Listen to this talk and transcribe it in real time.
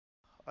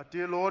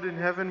Dear Lord in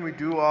heaven, we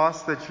do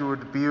ask that you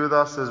would be with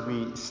us as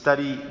we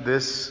study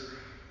this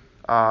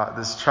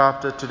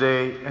chapter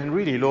today. And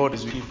really, Lord,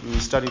 as we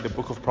study the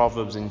book of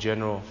Proverbs in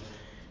general,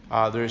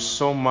 there is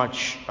so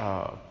much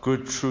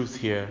good truth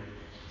here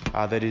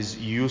that is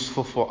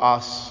useful for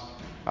us,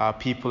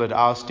 people at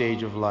our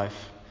stage of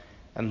life.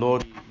 And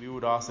Lord, we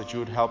would ask that you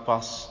would help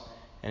us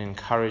and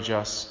encourage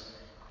us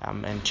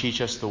and teach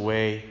us the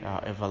way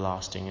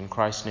everlasting. In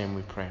Christ's name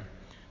we pray.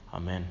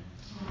 Amen.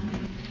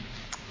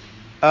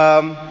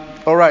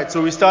 Alright,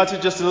 so we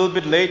started just a little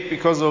bit late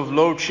because of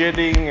load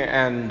shedding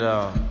and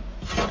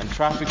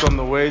traffic on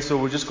the way, so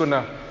we're just going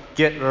to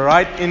get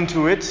right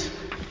into it,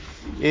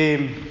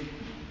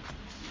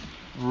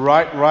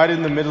 right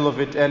in the middle of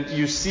it. And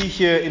you see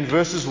here in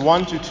verses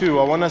 1 to 2,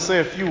 I want to say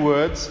a few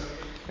words,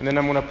 and then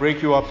I'm going to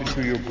break you up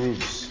into your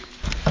groups.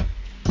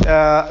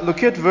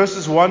 Look at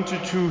verses 1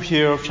 to 2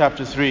 here of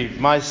chapter 3.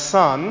 My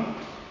son,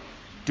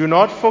 do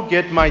not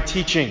forget my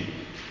teaching,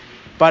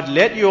 but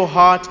let your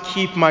heart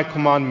keep my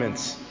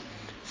commandments.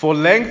 For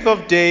length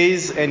of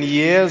days and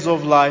years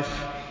of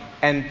life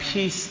and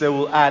peace they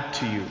will add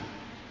to you.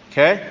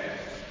 Okay?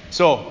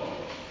 So,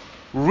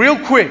 real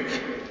quick,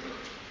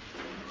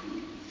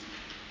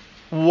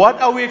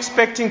 what are we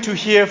expecting to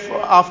hear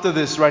after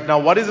this right now?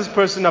 What is this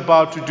person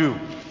about to do?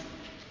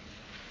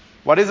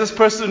 What is this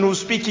person who's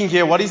speaking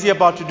here? What is he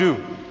about to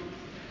do?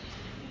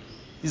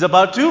 He's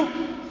about to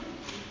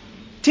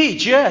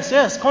teach.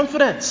 Yes,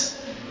 confidence.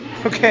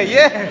 Okay,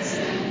 yes.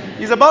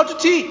 He's about to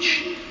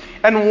teach.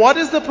 And what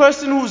is the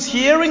person who's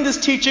hearing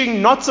this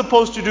teaching not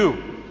supposed to do?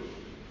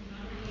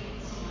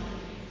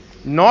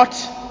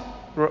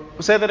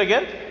 Say that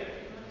again.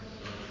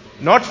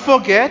 Not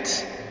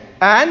forget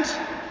and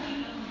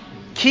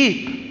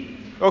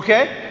keep.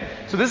 Okay?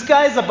 So this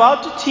guy is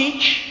about to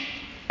teach,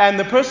 and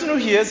the person who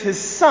hears, his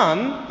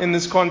son, in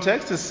this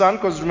context, his son,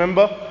 because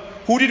remember,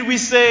 who did we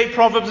say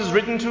Proverbs is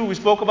written to? We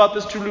spoke about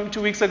this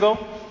two weeks ago.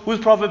 Who is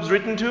Proverbs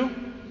written to?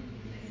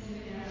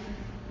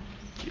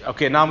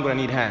 Okay, now I'm going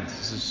to need hands.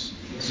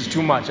 This is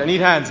too much. I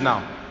need hands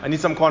now. I need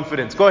some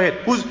confidence. Go ahead.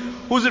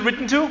 Who's it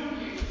written to?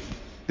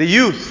 The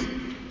youth.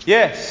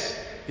 Yes.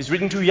 It's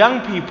written to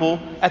young people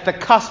at the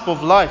cusp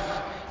of life,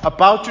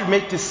 about to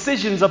make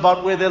decisions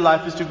about where their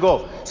life is to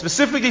go.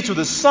 Specifically to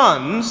the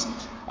sons,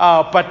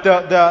 but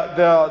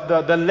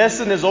the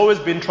lesson has always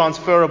been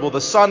transferable.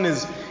 The son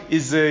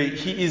is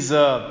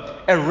a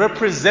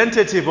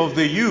representative of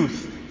the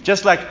youth,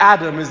 just like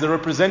Adam is the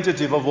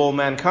representative of all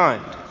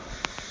mankind.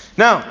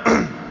 Now,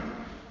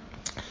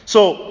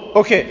 so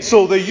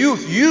the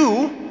youth,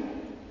 you,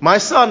 my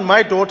son,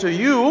 my daughter,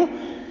 you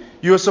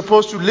are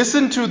supposed to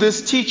listen to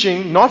this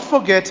teaching, not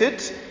forget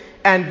it,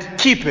 and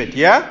keep it,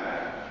 yeah?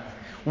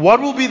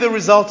 What will be the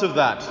result of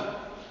that?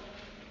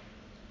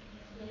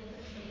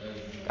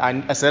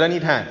 I said I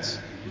need hands.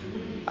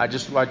 I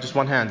just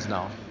want hands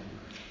now.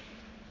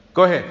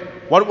 Go ahead.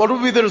 What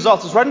will be the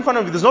results? It's right in front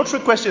of you. There's no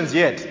trick questions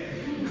yet.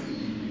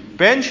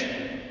 Benj?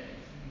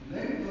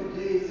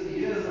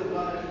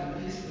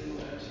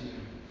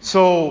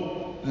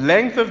 So,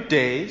 length of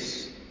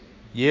days,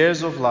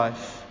 years of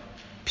life,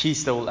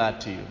 peace that will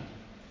add to you.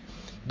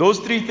 Those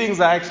three things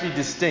are actually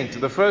distinct.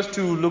 The first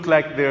two look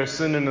like they're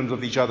synonyms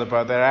of each other,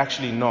 but they're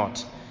actually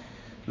not.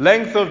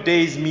 Length of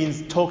days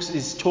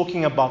is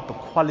talking about the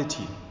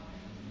quality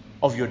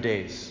of your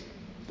days.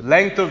 The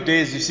length of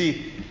days, you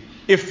see,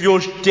 if your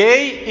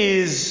day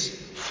is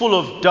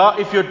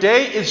if your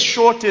day is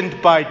shortened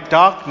by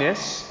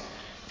darkness,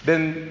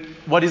 then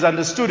what is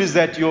understood is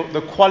that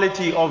the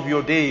quality of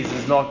your days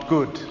is not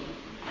good.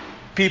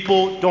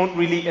 People don't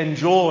really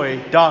enjoy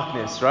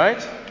darkness,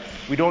 right?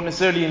 We don't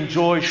necessarily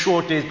enjoy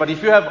short days. But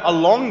if you have a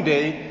long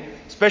day,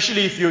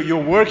 especially if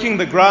you're working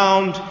the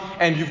ground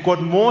and you've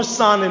got more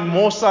sun and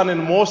more sun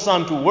and more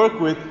sun to work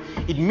with,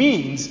 it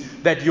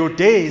means that your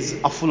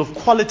days are full of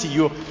quality.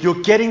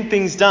 You're getting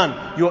things done.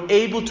 You're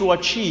able to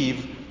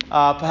achieve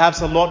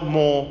perhaps a lot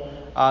more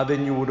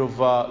than you wouldn't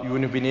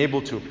have been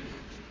able to.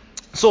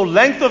 So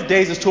length of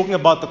days is talking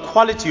about the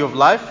quality of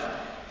life.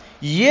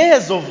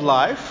 Years of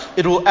life,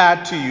 it will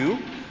add to you.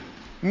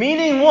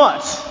 Meaning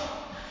what?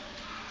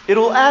 It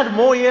will add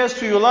more years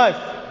to your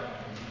life.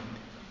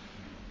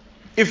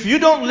 If you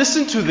don't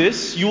listen to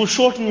this, you will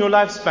shorten your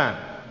lifespan.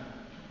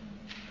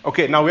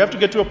 Okay, now we have to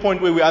get to a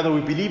point where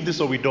we believe this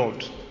or we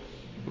don't.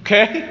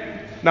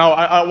 Okay? Now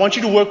I want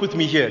you to work with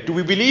me here. Do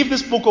we believe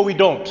this book or we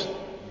don't?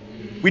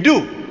 We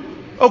do.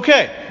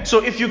 Okay,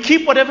 so if you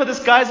keep whatever this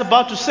guy is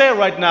about to say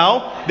right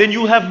now, then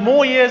you'll have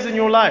more years in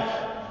your life.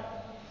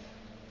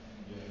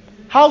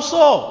 How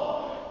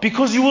so?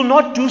 Because you will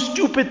not do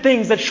stupid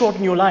things that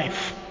shorten your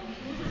life.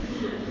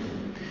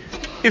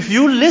 If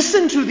you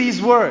listen to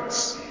these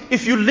words,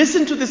 if you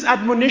listen to this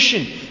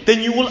admonition,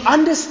 then you will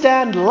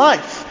understand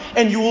life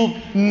and you will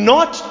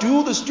not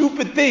do the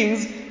stupid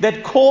things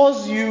that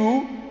cause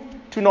you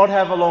to not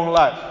have a long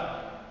life.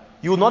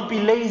 You will not be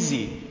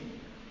lazy,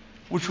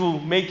 which will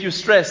make you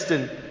stressed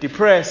and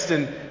depressed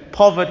and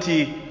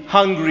poverty,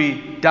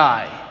 hungry,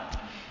 die.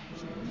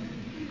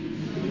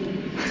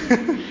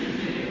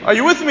 Are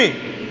you with me?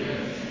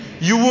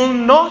 You will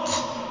not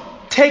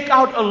take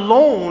out a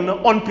loan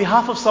on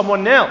behalf of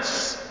someone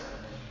else.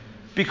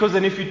 Because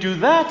then if you do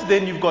that,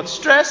 then you've got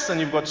stress,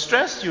 and you've got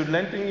stress, you're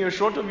lengthening your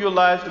short of your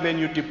life, and then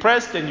you're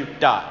depressed and you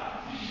die.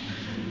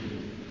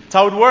 That's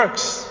how it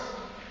works.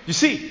 You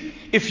see,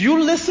 if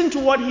you listen to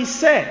what he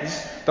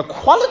says, the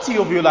quality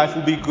of your life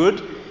will be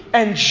good,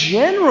 and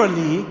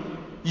generally,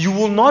 you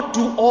will not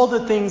do all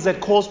the things that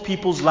cause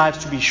people's lives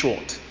to be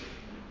short.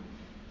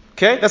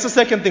 Okay? That's the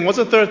second thing. What's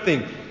the third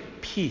thing?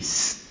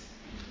 Peace.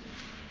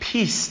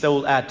 Peace that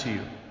will add to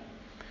you.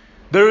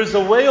 There is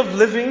a way of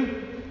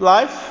living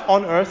life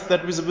on earth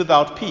that is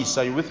without peace.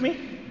 Are you with me?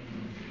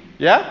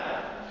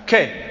 Yeah?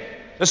 Okay.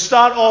 Let's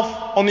start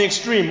off on the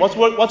extreme. What's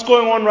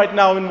going on right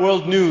now in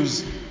world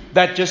news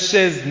that just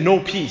says no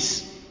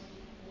peace?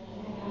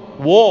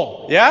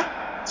 War.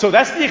 Yeah? So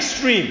that's the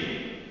extreme.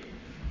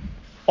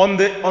 On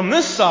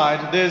this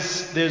side,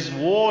 there's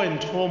war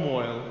and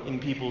turmoil in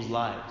people's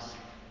lives.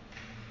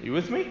 Are you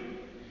with me?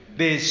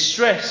 There's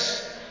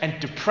stress and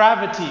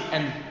depravity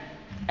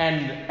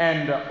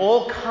and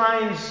all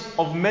kinds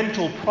of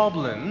mental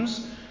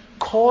problems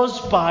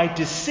caused by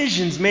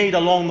decisions made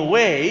along the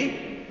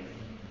way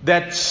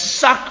that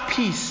suck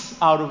peace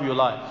out of your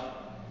life.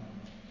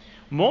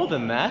 More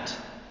than that,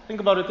 think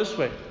about it this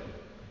way.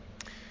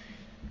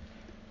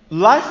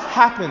 Life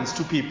happens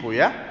to people,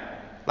 yeah?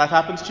 Life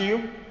happens to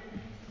you.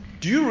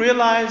 Do you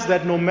realize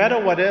that no matter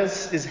what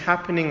else is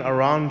happening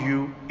around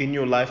you in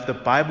your life, the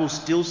Bible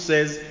still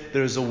says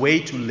there is a way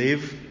to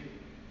live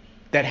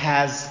that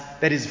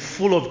is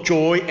full of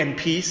joy and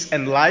peace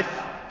and life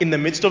in the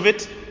midst of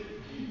it?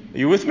 Are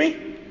you with me?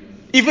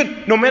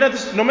 Even no matter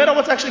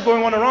what's actually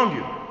going on around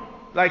you.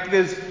 Like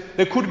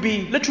there could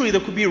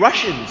be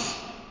Russians.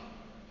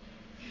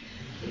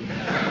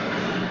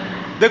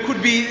 There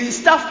could be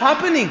stuff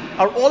happening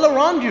all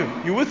around you.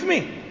 You with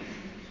me?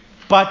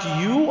 But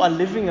you are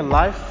living a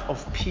life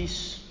of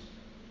peace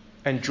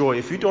and joy.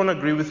 If you don't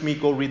agree with me,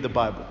 go read the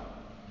Bible.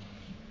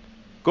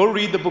 Go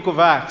read the book of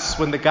Acts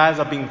when the guys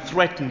are being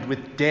threatened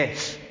with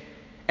death.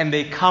 And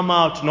they come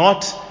out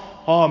not,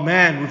 oh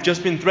man, we've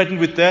just been threatened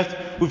with death.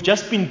 We've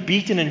just been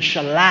beaten and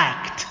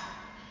shellacked.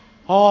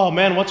 Oh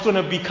man, what's going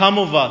to become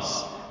of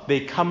us? They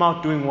come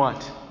out doing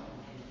what?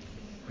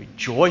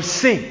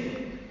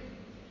 Rejoicing.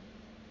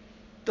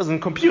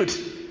 Doesn't compute.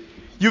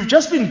 You've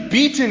just been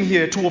beaten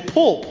here to a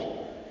pulp.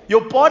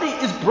 Your body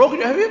is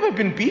broken. Have you ever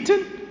been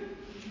beaten?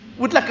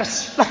 With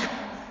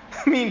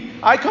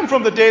I come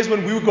from the days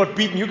when we got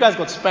beaten. You guys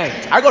got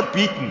spanked. I got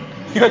beaten.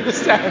 You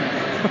understand?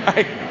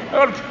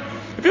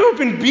 Have you ever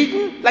been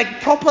beaten?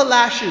 Like proper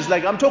lashes.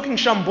 Like I'm talking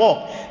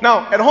shambok.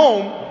 Now, at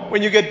home,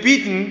 when you get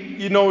beaten,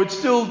 it's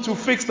still to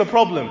fix the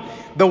problem.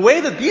 The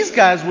way that these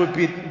guys were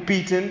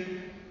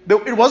beaten,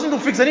 it wasn't to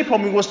fix any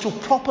problem.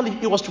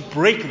 It was to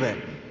break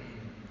them.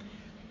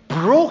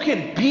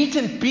 Broken,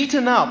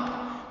 beaten up.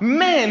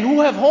 Men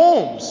who have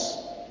homes,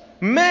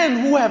 men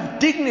who have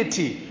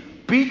dignity,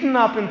 beaten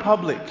up in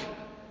public.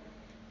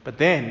 But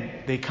then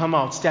they come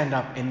out, stand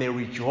up, and they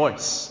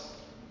rejoice.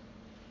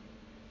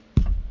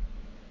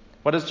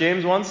 What does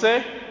James 1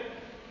 say?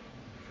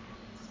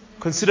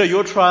 Consider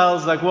your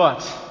trials like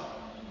what?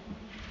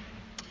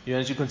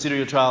 As you consider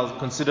your trials,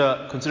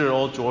 consider it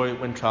all joy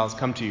when trials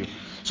come to you.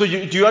 So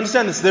do you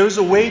understand this? There is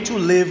a way to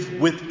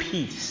live with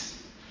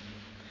peace.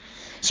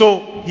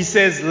 So he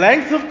says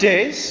length of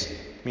days,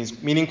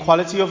 meaning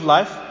quality of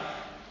life,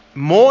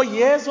 more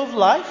years of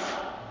life,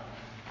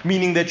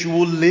 meaning that you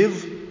will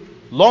live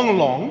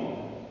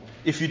long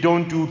if you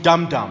don't do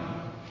dumb.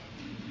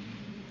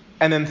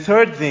 And then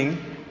third thing,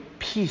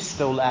 peace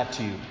that will add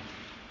to you.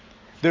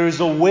 There is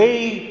a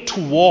way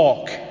to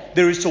walk.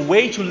 There is a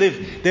way to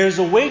live. There is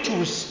a way to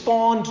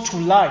respond to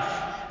life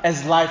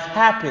as life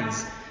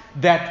happens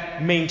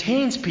that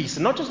maintains peace.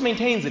 And not just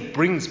maintains, it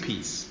brings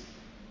peace.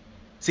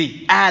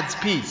 See, adds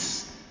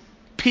peace.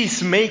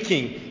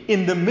 Peacemaking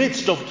in the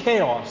midst of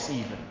chaos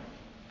even.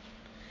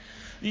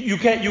 You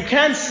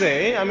can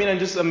say,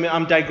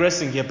 I'm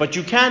digressing here, but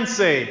you can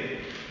say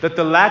that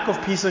the lack of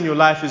peace in your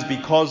life is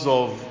because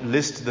of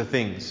list the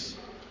things.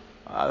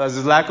 There's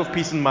a lack of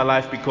peace in my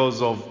life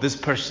because of this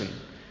person.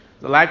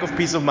 The lack of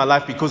peace of my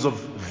life because of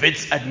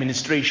Vit's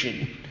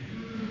administration.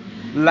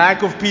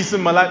 Lack of peace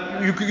in my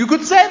life. You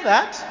could say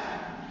that.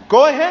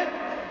 Go ahead.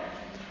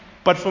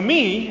 But for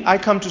me, I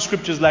come to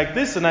scriptures like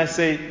this and I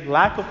say,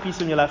 lack of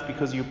peace in your life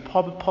because you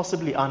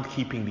possibly aren't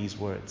keeping these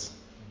words.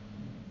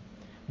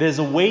 There's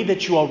a way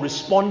that you are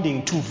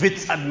responding to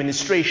Vit's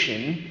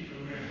administration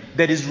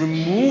that is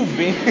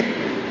removing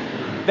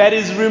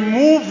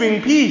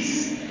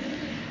peace.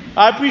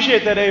 I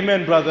appreciate that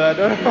amen, brother. I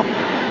don't know.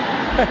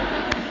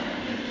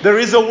 There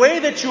is a way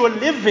that you are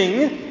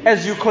living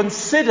as you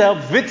consider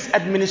Vit's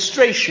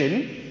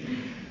administration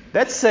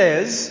that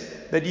says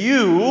that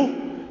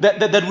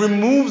that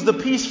removes the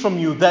peace from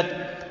you,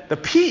 that the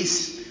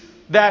peace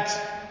that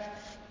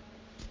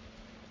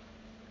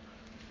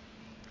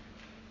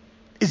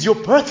is your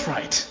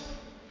birthright.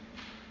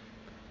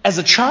 As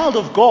a child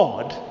of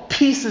God,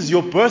 peace is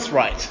your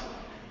birthright.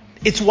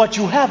 It's what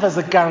you have as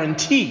a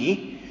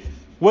guarantee.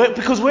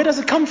 Because where does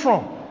it come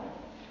from?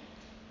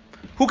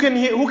 Who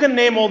can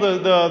name all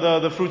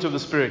the fruits of the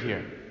Spirit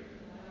here?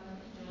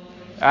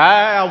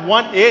 I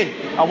want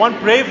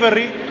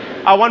bravery.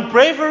 I want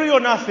bravery or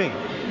nothing.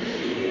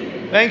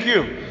 Thank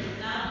you.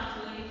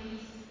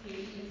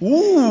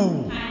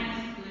 Ooh.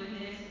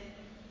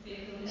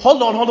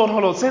 Hold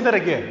on. Say that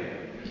again.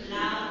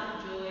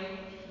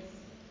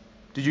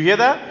 Did you hear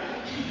that?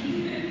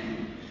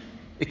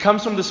 It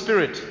comes from the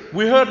Spirit.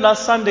 We heard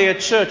last Sunday at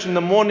church in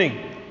the morning.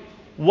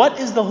 What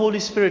is the Holy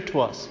Spirit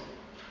to us?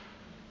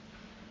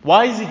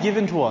 Why is He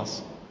given to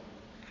us?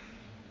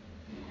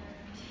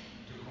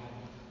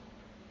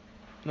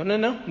 No.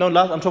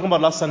 I'm talking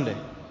about last Sunday.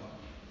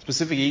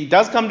 Specifically, He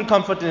does come to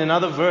comfort in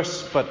another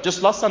verse, but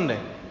just last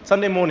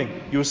Sunday morning,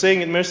 you were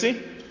saying it,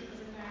 Mercy?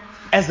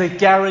 As a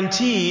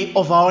guarantee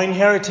of our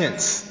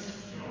inheritance.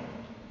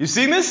 You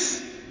seen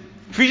this?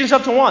 Ephesians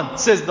chapter 1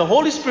 says the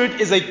Holy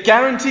Spirit is a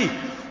guarantee.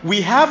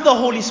 We have the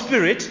Holy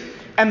Spirit,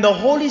 and the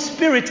Holy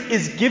Spirit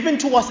is given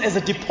to us as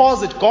a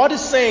deposit. God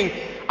is saying,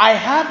 I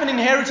have an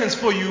inheritance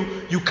for you.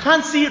 You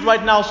can't see it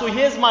right now, so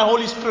here's my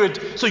Holy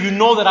Spirit, so you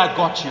know that I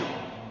got you.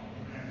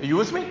 Are you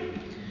with me?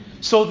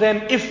 So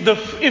then, if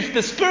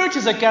the Spirit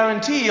is a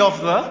guarantee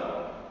of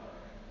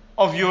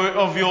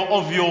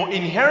your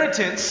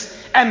inheritance,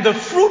 and the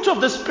fruit of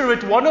the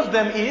Spirit, one of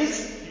them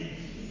is,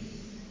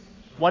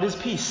 what is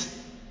peace?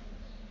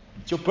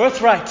 It's your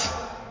birthright.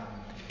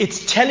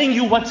 It's telling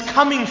you what's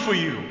coming for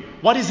you,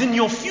 what is in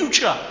your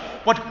future,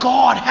 what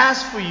God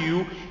has for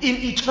you in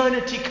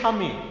eternity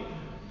coming.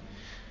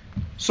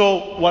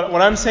 So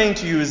what I'm saying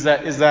to you is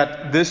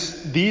that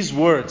these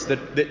words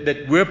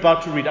that we're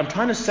about to read, I'm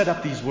trying to set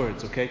up these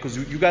words, okay? Because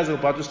you guys are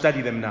about to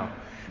study them now.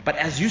 But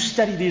as you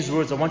study these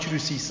words, I want you to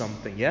see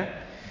something, yeah?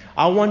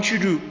 I want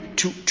you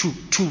to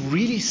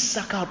really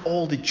suck out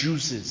all the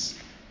juices.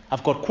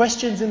 I've got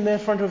questions in there in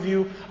front of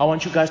you. I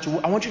want you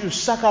to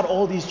suck out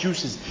all these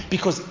juices.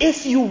 Because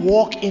if you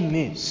walk in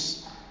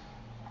this,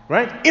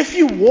 right? If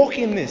you walk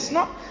in this,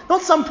 not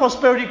some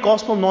prosperity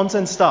gospel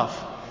nonsense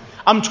stuff.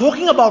 I'm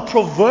talking about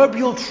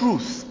proverbial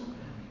truth.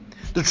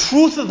 The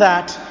truth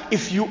that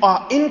if you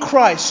are in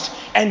Christ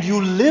and you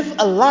live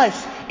a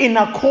life in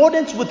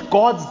accordance with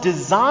God's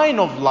design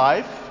of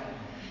life,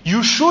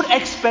 you should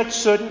expect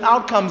certain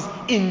outcomes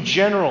in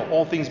general,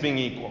 all things being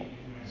equal.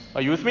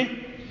 Are you with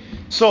me?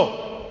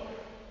 So,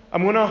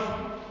 I'm going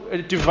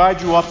to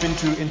divide you up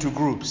into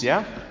groups,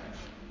 yeah?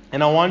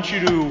 And I want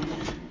you to,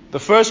 the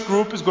first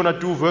group is going to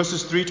do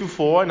verses 3 to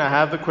 4, and I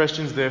have the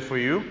questions there for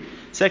you.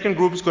 Second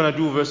group is going to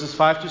do verses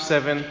 5 to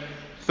 7.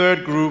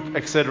 Third group,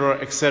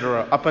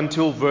 etc., up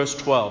until verse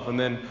 12, and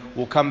then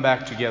we'll come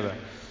back together.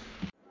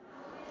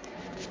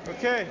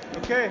 Okay.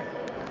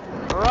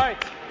 All right.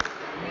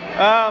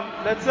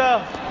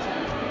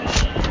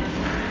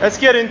 Let's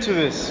get into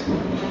this.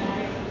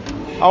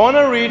 I want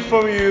to read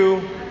from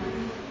you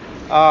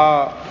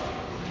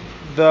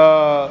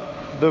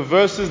the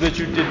verses that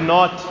you did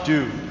not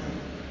do,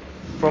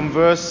 from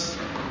verse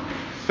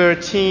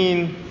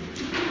 13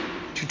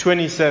 to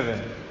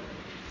 27.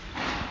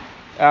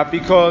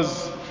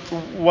 Because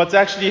what's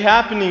actually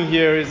happening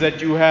here is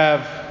that you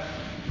have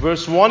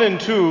verse 1 and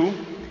 2,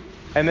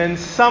 and then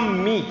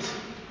some meat,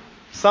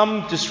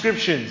 some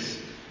descriptions,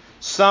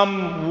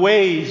 some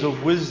ways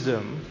of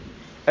wisdom.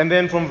 And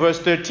then from verse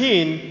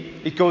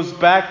 13, it goes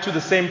back to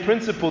the same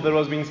principle that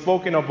was being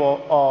spoken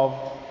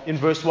of in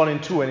verse 1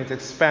 and 2, and it's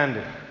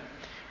expanded.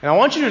 And I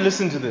want you to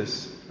listen to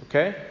this,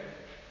 okay?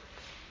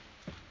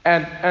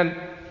 And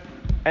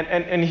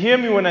hear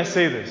me when I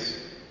say this.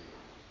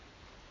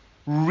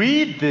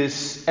 Read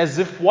this as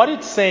if what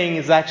it's saying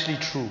is actually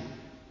true.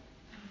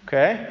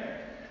 Okay?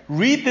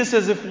 Read this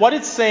as if what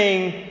it's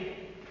saying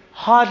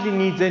hardly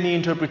needs any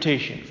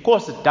interpretation. Of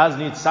course, it does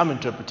need some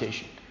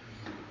interpretation.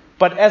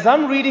 But as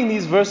I'm reading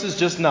these verses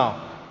just now,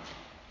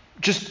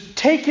 just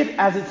take it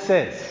as it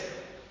says.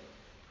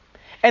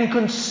 And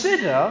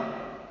consider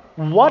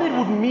what it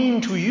would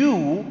mean to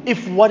you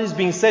if what is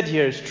being said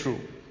here is true.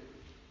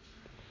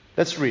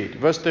 Let's read.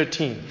 Verse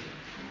 13.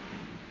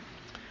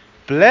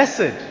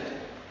 Blessed.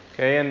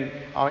 Okay, and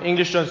our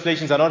English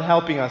translations are not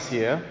helping us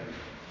here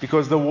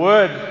because the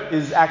word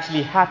is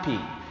actually happy.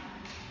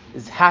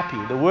 Is happy.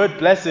 The word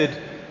blessed,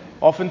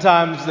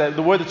 oftentimes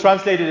the word that's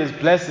translated as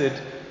blessed,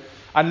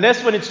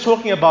 unless when it's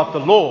talking about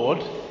the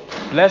Lord,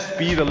 blessed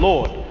be the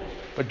Lord.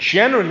 But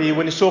generally,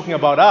 when it's talking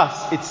about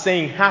us, it's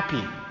saying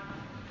happy.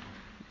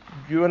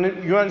 You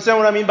understand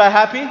what I mean by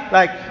happy?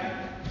 Like,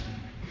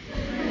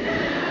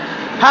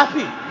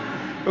 happy.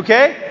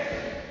 Okay?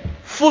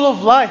 Full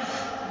of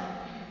life.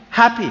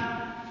 Happy.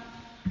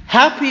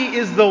 Happy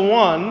is the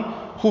one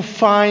who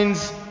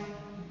finds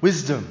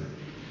wisdom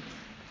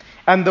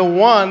and the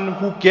one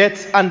who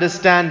gets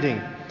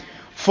understanding.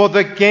 For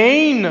the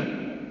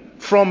gain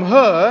from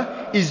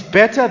her is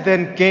better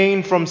than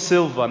gain from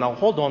silver. Now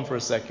hold on for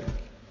a second.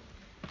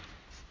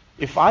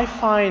 If I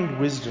find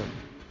wisdom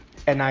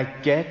and I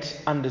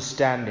get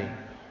understanding,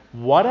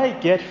 what I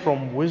get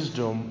from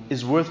wisdom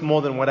is worth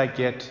more than what I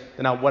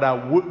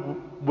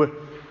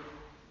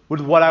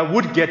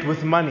would get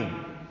with money.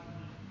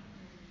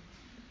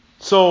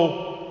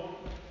 So,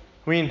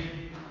 I mean,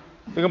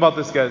 Think about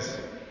this, guys.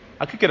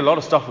 I could get a lot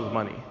of stuff with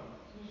money.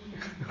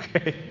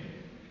 Okay?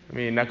 I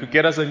mean, I could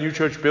get us a new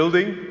church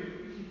building.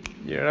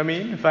 You know what I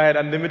mean? If I had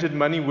unlimited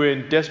money, we're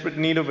in desperate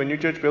need of a new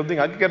church building.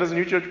 I could get us a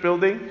new church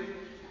building.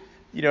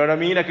 You know what I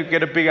mean? I could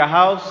get a bigger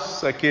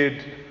house. I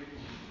could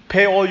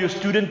pay all your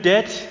student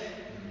debt.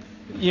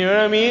 You know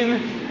what I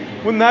mean?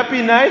 Wouldn't that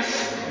be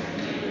nice?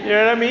 You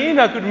know what I mean?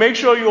 I could make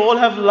sure you all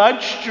have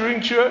lunch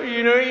during church.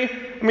 You know, I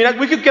mean,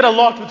 we could get a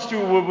lot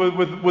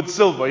with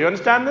silver. You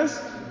understand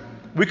this?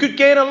 We could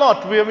gain a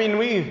lot.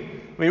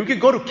 We could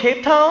go to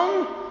Cape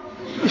Town.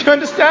 You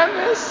understand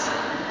this?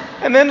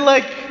 And then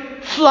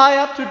fly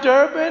up to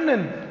Durban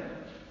and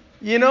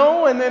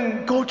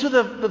then go to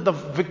the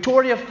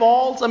Victoria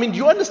Falls. I mean, do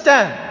you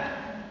understand?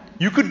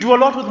 You could do a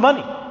lot with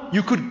money.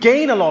 You could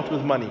gain a lot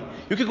with money.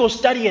 You could go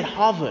study at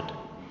Harvard.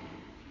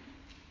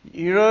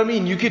 You know what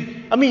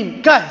I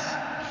mean? Guys,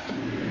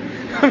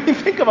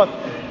 think about it.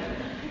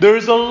 There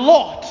is a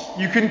lot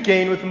you can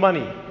gain with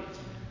money.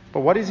 But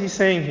what is he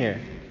saying here?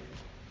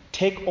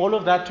 Take all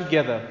of that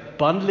together,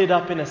 bundle it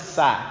up in a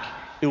sack.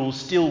 It will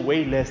still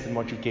weigh less than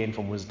what you gain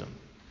from wisdom.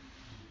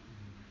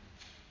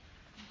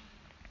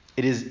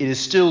 It is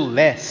still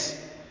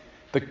less.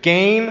 The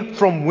gain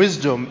from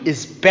wisdom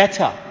is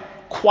better,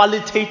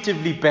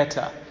 qualitatively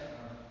better,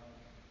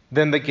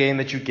 than the gain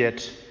that you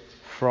get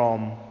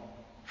from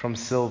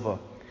silver.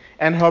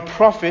 And her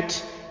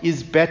profit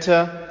is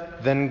better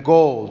than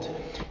gold.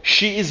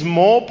 She is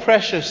more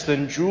precious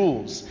than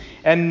jewels,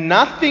 and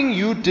nothing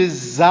you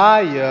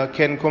desire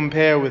can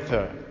compare with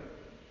her.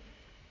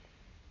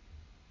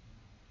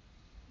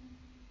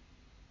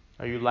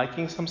 Are you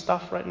liking some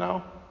stuff right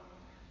now?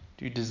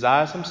 Do you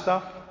desire some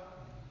stuff?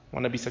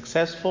 Want to be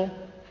successful?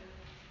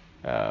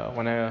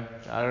 Want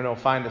to,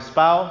 find a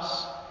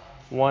spouse?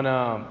 Want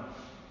to,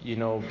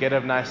 get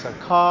a nicer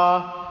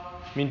car?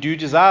 I mean, do you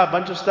desire a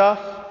bunch of stuff?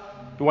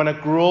 You want to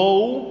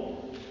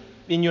grow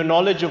in your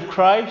knowledge of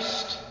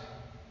Christ?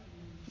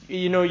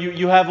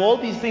 You have all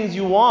these things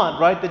you want,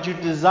 right, that you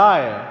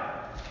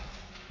desire.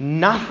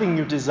 Nothing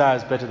you desire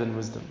is better than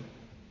wisdom.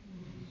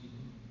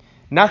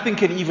 Nothing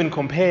can even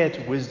compare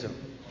to wisdom.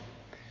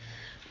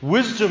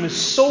 Wisdom is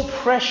so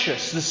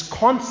precious, this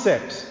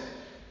concept,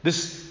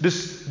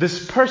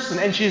 this person,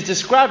 and she is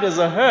described as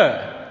a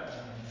her.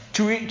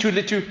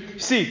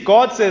 See,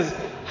 God says,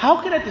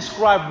 how can I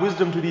describe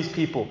wisdom to these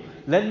people?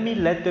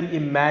 Let them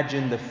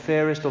imagine the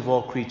fairest of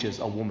all creatures,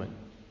 a woman.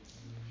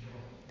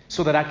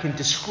 So that I can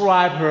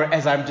describe her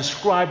as I'm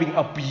describing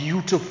a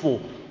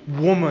beautiful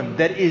woman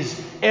that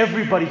is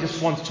everybody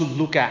just wants to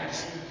look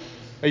at.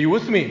 Are you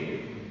with me?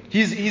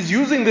 He's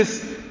using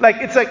this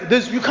it's like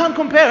this. You can't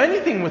compare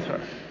anything with her.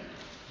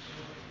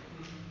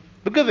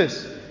 Look at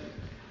this.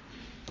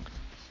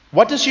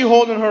 What does she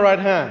hold in her right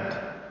hand?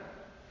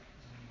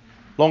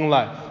 Long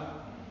life.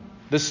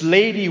 This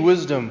lady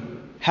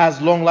wisdom has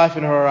long life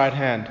in her right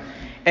hand.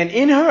 And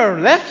in her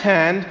left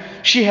hand,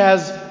 she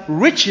has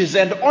riches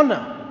and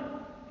honor.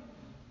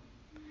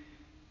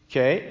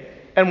 Okay?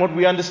 And what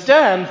we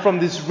understand from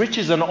this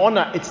riches and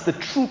honor, it's the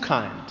true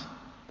kind.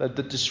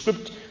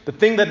 The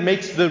thing that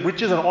makes the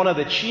riches and honor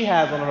that she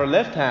has on her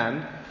left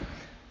hand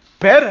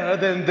better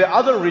than the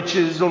other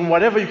riches on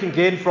whatever you can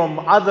gain from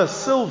other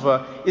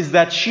silver is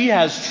that she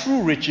has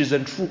true riches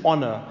and true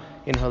honor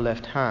in her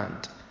left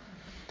hand.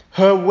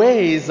 Her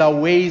ways are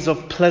ways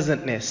of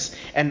pleasantness,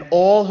 and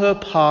all her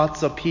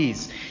paths are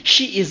peace.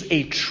 She is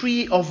a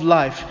tree of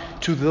life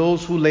to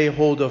those who lay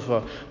hold of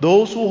her.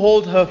 Those who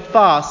hold her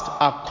fast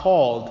are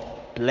called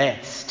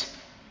blessed.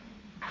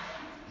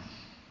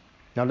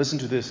 Now listen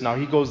to this. Now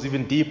he goes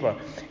even deeper,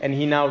 and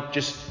he now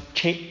just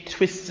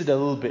twists it a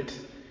little bit.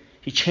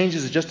 He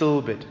changes it just a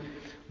little bit.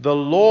 The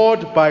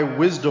Lord by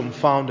wisdom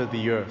founded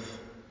the earth.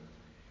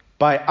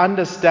 By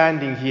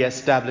understanding he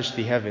established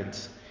the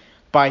heavens.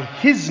 By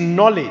his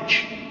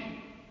knowledge.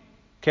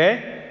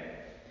 Okay?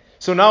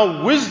 So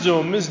now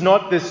wisdom is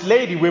not this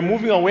lady. We're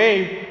moving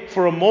away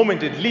for a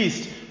moment at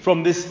least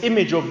from this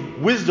image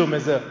of wisdom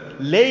as a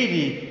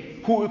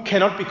lady who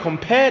cannot be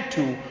compared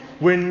to.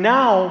 We're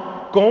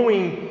now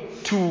going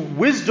to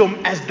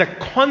wisdom as the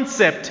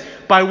concept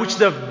by which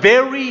the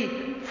very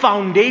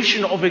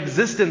foundation of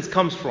existence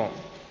comes from.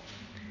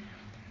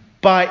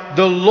 By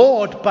the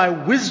Lord, by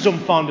wisdom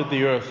founded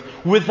the earth.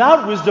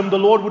 Without wisdom, the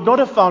Lord would not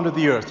have founded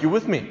the earth. You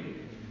with me?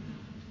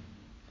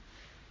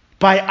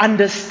 By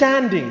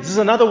understanding. This is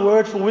another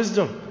word for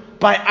wisdom.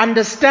 By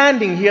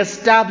understanding, he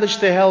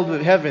established the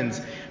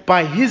heavens.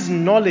 By his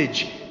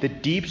knowledge, the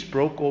deeps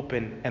broke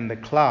open and the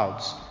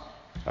clouds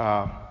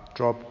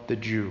dropped the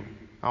dew.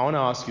 I want to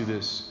ask you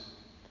this.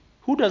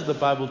 Who does the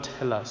Bible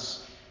tell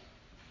us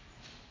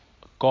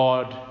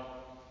God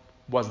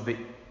was the...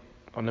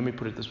 let me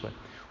put it this way.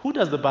 Who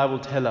does the Bible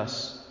tell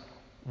us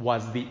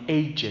was the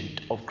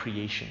agent of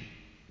creation?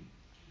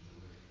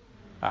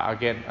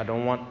 Again, I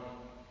don't want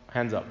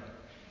hands up.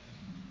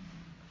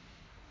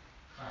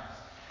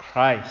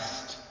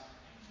 Christ.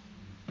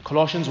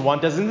 Colossians 1.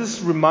 Doesn't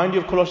this remind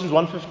you of Colossians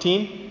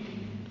 1:15?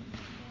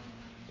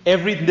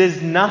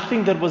 There's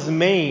nothing that was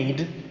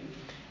made.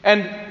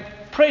 And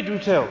pray do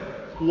tell,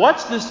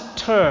 what's this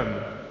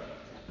term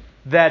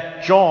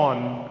that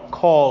John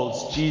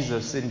calls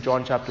Jesus in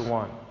John chapter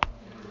 1?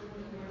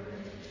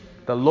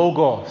 The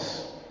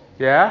Logos.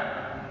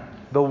 Yeah?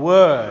 The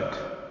Word.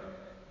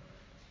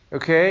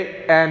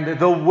 Okay? And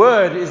the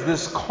Word is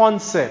this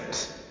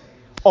concept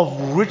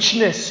of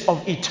richness,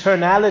 of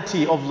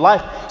eternality, of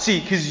life. See,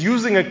 he's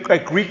using a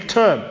Greek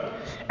term.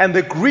 And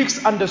the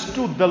Greeks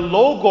understood the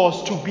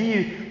Logos to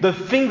be the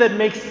thing that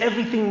makes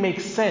everything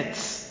make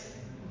sense.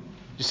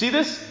 You see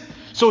this?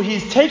 So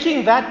he's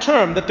taking that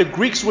term that the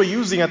Greeks were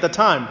using at the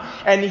time,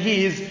 and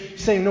he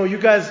is saying, no, you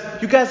guys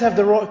have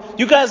the wrong,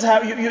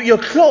 you're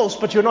close,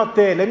 but you're not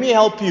there. Let me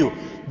help you.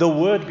 The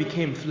Word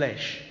became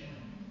flesh.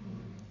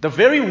 The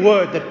very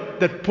Word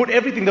that put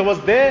everything that was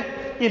there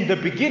in the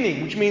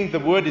beginning, which means the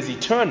Word is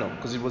eternal,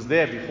 because it was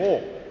there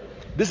before.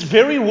 This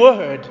very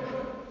Word,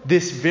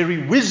 this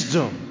very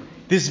wisdom,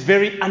 this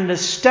very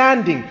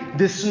understanding,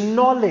 this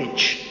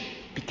knowledge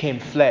became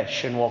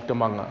flesh and walked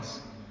among us.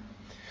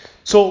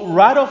 So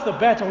right off the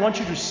bat, I want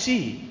you to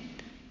see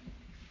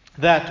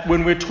that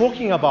when we're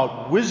talking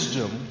about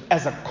wisdom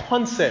as a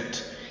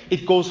concept,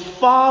 it goes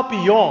far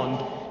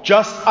beyond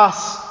just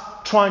us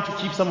trying to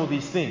keep some of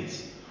these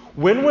things.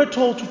 When we're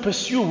told to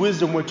pursue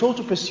wisdom, we're told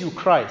to pursue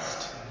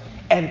Christ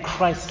and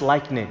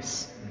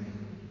Christ-likeness.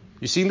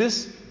 You seen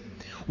this?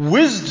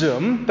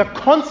 Wisdom, the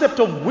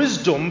concept of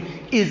wisdom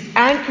is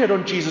anchored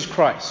on Jesus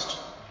Christ.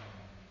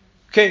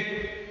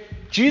 Okay?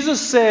 Jesus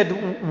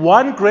said,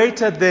 one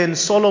greater than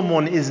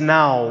Solomon is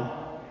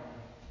now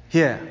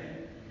here.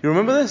 You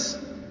remember this?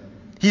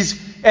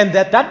 And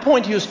at that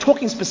point he was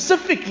talking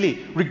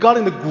specifically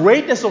regarding the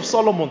greatness of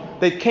Solomon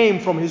that came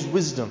from his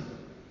wisdom.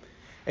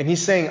 And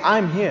he's saying,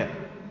 I'm here.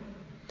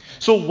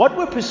 So what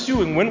we're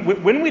pursuing,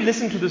 when we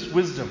listen to this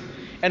wisdom,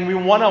 and we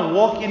want to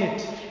walk in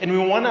it, and we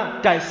want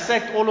to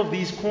dissect all of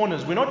these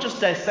corners, we're not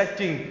just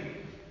dissecting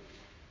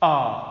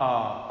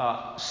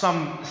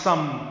some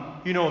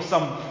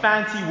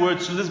fancy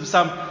words to this,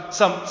 some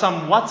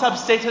WhatsApp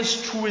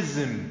status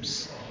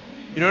truisms.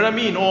 You know what I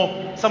mean?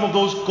 Or some of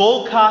those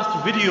gold cast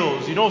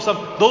videos,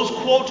 those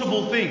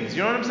quotable things.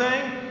 You know what I'm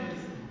saying?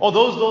 Or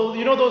those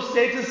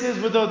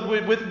statuses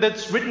with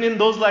that's written in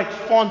those like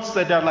fonts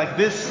that are like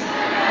this.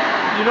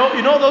 You know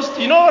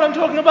what I'm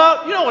talking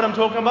about? You know what I'm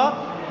talking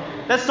about?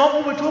 That's not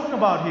what we're talking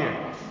about here,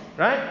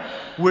 right?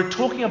 We're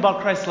talking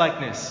about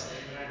Christ-likeness.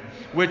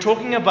 We're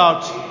talking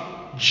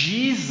about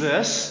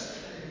Jesus.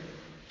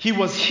 He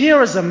was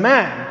here as a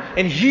man,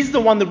 and he's the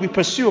one that we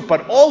pursue,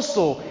 but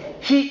also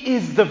he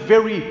is the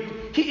very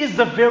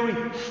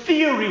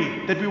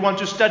theory that we want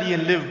to study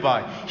and live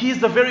by. He is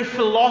the very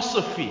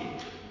philosophy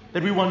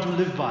that we want to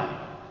live by.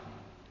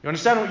 You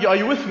understand? Are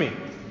you with me?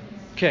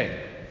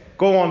 Okay,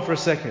 go on for a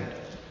second.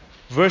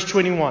 Verse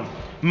 21.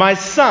 My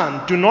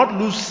son, do not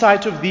lose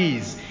sight of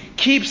these.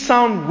 Keep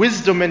sound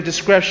wisdom and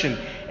discretion,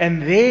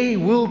 and they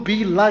will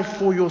be life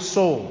for your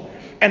soul,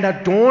 and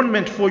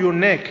adornment for your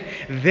neck.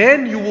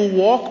 Then you will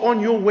walk on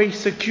your way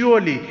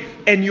securely,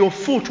 and your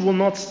foot will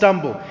not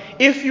stumble.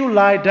 If you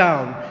lie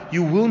down,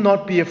 you will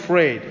not be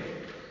afraid.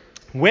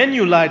 When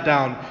you lie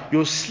down,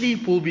 your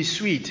sleep will be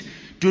sweet.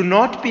 Do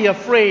not be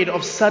afraid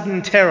of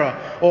sudden terror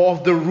or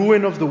of the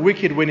ruin of the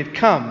wicked when it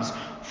comes,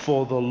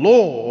 for the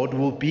Lord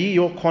will be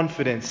your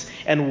confidence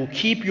and will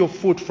keep your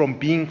foot from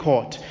being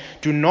caught.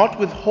 Do not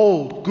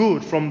withhold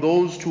good from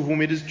those to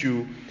whom it is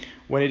due,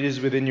 when it is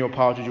within your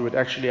power to do it.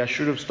 Actually, I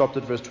should have stopped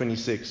at verse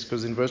 26,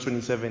 because in verse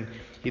 27,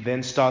 he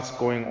then starts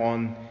going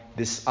on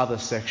this other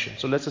section.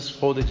 So let's just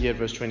hold it here at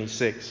verse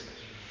 26.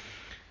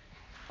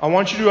 I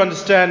want you to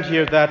understand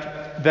here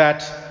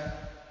that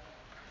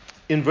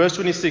in verse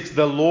 26,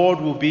 the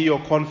Lord will be your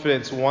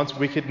confidence once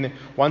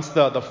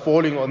the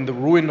falling and the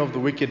ruin of the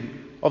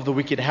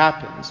wicked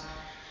happens.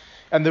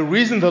 And the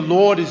reason the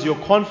Lord is your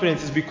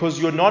confidence is because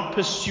you're not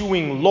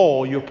pursuing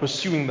law, you're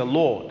pursuing the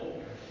Lord.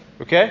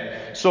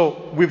 Okay?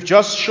 So I've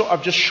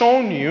just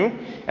shown you,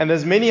 and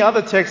there's many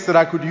other texts that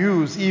I could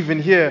use even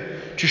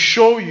here to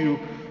show you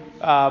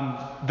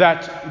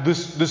that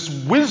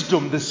this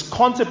wisdom, this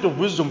concept of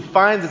wisdom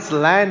finds its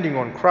landing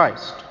on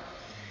Christ.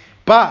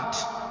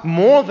 But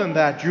more than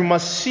that, you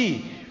must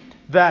see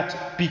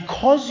that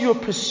because you're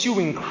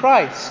pursuing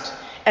Christ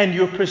and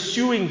you're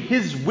pursuing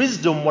His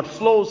wisdom, what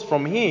flows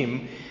from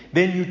Him,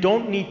 then you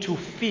don't need to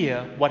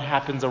fear what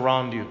happens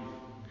around you.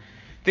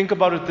 Think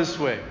about it this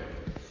way.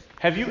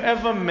 Have you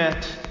ever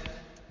met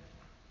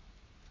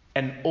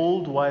an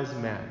old wise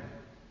man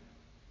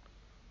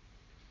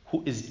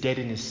who is dead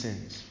in his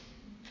sins?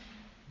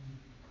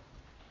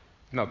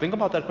 Now think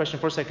about that question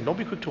for a second. Don't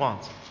be quick to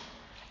answer.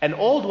 An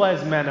old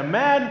wise man, a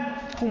man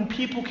whom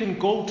people can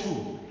go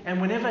to, and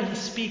whenever he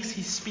speaks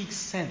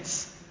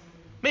sense.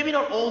 Maybe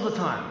not all the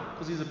time,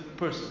 because he's a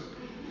person.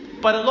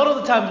 But a lot of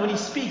the times when he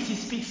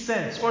speaks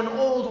sense. Or an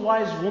old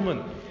wise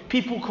woman.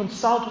 People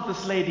consult with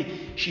this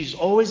lady. She's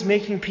always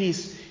making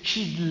peace.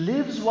 She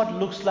lives what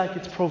looks like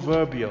it's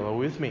proverbial. Are you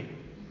with me?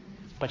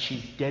 But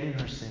she's dead in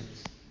her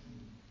sins.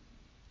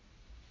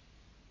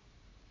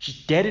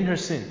 She's dead in her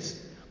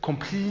sins.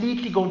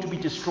 Completely going to be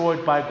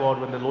destroyed by God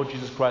when the Lord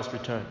Jesus Christ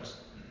returns.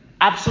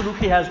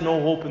 Absolutely has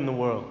no hope in the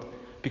world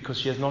because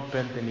she has not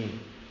bent the knee.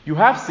 You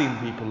have seen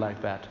people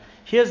like that.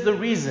 Here's the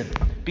reason.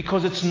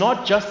 Because it's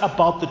not just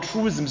about the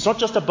truism. It's not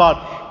just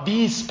about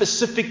these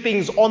specific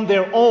things on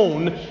their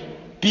own,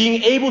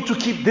 being able to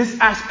keep this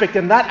aspect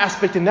and that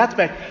aspect and that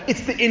aspect.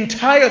 It's the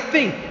entire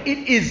thing.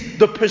 It is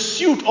the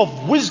pursuit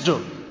of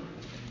wisdom,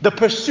 the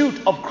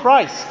pursuit of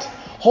Christ,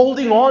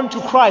 holding on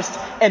to Christ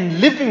and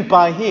living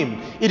by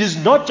Him. It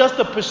is not just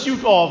the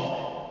pursuit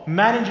of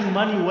managing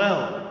money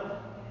well.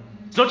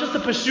 It's not just the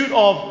pursuit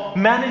of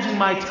managing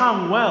my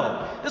tongue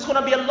well. There's going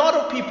to be a lot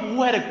of people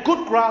who had a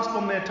good grasp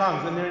on their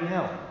tongues and they're in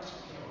hell.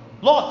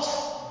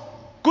 Lots.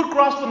 Good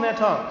grasp on their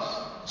tongues.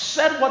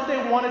 Said what they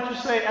wanted to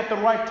say at the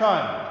right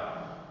time.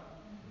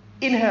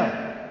 In hell.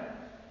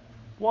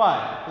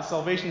 Why? Because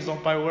salvation is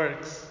not by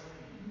works.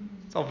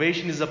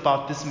 Salvation is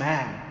about this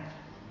man.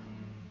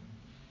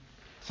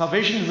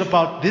 Salvation is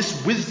about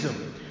this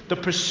wisdom. The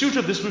pursuit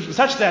of this wisdom.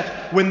 Such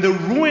that when the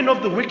ruin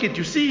of the wicked,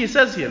 you see, he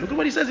says here. Look at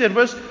what he says here in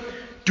verse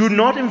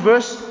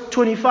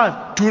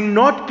 25. Do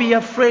not be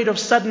afraid of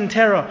sudden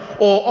terror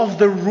or of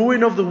the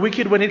ruin of the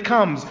wicked when it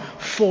comes.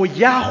 For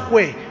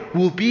Yahweh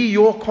will be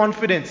your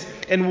confidence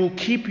and will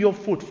keep your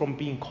foot from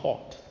being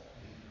caught.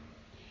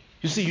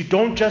 You see,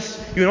 you're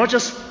not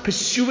just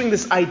pursuing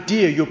this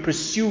idea, you're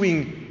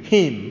pursuing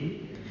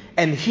Him,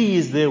 and He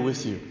is there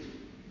with you.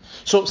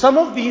 So some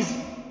of these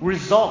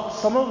results,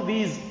 some of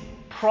these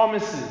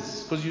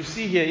promises, because you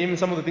see here even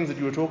some of the things that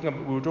we were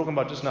talking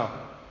about just now.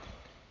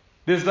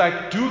 There's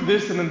like, do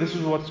this and then this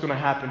is what's going to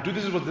happen. Do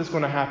this is what's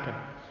going to happen.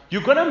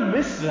 You're going to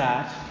miss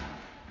that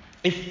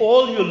if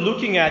all you're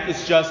looking at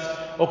is just,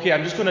 okay,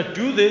 I'm just going to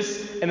do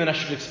this and then I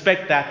should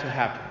expect that to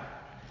happen.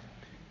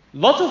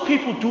 Lots of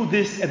people do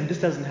this and this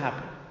doesn't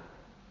happen.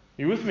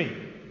 You with me?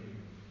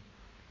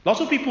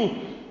 Lots of people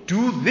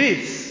do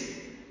this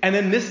and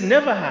then this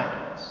never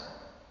happens.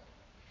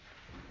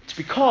 It's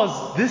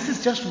because this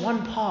is just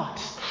one part.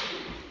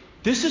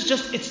 This is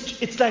just,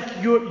 it's like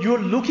you're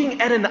looking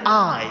at an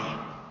eye.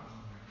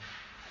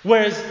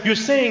 Whereas you're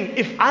saying,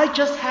 if I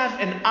just have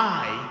an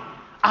eye,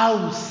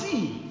 I'll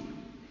see.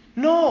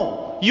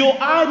 No, your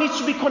eye needs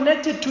to be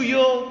connected to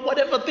your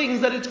whatever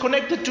things that it's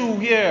connected to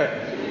here.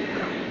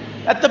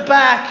 At the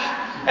back.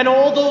 And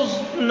all those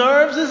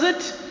nerves, is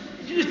it?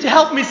 Just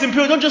help me,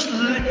 Simpio. Don't just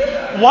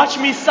watch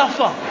me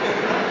suffer.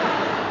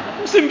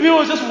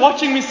 Simpio is just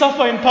watching me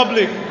suffer in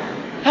public.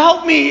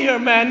 Help me here,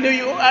 man.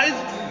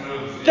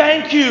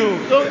 Thank you.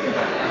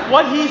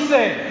 What he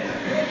said.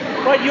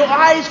 Right, your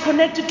eye is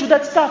connected to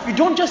that stuff. You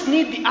don't just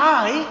need the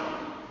eye.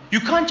 You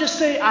can't just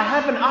say, I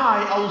have an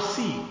eye, I will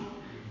see.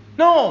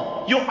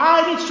 No, your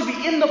eye needs to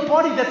be in the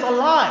body that's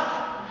alive.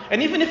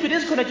 And even if it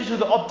is connected to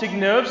the optic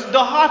nerves, the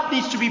heart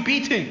needs to be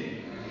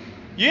beating.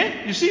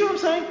 Yeah? You see what I'm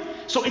saying?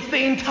 So it's the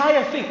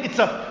entire thing. It's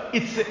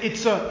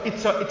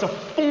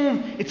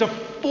a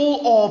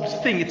full orbs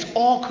thing. It's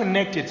all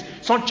connected.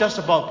 It's not just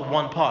about the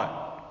one part.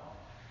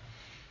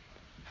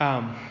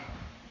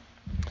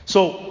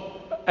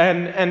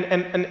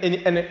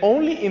 And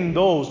only in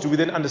those do we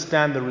then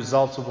understand the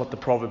results of what the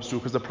Proverbs do.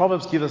 Because the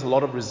Proverbs give us a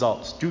lot of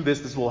results. Do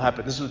this, this will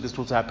happen. This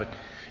will happen.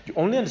 You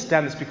only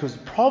understand this because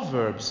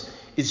Proverbs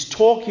is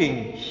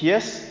talking,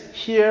 yes,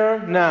 here,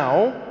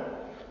 now,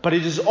 but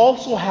it is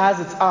also has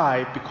its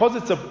eye, because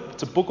it's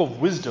a book of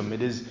wisdom.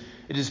 It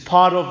is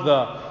part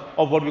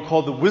of what we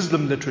call the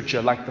wisdom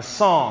literature, like the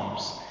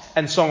Psalms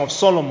and Song of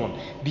Solomon.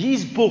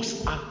 These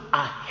books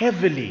are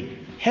heavily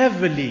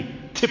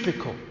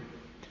typical.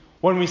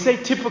 When we say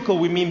typical,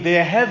 we mean they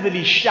are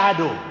heavily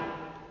shadowed.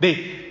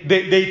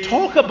 They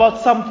talk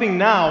about something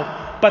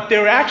now, but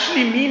they're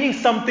actually meaning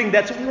something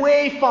that's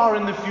way far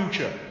in the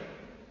future.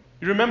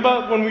 You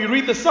remember when we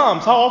read the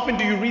Psalms, how often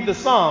do you read the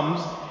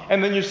Psalms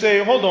and then you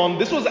say, hold on,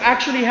 this was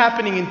actually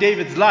happening in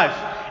David's life,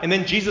 and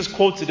then Jesus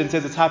quotes it and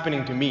says it's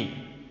happening to me.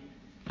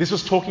 This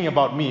was talking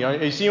about me. Are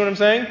you seeing what I'm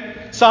saying?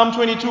 Psalm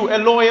 22,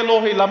 Eloi,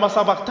 Eloi, lama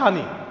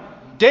sabachthani.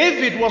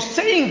 David was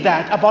saying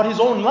that about his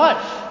own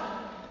life.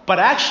 But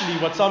actually,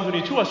 what Psalm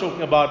 22 was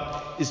talking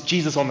about is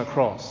Jesus on the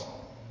cross.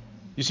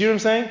 You see what I'm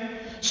saying?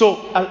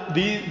 So,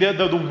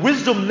 the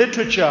wisdom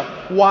literature,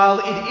 while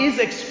it is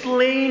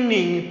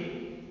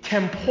explaining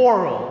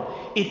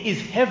temporal, it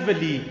is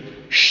heavily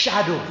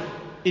shadowed.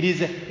 It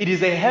is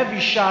a heavy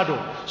shadow.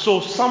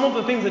 So, some of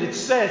the things that it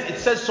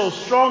says so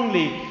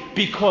strongly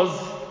because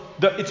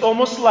it's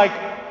almost like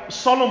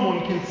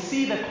Solomon can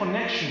see the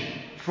connection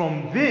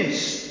from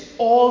this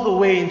all the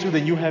way into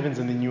the new heavens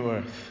and the new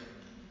earth.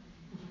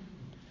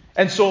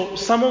 And so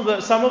some of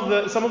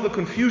the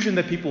confusion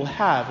that people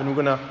have, and we're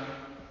going to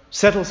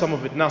settle some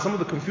of it now. Some of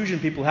the confusion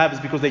people have is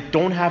because they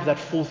don't have that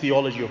full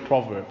theology of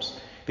Proverbs.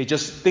 They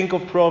just think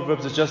of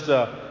Proverbs as just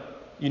a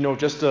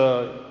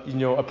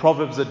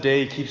Proverbs a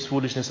day keeps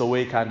foolishness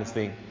away kind of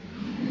thing.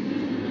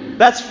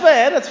 That's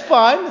fair. That's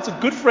fine. It's a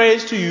good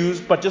phrase to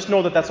use, but just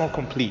know that that's not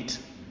complete.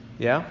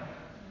 Yeah.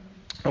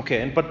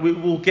 Okay, but we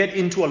will get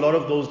into a lot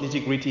of those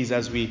nitty-gritties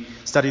as we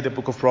study the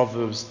book of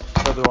Proverbs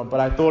further on. But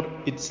I thought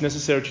it's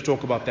necessary to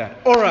talk about that.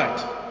 All right,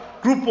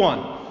 group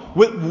one.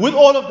 With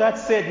all of that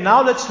said,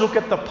 now let's look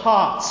at the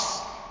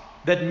parts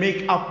that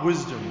make up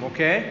wisdom,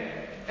 okay?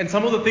 and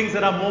some of the things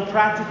that are more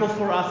practical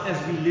for us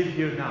as we live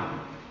here now.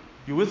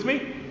 You with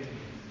me?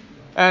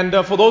 And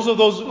for those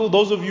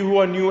of you who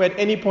are new, at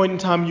any point in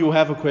time you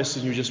have a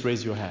question, you just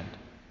raise your hand.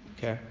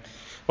 Okay.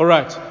 All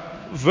right.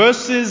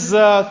 Verses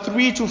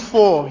 3 to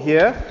 4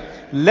 here.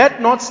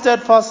 Let not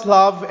steadfast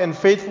love and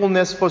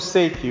faithfulness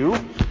forsake you.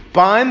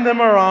 Bind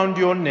them around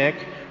your neck.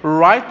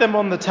 Write them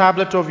on the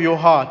tablet of your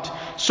heart.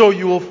 So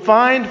you will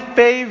find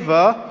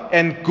favor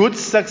and good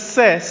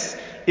success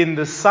in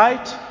the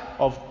sight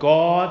of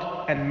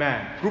God and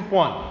man. Group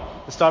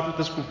 1. Let's start with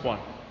this group 1.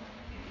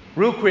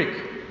 Real quick.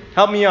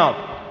 Help me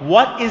out.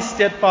 What is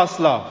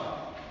steadfast love?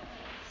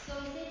 So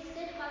he said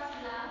steadfast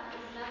love is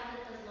love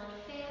that does not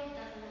fail,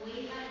 doesn't waver,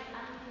 is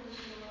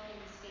unconditional, and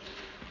is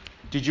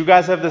faithful. Did you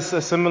guys have this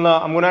similar?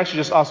 I'm going to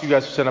actually just ask you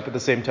guys to stand up at the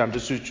same time,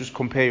 just to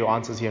compare your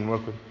answers here and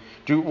work with.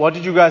 What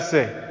did you guys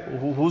say?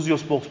 Who's your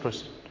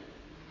spokesperson?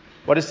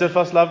 What is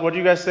steadfast love? What do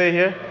you guys say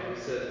here? We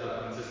said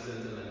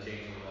consistent and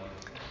unchanging love.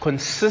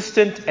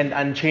 Consistent and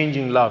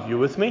unchanging love. You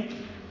with me?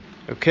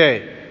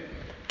 Okay.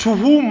 To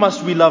whom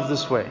must we love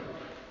this way?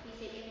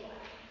 He said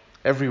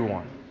everyone.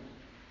 Everyone.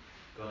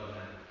 God and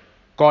man.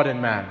 God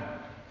and man.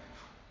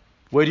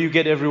 Where do you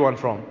get everyone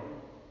from?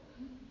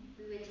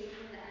 We were taking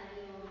the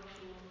idea of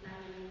love and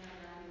unconditional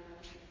love and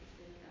love is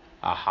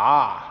consistent love.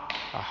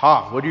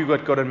 Aha. Where do you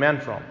get God and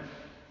man from?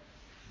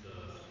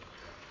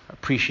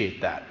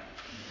 Appreciate that.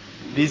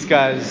 These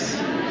guys,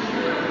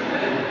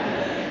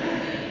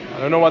 I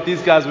don't know what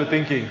these guys were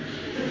thinking.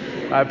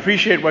 I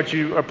appreciate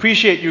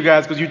you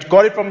guys, because you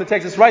got it from the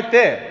text. It's right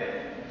there,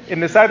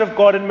 in the sight of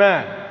God and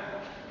man.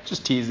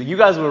 Just teasing. You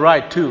guys were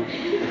right too.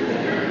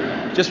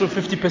 Just were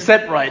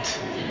 50% right.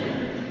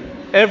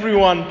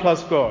 Everyone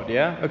plus God.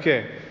 Yeah.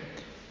 Okay.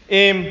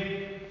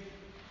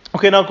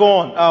 Okay. Now go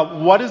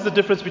on. What is the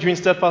difference between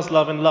steadfast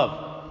love and love?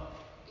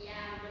 Yeah,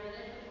 I'm going to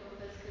let him go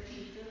first because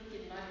we still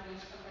did not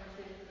reach a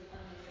consensus on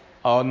this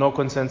one. Oh, no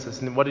consensus.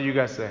 What did you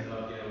guys say? Yeah, it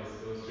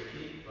was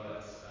tricky,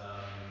 but I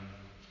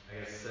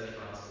guess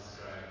steadfast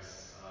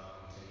describes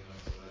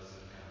continuous or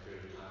resonant kind of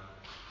period of time.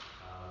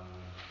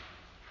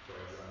 For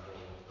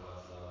example,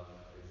 God's love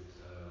is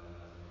eternal and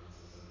has been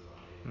consistent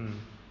throughout ages,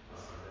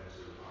 as compared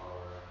to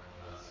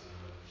as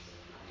humans and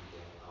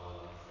people, our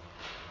love from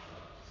start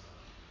to start. So,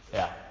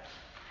 Yeah.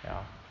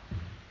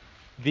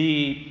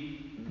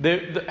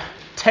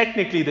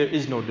 Technically there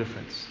is no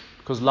difference,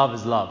 because love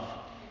is love.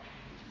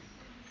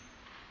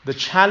 The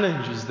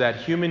challenge is that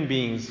human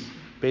beings,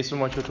 based on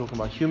what you're talking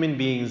about, human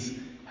beings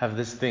have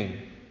this thing.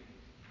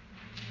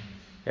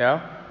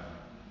 Yeah?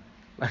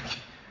 Like,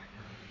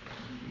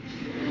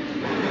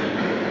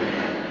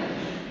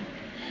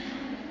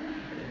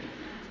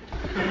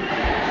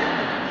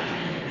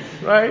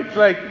 right?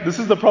 Like, this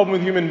is the problem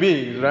with human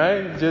beings,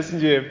 right? Just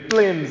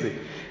flimsy.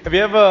 Have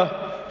you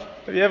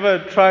ever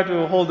tried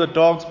to hold a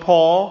dog's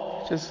paw?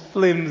 Just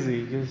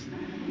flimsy.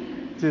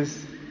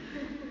 Just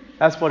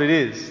that's what it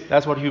is.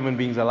 That's what human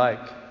beings are like.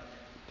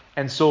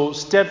 And so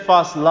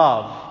steadfast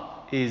love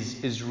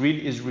is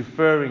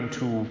referring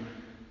to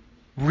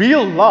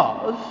real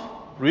love,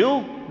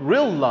 real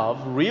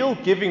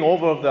giving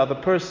over of the other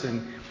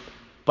person,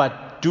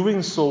 but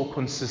doing so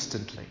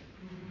consistently.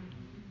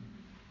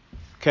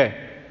 Okay,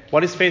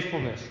 what is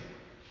faithfulness?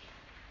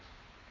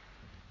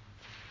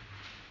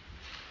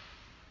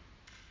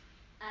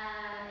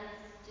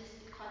 It's just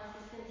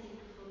consistent in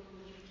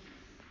performing your duties.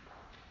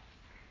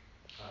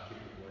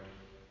 keeping the word.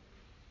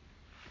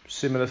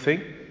 Similar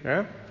thing,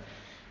 yeah?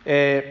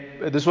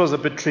 This was a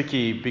bit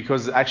tricky,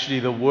 because actually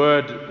the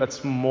word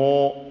that's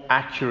more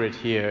accurate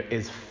here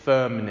is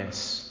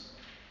firmness,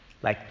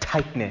 like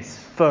tightness,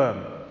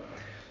 firm.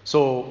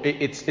 So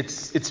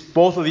it's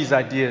both of these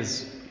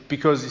ideas,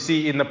 because you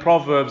see in the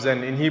Proverbs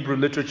and in Hebrew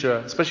literature,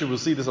 especially we'll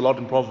see this a lot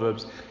in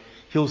Proverbs,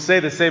 he'll say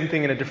the same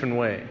thing in a different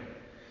way.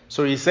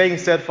 So he's saying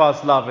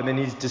steadfast love, and then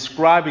he's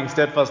describing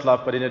steadfast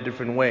love but in a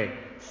different way.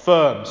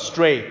 Firm,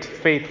 straight,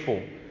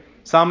 faithful.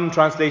 Some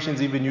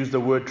translations even use the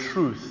word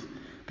truth,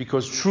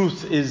 because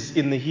truth is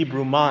in the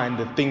Hebrew mind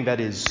the thing that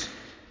is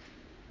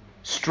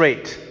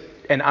straight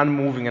and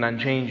unmoving and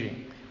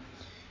unchanging.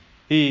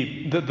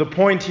 The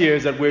point here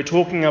is that we're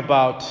talking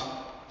about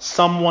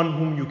someone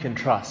whom you can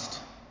trust.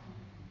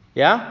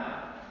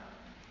 Yeah?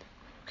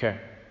 Okay.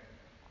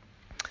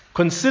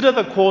 Consider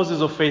the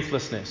causes of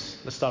faithlessness.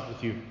 Let's start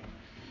with you.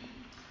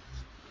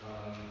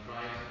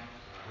 Pride,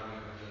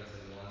 having confidence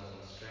in one's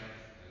own strength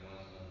and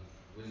one's own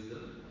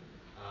wisdom,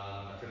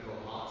 a fickle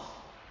heart,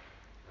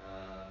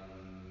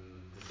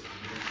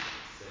 disobedience,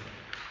 sin,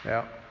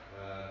 Yeah.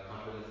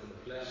 confidence in the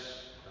flesh,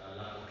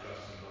 lack of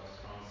trust in God's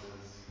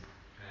promises,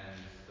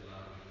 and the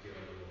lack of the fear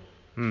of the Lord.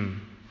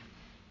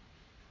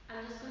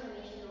 I'm just going to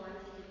mention the ones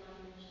he did not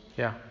mention.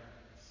 Yeah.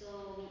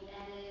 So we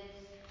added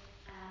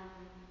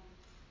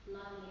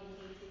not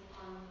meditating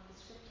on the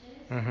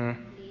scriptures,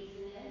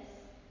 laziness,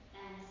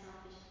 and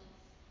selfishness.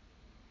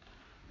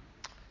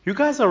 You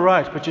guys are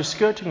right, but you're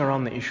skirting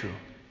around the issue.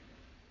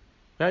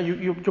 Yeah,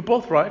 you're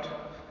both right.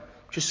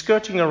 You're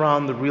skirting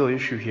around the real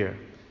issue here.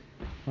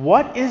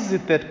 What is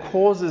it that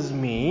causes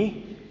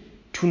me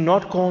to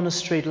not go on a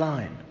straight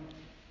line?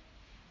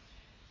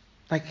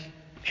 Like,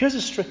 here's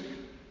a straight.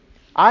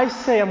 I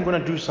say I'm going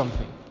to do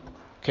something.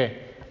 Okay.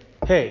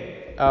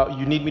 Hey,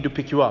 you need me to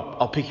pick you up.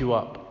 I'll pick you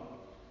up.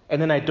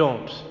 And then I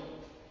don't.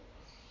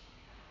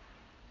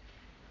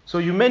 So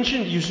you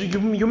mentioned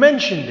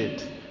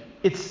it.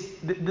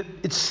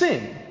 It's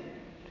sin.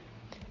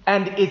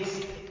 And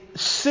it's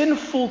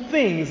sinful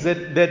things that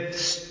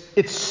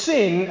it's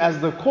sin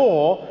as the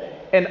core,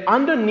 and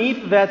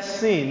underneath that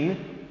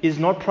sin is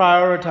not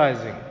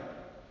prioritizing,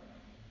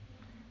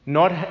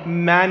 not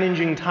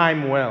managing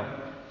time well,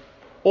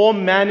 or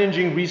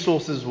managing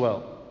resources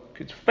well.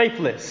 It's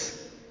faithless.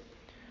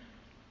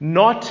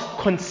 Not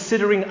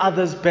considering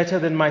others better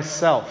than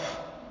myself.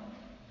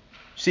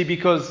 See,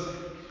 because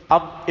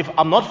if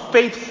I'm not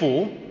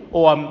faithful,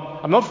 or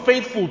I'm not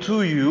faithful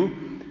to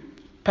you,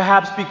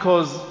 perhaps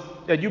because,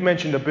 you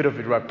mentioned a bit of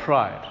it, right?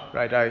 Pride,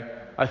 right?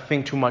 I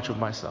think too much of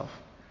myself.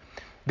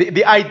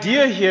 The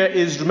idea here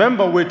is,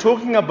 remember, we're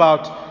talking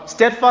about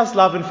steadfast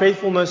love and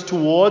faithfulness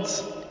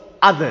towards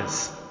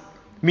others,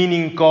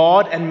 meaning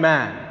God and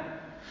man.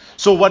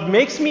 So what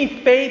makes me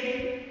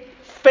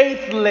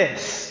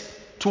faithless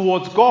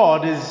towards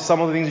God is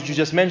some of the things that you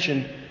just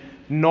mentioned,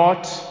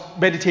 not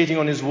meditating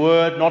on His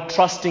Word, not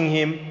trusting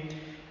Him.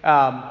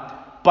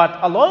 But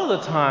a lot of the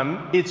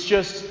time, it's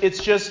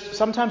just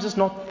sometimes it's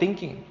not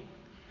thinking.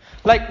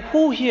 Like,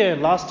 who here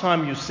last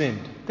time you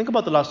sinned? Think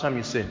about the last time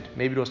you sinned.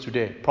 Maybe it was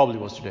today. Probably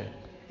was today.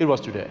 It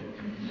was today.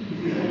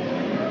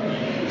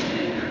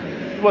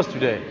 It was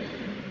today.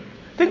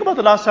 Think about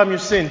the last time you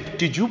sinned.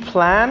 Did you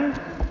plan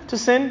to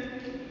sin?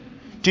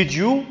 Did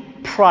you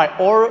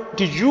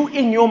did you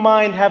in your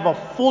mind have a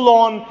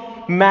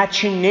full-on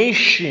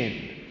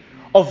machination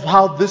of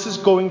how this is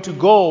going to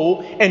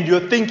go, and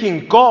you're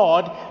thinking,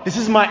 God, this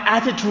is my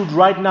attitude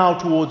right now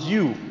towards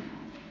you?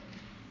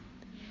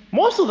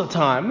 Most of the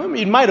time,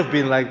 it might have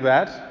been like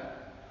that,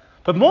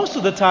 but most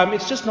of the time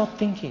it's just not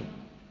thinking.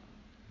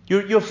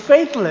 You're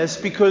faithless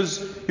because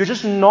you're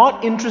just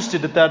not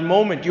interested at that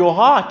moment. Your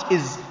heart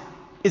is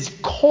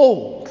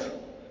cold,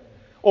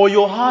 or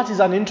your heart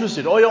is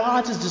uninterested, or your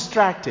heart is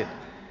distracted.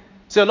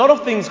 So a lot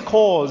of things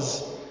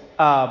cause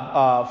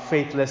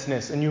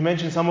faithlessness, and you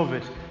mentioned some of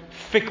it.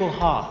 Fickle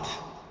heart.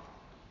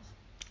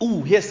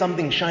 Ooh, here's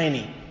something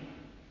shiny.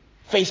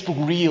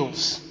 Facebook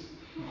Reels.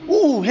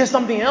 Ooh, here's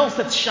something else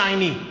that's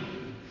shiny.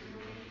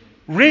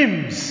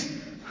 Rims.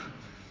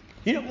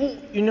 You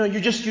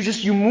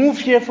move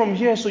here from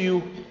here, so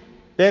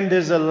then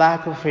there's a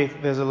lack of faith.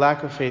 There's a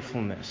lack of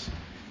faithfulness.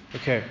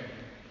 Okay.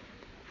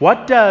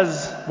 What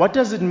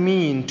does it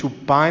mean to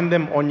bind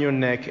them on your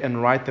neck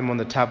and write them on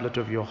the tablet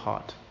of your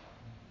heart?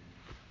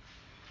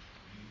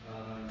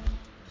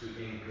 To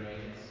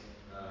ingrain it,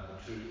 the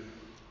truth,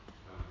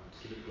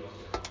 to keep it close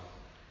to your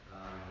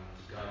heart,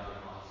 to guide your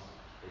heart,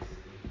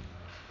 basically,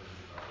 because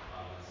it's about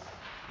others.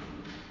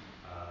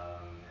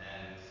 And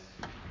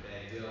the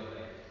idea of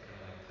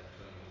kind of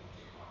tattooing it onto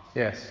your heart.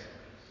 Yes.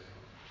 Close to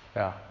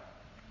your heart. Yeah.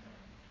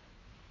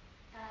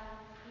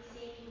 He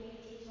said to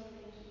meditate on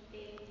them,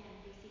 keep them, and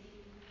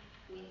basically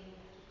wear them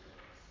like your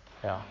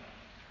clothes. Yeah.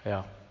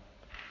 Yeah.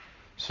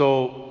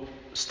 So,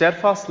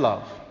 steadfast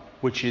love,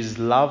 which is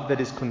love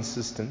that is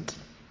consistent,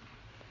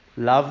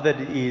 love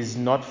that is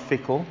not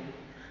fickle,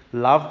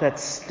 love that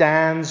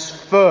stands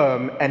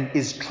firm and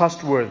is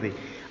trustworthy.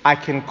 I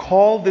can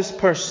call this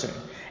person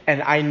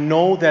and I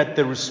know that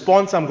the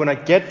response I'm going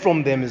to get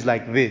from them is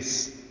like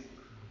this.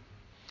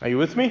 Are you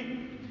with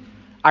me?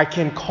 I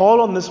can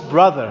call on this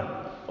brother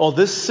or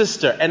this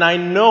sister and I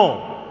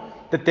know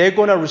that they're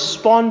going to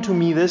respond to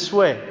me this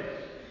way.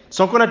 It's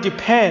not going to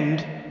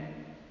depend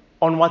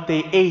on what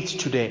they ate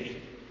today,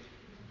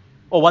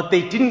 or what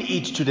they didn't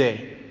eat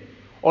today,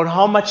 or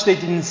how much they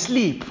didn't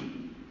sleep.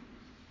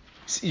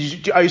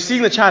 Are you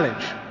seeing the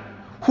challenge?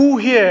 Who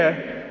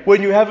here,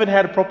 when you haven't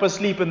had proper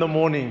sleep in the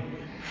morning,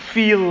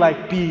 feel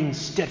like being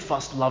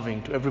steadfast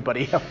loving to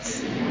everybody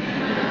else?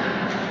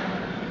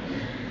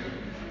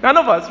 None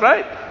of us,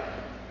 right?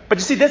 But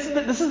you see, this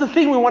is the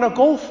thing we want to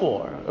go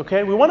for,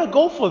 okay? We want to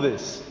go for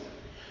this.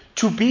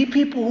 To be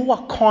people who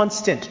are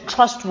constant,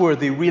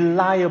 trustworthy,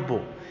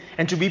 reliable,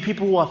 and to be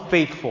people who are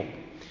faithful.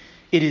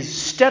 It is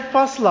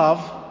steadfast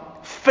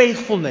love,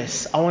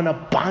 faithfulness. I want to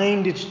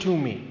bind it to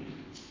me.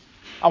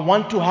 I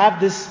want to have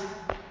this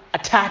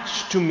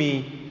attached to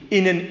me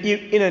in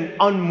an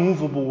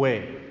unmovable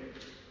way.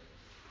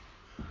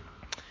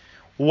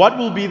 What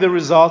will be the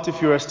result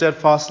if you're a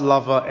steadfast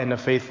lover and a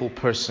faithful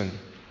person?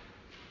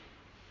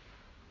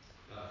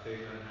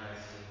 Favor and high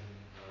esteem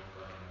of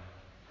God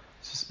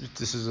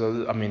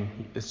and man.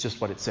 It's just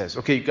what it says.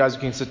 Okay, you guys,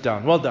 you can sit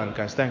down. Well done,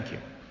 guys. Thank you.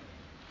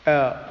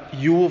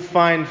 You will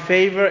find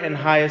favor and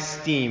high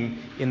esteem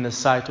in the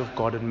sight of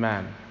God and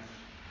man.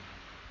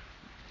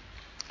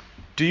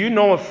 Do you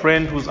know a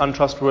friend who's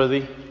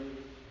untrustworthy?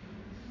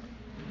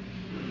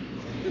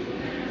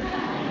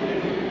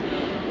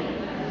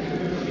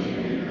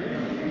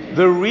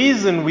 The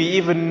reason we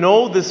even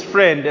know this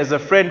friend as a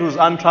friend who's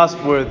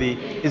untrustworthy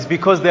is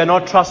because they're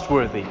not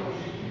trustworthy.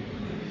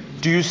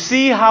 Do you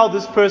see how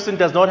this person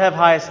does not have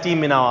high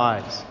esteem in our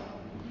eyes?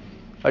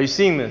 Are you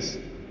seeing this?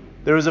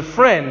 There is a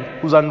friend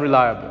who's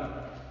unreliable.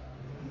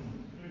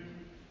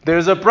 There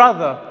is a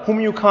brother whom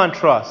you can't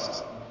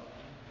trust.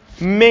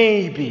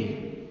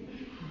 Maybe.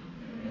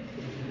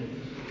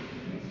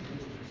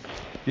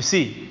 You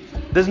see,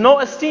 there's no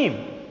esteem.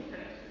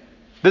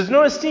 There's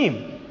no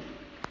esteem.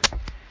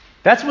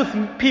 That's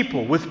with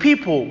people. With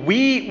people,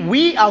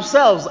 we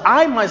ourselves,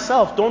 I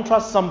myself don't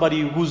trust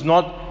somebody who's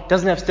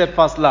doesn't have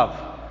steadfast love,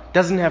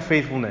 doesn't have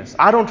faithfulness.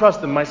 I don't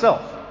trust them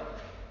myself.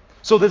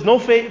 So there's no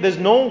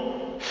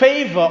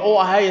favor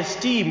or high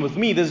esteem with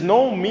me. There's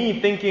no me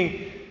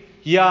thinking,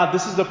 yeah,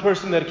 this is the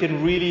person that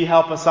can really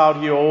help us out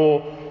here,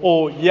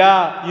 or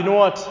yeah, you know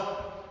what?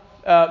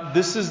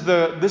 This is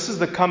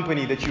the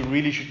company that you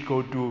really should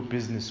go do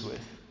business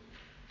with.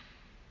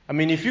 I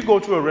mean, if you go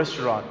to a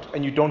restaurant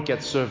and you don't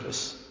get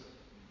service,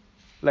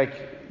 like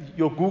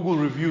your Google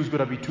review is going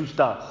to be 2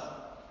 stars.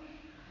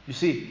 You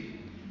see,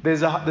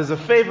 there's a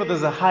favor,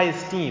 there's a high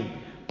esteem,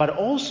 but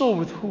also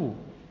with who?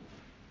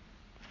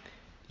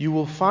 You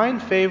will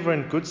find favor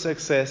and good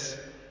success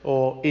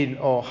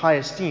or high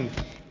esteem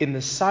in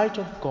the sight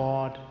of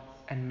God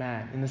and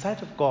man. In the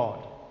sight of God.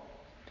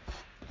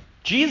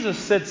 Jesus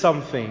said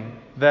something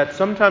that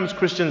sometimes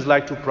Christians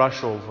like to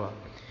brush over.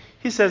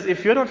 He says,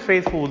 if you're not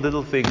faithful with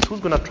little things, who's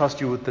going to trust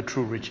you with the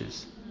true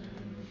riches?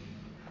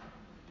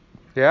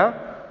 Yeah?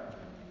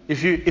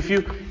 If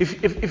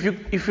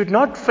you're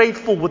not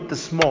faithful with the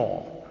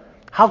small,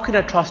 how can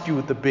I trust you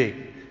with the big?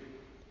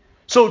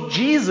 So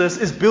Jesus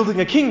is building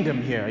a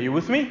kingdom here. Are you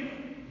with me?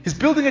 He's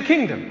building a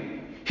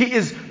kingdom. He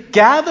is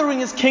gathering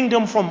his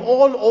kingdom from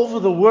all over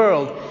the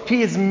world.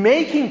 He is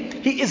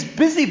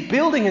busy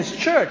building his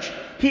church.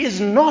 He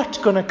is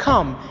not going to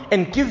come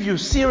and give you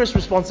serious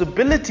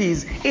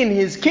responsibilities in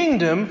his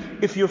kingdom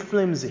if you're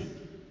flimsy.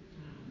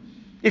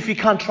 If he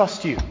can't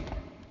trust you.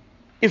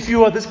 If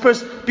you are this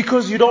person,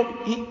 because you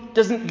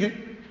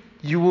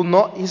will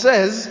not, he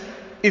says,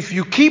 if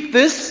you keep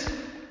this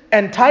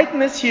and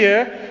tightness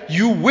here,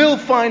 you will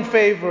find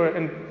favor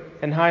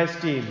and high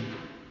esteem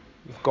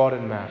with God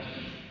and man.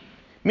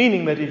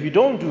 Meaning that if you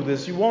don't do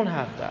this, you won't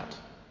have that.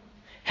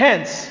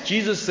 Hence,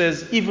 Jesus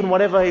says, even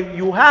whatever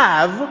you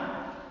have,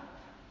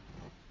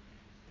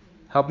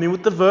 help me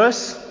with the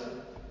verse,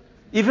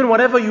 even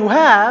whatever you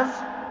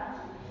have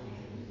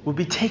will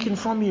be taken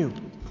from you.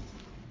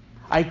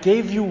 I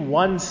gave you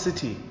one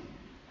city.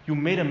 You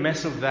made a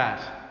mess of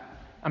that.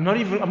 I'm not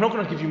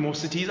going to give you more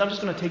cities. I'm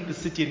just going to take the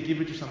city and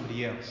give it to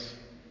somebody else.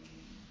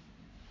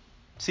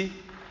 See?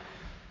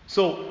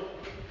 So,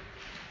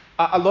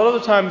 a lot of the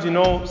times,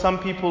 some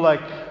people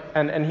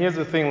and here's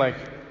the thing,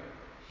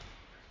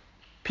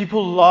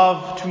 people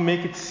love to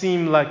make it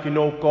seem like,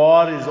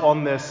 God is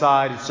on their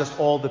side. It's just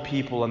all the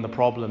people and the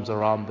problems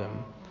around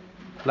them.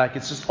 Like,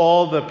 it's just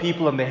all the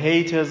people and the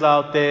haters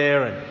out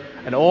there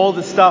and all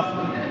the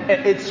stuff.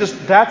 It's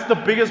just, that's the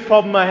biggest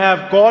problem I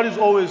have. God has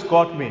always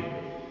got me.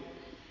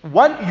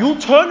 You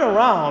turn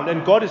around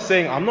and God is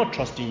saying, I'm not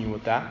trusting you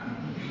with that.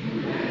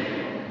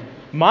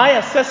 My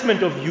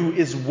assessment of you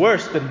is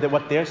worse than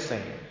what they're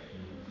saying.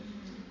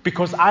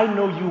 Because I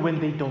know you when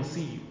they don't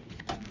see you.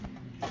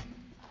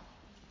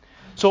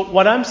 So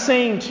what I'm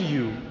saying to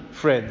you,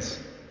 friends,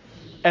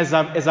 as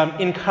I'm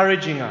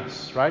encouraging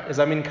us, right? As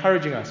I'm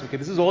encouraging us, okay,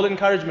 this is all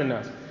encouragement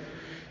us,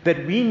 that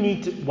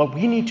what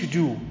we need to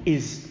do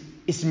is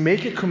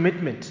make a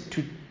commitment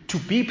to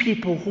be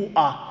people who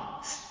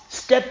are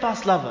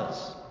steadfast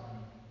lovers,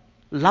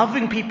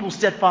 loving people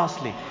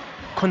steadfastly,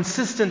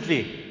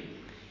 consistently,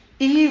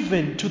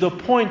 even to the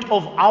point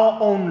of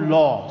our own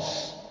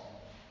loss.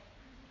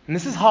 And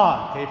this is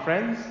hard, okay,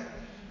 friends?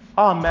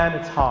 Oh man,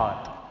 it's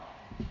hard.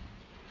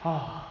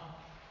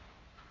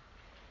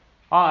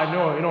 I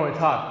know it's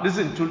hard.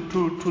 Listen,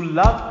 to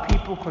love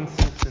people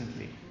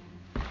consistently,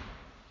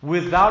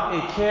 without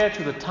a care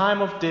to the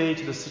time of day,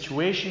 to the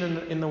situation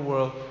in the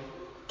world,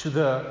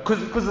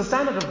 because the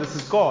standard of this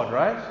is God,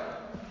 right?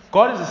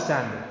 God is the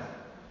standard.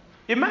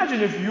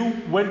 Imagine if you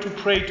went to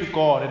pray to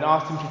God and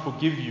asked him to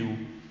forgive you,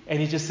 and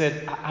he just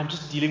said, I'm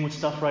just dealing with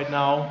stuff right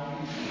now.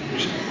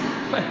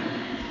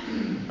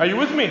 Are you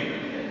with me?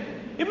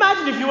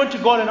 Imagine if you went to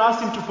God and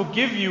asked him to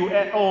forgive you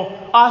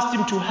or asked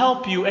him to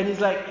help you, and he's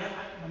like,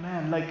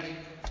 man,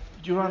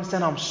 do you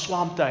understand how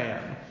swamped I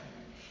am?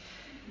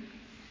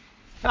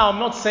 Now, I'm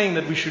not saying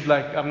that we should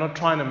I'm not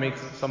trying to make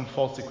some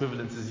false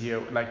equivalences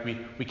here, like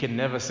we can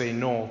never say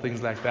no,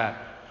 things like that.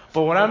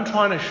 But what I'm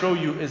trying to show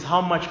you is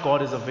how much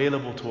God is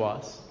available to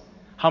us,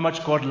 how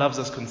much God loves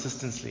us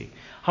consistently,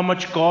 how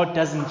much God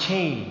doesn't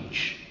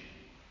change,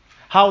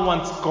 how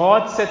once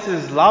God sets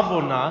his love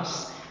on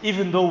us,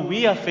 even though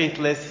we are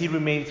faithless, he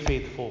remains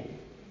faithful.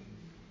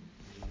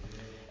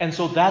 And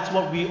so that's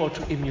what we ought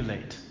to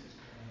emulate.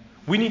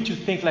 We need to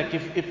think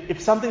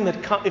if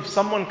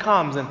someone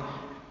comes and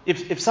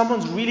if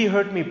someone's really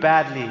hurt me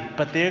badly,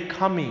 but they're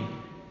coming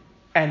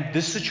and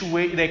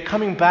they're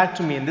coming back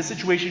to me, and this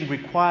situation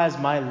requires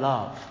my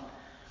love,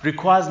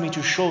 requires me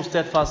to show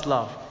steadfast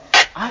love,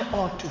 I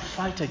ought to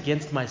fight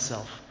against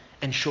myself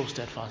and show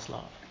steadfast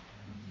love.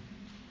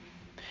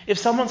 If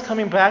someone's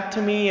coming back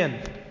to me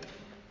and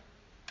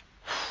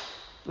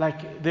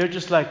like they're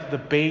just like the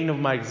bane of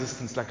my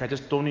existence. Like I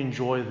just don't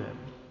enjoy them.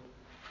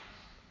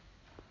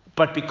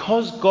 But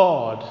because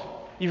God,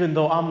 even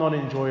though I'm not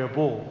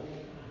enjoyable,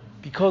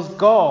 because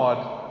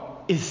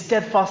God is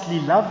steadfastly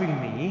loving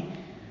me,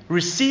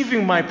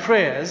 receiving my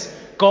prayers,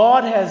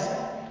 God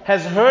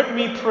has heard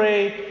me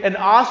pray and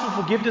asked for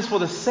forgiveness for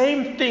the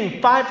same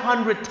thing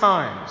 500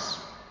 times.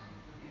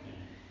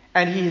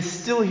 And He is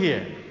still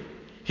here.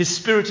 His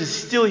Spirit is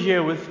still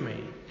here with me.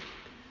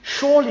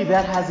 Surely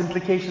that has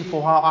implications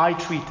for how I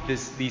treat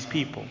these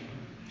people.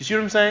 You see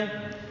what I'm saying?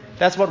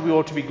 That's what we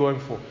ought to be going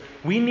for.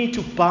 We need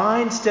to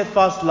bind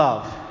steadfast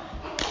love,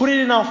 put it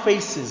in our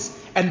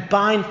faces, and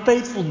bind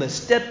faithfulness,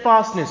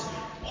 steadfastness,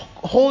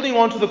 holding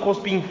on to the course,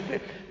 being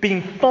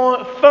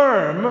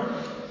firm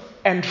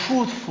and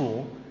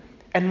truthful,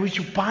 and we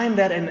should bind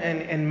that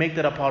and make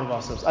that a part of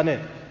ourselves.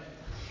 Amen.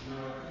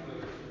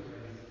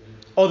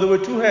 Oh, there were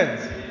two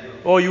hands.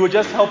 Oh, you were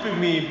just helping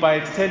me by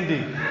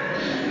extending.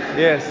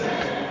 Yes.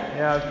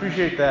 Yeah, I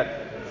appreciate that. I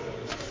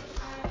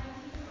wanted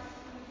to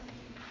ask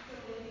you,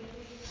 so when you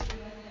say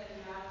you must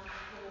have love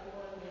for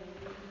all men,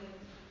 do you mean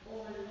like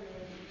all men,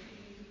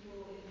 including people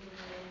in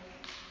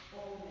the world,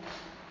 all men?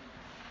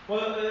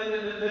 Well,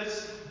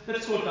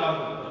 let's go down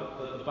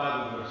the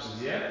Bible verses,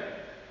 yeah?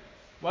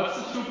 What's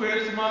the two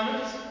greatest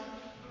commandments?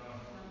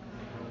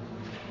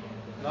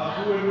 Love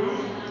who and who?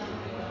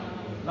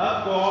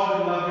 Love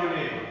God and love your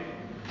neighbor.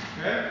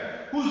 Okay?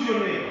 Who's your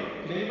neighbor?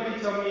 Can anybody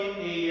tell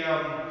me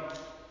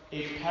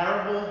a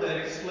parable that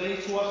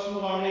explains to us who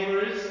our neighbor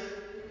is? The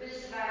Good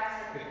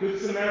Samaritan. The Good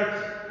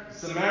Samaritan. The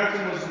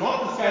Samaritan was not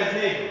this guy's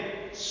neighbor.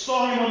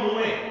 Saw him on the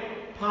way,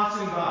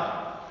 passing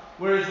by.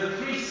 Whereas the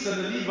priests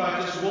and the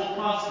Levites just walked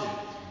past him.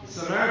 The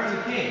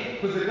Samaritan came.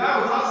 Because the guy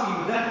was asking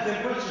him that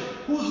same question.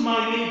 Who's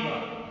my neighbor?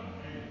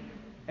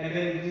 And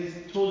then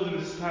he told him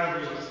this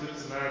parable of this Good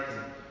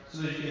Samaritan. So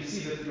that you can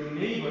see that your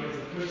neighbor is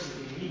the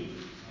person in need.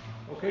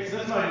 Okay, so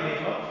that's my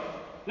neighbor.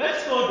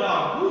 Let's go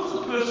down. Who's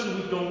the person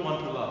we don't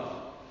want to love?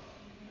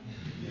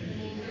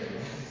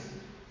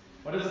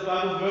 What does the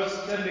Bible verse,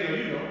 Sandigo,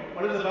 you know?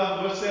 What does the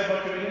Bible verse say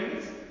about your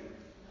enemies?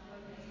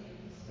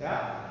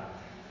 Yeah?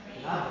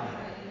 Love them.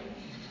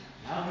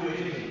 Love your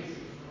enemies.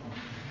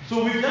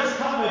 So we've just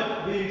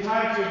covered the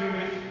entirety of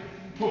human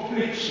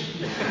population.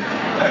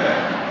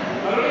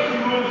 I don't know if you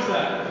noticed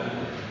that.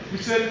 We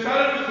said,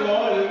 fellowship with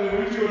God, and we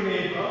went to your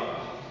neighbor.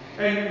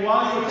 And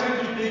while you're trying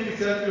to think it's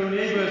just your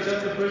neighbor is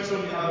just the person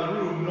in the other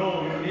room,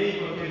 no, your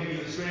neighbor can be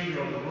the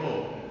stranger on the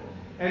road.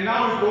 And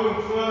now we're going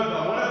further.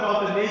 What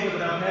about the neighbor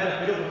that I've had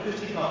a bit of a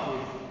fisticuff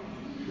with?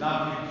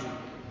 Love you too.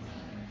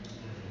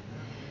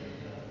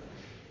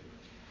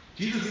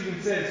 Jesus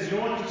even says, you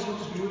know what you're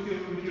supposed to do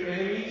with your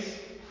enemies?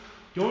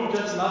 Don't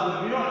just love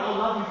them. You know what? I'll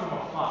love you from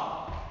afar.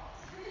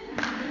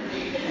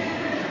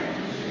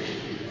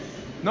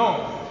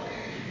 No.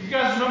 You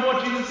guys remember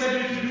what Jesus said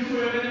you should do for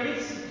your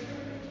enemies?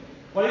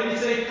 What did He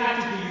say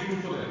practically you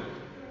do for them?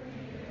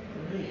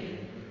 Pray.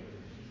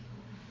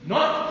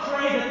 Not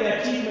pray that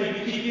their teeth may be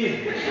kicked in.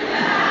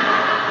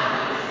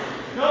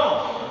 No.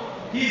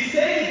 He's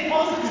saying it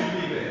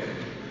positively there.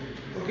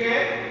 Okay?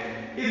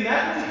 In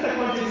that particular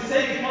context, He's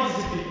saying it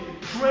positively.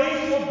 Pray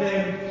for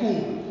them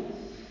good.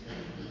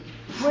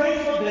 Pray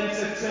for them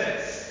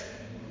success.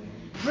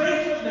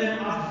 Pray for them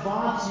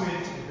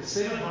advancement, the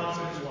same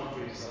advancement you want for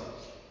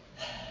yourselves.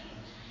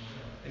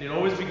 And it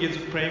always begins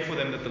with praying for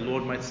them that the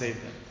Lord might save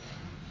them.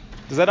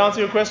 Does that answer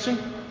your question?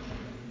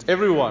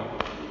 Everyone.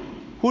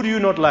 Who do you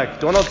not like?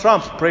 Donald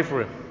Trump, pray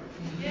for him.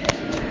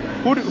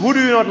 Who do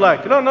you not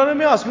like? No, let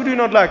me ask. Who do you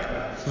not like?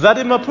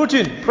 Vladimir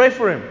Putin, pray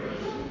for him.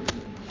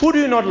 Who do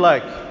you not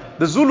like?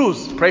 The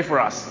Zulus, pray for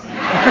us.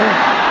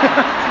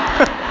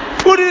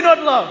 Who do you not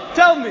love?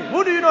 Tell me.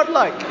 Who do you not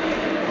like?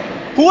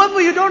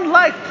 Whoever you don't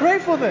like, pray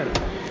for them.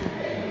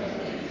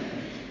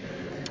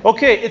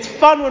 Okay, it's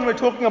fun when we're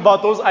talking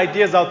about those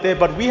ideas out there,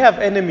 but we have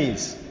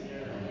enemies.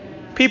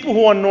 People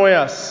who annoy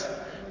us.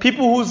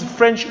 People whose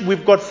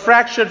we've got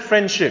fractured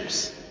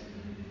friendships.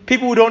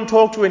 People who don't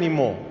talk to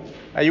anymore.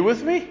 Are you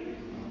with me?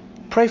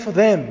 Pray for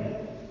them.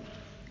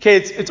 Okay,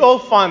 it's all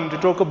fun to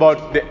talk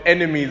about the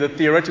enemy, the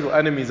theoretical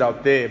enemies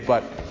out there,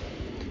 but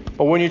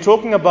when you're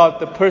talking about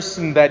the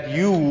person that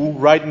you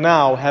right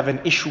now have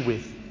an issue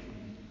with,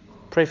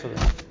 pray for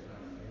them.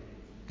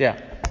 Yeah.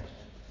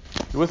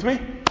 You with me?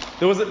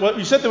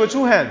 You said there were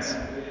two hands.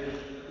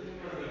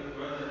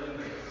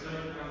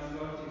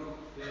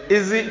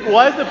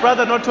 Why is the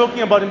brother not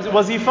talking about him?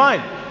 Was he fine?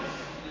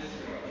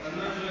 I'm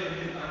not sure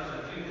if he's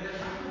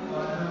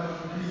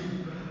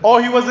answering. Oh,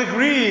 he was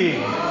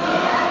agreeing.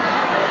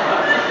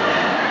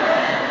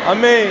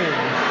 Amen.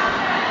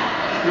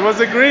 He was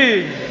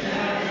agreeing.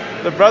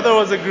 The brother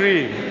was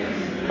agreeing.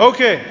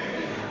 Okay,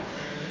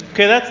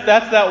 that's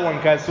that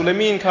one, guys. So let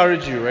me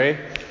encourage you, right?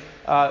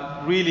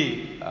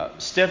 Really,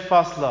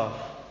 steadfast love,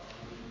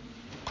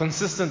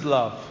 consistent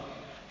love.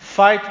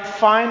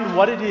 Find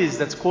what it is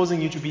that's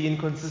causing you to be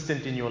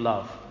inconsistent in your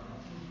love.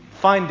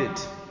 Find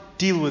it.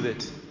 Deal with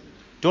it.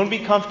 Don't be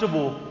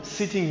comfortable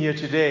sitting here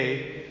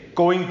today,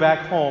 going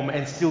back home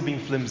and still being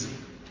flimsy.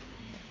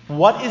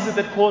 What is it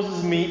that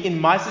causes me in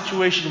my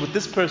situation with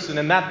this person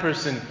and that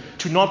person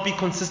to not be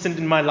consistent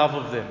in my love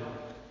of them?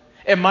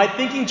 Am I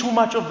thinking too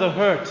much of the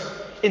hurt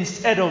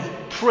instead of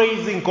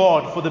praising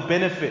God for the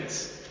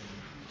benefits?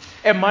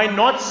 Am I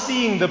not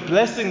seeing the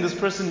blessing this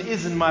person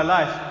is in my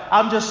life?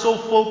 I'm just so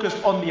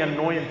focused on the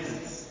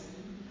annoyances.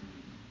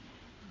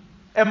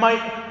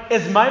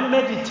 Is my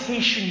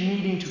meditation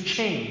needing to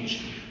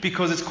change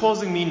because it's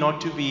causing me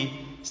not to be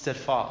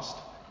steadfast?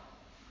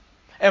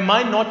 Am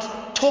I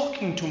not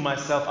talking to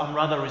myself? I'm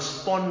rather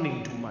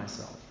responding to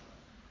myself.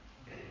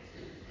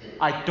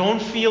 I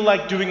don't feel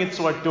like doing it,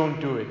 so I don't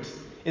do it.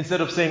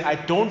 Instead of saying, I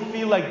don't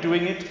feel like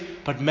doing it,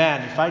 but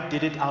man, if I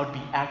did it, I would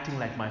be acting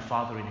like my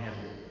Father in heaven.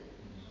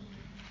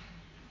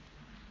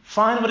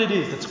 Find what it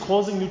is that's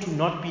causing you to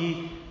not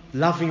be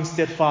loving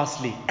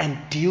steadfastly and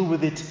deal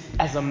with it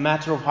as a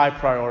matter of high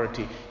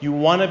priority. You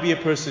want to be a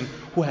person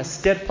who has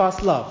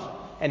steadfast love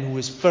and who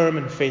is firm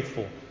and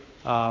faithful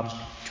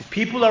to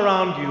people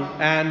around you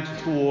and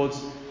towards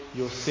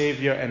your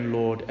Savior and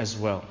Lord as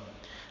well.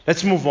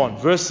 Let's move on.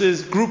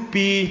 Group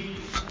B,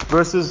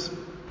 verses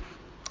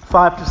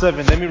 5 to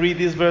 7. Let me read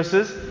these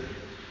verses.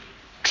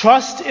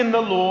 Trust in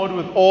the Lord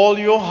with all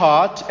your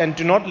heart and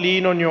do not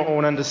lean on your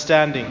own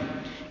understanding.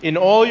 In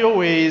all your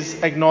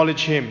ways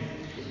acknowledge Him,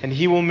 and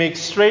He will make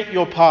straight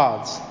your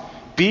paths.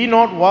 Be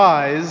not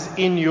wise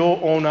in your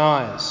own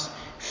eyes.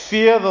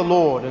 Fear the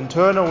Lord and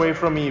turn away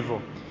from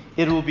evil.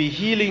 It will be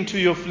healing to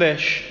your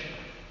flesh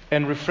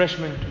and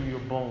refreshment to your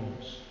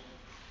bones.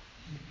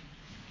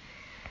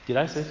 Did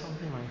I say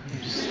something?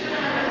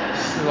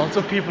 Lots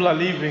of people are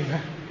leaving.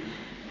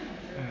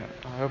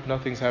 I hope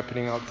nothing's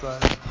happening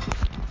outside.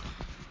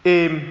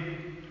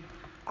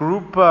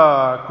 Group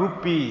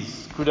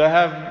B's. Could I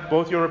have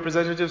both your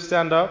representatives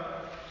stand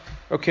up?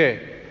 Okay.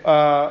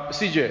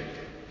 CJ,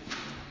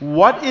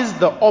 what is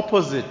the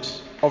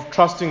opposite of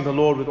trusting the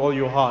Lord with all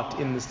your heart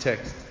in this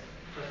text?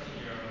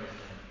 Trusting your own wisdom.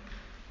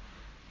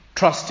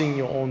 Trusting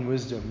your own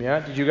wisdom, yeah?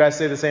 Did you guys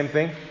say the same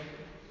thing?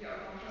 Yeah,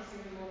 not trusting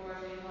in the Lord by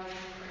being wise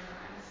in your own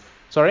eyes.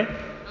 Sorry? Not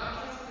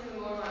trusting in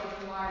the Lord by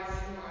being wise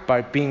in your own By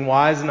eyes. being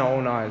wise in our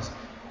own eyes.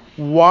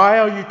 Why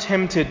are you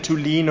tempted to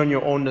lean on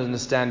your own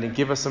understanding?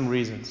 Give us some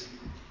reasons.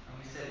 And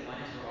we said one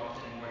is we're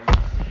often more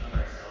trusting of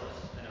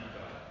ourselves than of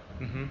God.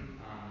 Mm-hmm.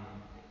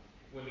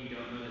 When we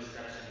don't know the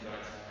steps in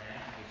God's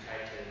plan, we try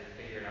to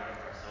figure it out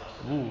for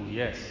ourselves so that we Ooh, can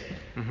yes. get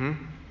there. Mm-hmm.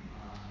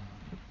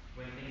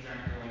 When things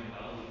aren't going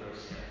well, we grow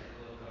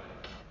skeptical of God.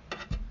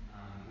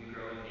 We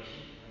grow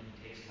impatient when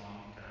He takes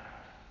long to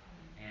act.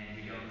 And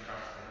we don't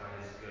trust that God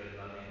is good,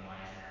 loving,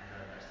 wise, and has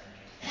our best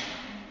interests in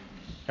mind.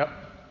 Yep.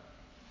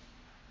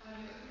 Yeah,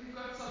 we've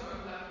got some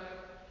overlap,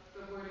 but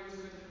the wording is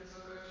a bit different,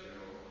 so I'll go through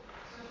it all.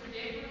 So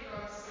forget what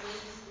God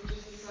says. We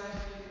just decide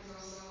to do things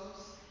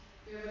ourselves.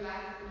 We have a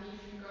lack of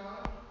belief in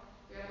God.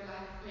 We have a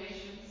lack of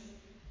patience.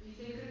 We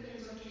think that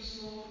things are too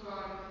small for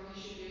God and that we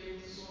should be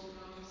able to sort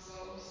them out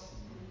ourselves.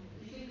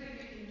 We think that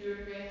we can do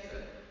it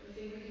better. We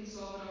think we can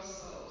solve it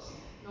ourselves,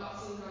 not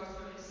seeing God's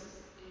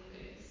purposes in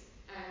things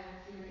and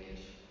human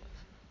nature.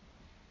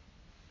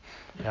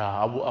 Yeah,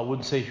 I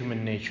wouldn't say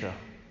human nature.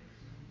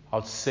 I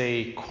would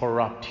say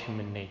corrupt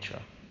human nature.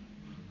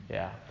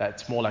 Yeah,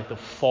 that's more like the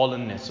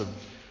fallenness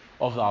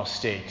of our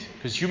state.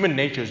 Because human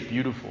nature is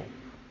beautiful.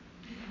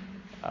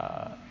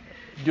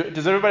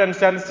 Does everybody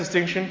understand this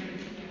distinction?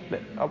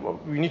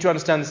 We need to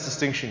understand this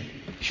distinction.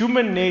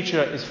 Human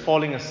nature is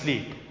falling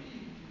asleep.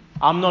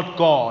 I'm not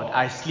God,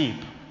 I sleep.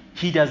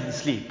 He doesn't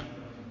sleep.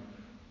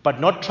 But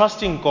not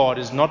trusting God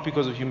is not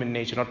because of human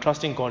nature. Not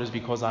trusting God is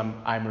because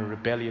I'm a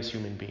rebellious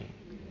human being.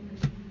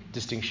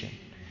 Distinction.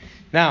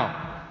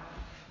 Now,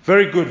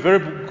 very good,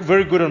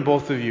 very good on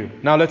both of you.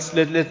 Now let's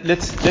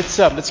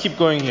keep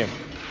going here.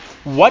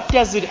 What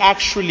does it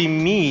actually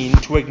mean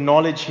to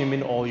acknowledge Him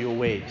in all your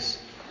ways?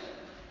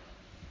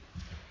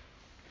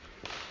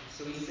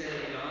 So we said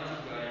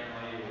acknowledging God in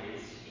all your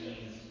ways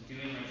means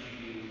doing what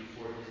you do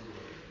for His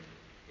glory.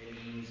 It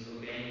means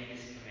obeying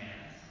His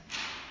commands.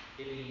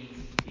 It means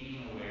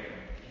being aware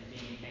and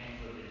being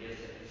thankful of the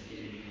gifts that He's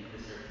given you in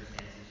the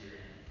circumstances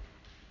you're in.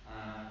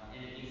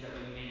 And it means that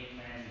when you make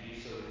plans, you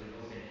do so with an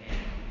open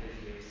hand because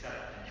you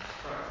accept and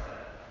trust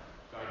that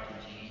God can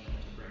change them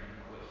to bring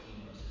about what He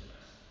knows is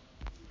best.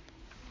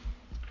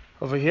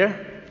 Over here?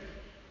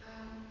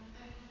 And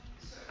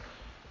so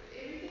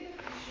everything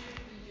that we should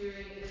be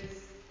doing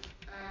is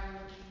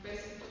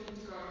basically talking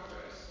to God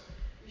first.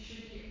 We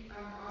should be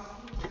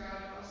asking Him to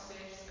guide our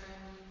steps,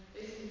 and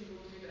basically He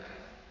will do that.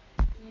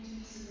 We need to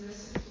be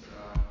submissive to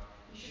God.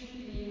 We shouldn't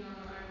be leaning on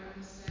our own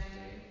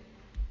understanding.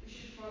 We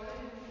should follow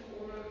Him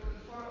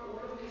follow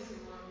all of His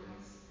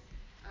commandments,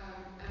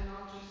 and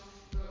not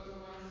just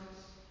the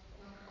ones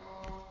that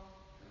are more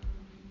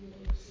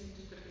seem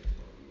to fit into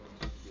what we want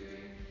to be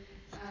doing.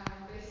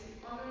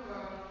 Basically, honor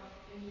God,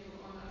 and He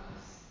will honor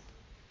us.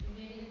 And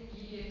being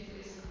obedient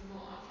is a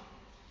command,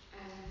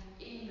 and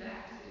in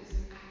that it is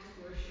an act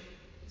of worship.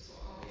 It's for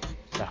our benefit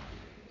to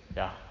be doing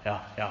it.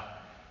 Yeah.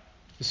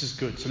 This is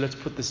good. So let's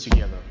put this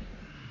together.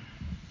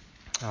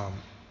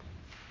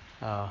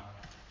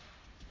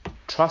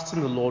 Trust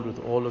in the Lord with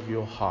all of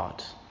your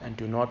heart and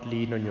do not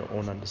lean on your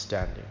own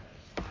understanding.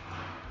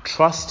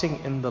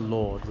 Trusting in the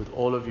Lord with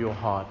all of your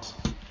heart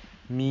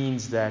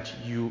means that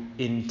you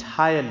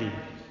entirely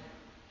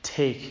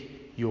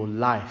take your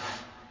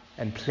life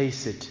and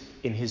place it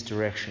in His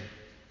direction.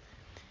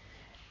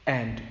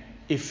 And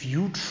if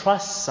you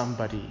trust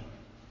somebody,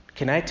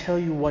 can I tell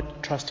you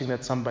what trusting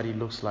that somebody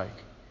looks like?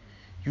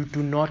 You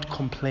do not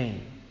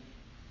complain.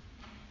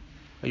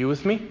 Are you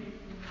with me?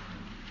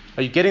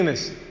 Are you getting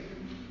this?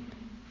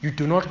 You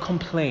do not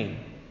complain.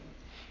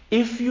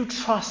 If you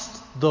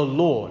trust the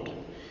Lord,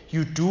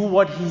 you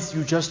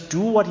just do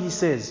what He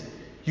says.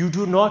 You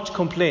do not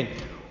complain.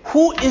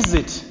 Who is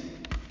it?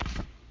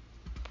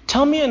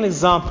 Tell me an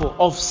example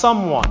of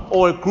someone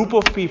or a group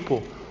of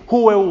people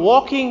who were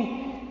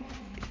walking,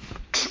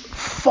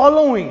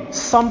 following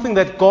something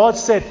that God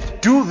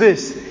said, do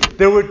this.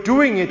 They were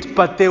doing it,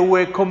 but they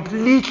were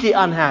completely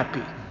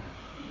unhappy.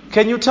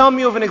 Can you tell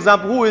me of an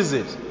example? Who is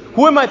it?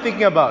 Who am I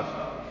thinking about?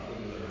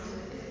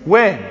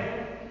 When?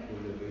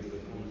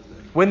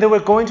 When they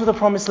were going to the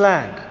promised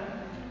land.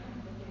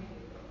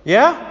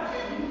 Yeah?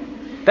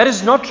 That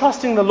is not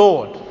trusting the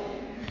Lord.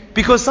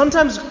 Because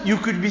sometimes you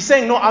could be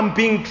saying, no, I'm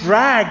being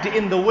dragged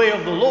in the way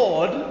of the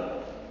Lord,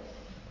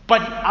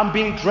 but I'm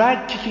being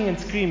dragged kicking and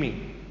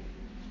screaming.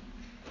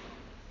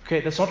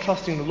 Okay, that's not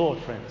trusting the Lord,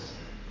 friends.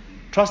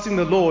 Trusting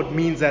the Lord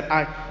means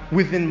that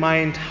within my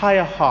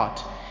entire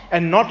heart,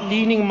 and not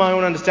leaning on my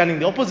own understanding.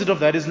 The opposite of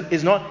that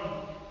is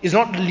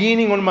not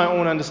leaning on my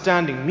own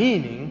understanding,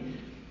 meaning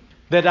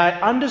that I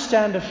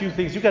understand a few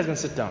things. You guys can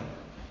sit down.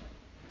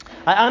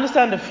 I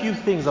understand a few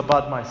things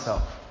about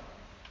myself.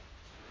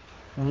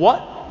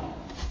 What?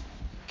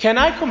 Can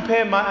I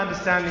compare my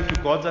understanding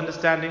to God's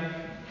understanding?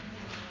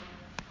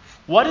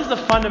 What is the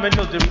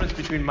fundamental difference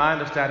between my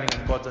understanding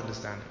and God's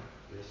understanding?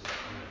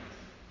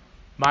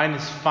 Mine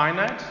is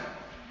finite,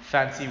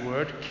 fancy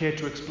word. Care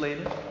to explain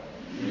it?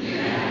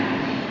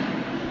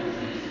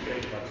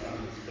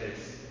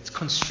 It's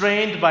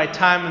constrained by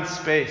time and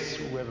space.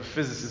 We have a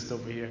physicist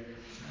over here.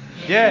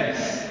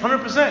 Yes,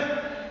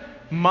 100%.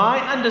 My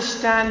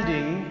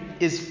understanding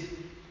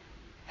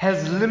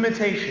has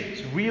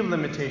limitations, real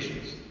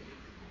limitations.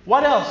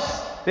 What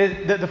else?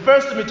 The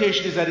first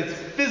limitation is that it's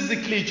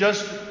physically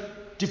just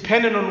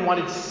dependent on what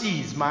it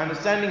sees. My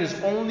understanding is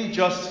only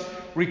just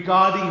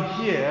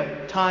regarding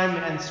here, time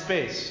and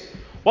space.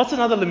 What's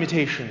another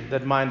limitation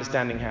that my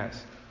understanding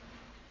has?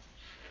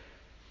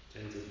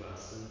 Tainted by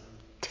sin.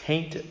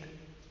 Tainted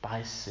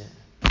by sin.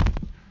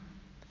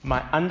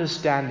 My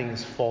understanding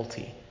is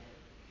faulty.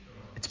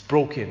 It's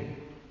broken.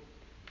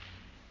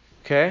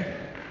 Okay?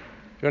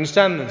 You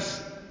understand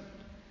this?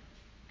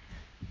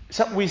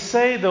 So we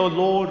say the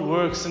Lord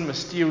works in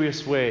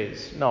mysterious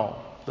ways. No,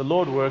 the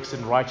Lord works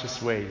in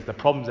righteous ways. The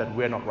problem is that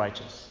we're not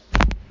righteous.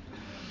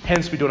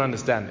 Hence we don't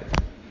understand it.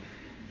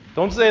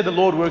 Don't say the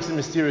Lord works in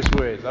mysterious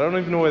ways. I don't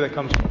even know where that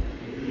comes from.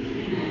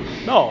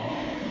 No.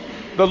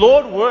 The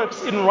Lord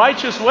works in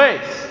righteous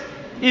ways.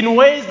 In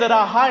ways that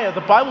are higher.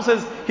 The Bible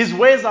says His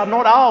ways are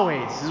not our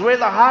ways. His ways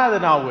are higher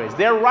than our ways.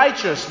 They're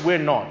righteous. We're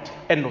not.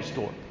 End of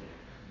story.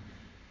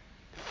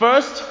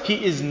 First,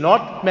 He is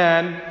not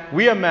man.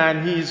 We are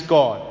man. He is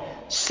God.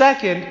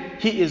 Second,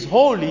 He is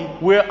holy.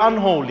 We're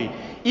unholy.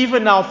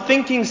 Even our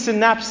thinking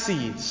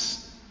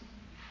synapses.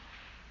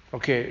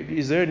 Okay,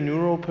 is there a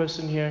neural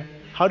person here?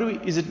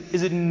 Is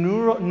it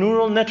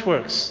neural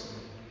networks?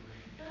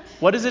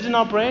 What is it in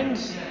our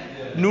brains?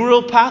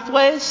 Neural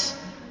pathways?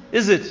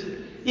 Is it?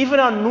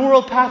 Even our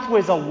neural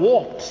pathways are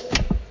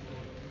warped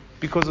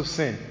because of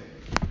sin.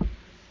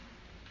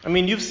 I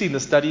mean, you've seen the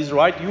studies,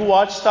 right? You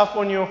watch stuff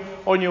on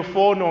your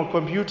phone or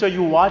computer,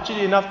 you watch it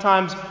enough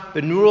times,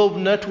 the neural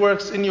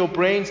networks in your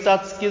brain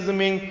start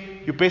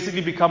schisming, you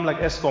basically become like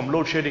ESCOM,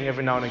 load shedding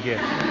every now and again.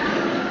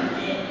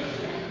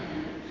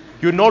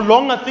 You're no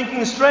longer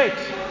thinking straight.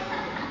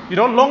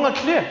 You're no longer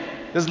clear.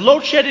 There's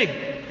load shedding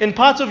in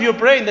parts of your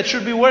brain that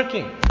should be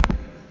working.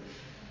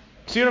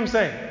 See what I'm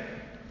saying?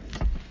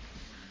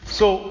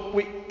 So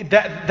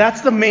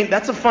that's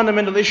a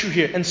fundamental issue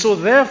here. And so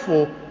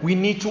therefore, we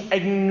need to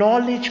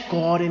acknowledge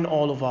God in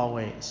all of our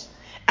ways.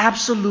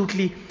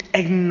 Absolutely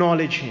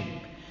acknowledge Him.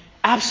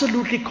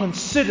 Absolutely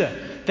consider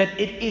that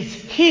it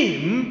is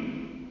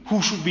Him who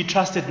should be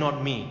trusted,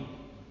 not me.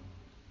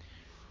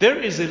 There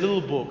is a little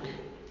book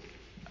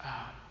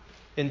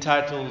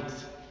entitled,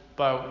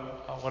 by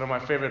one of my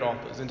favorite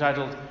authors,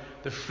 entitled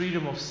The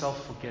Freedom of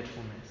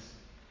Self-Forgetfulness.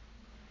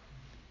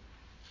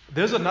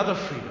 There's another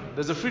freedom.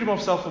 There's a freedom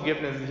of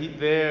self-forgiveness.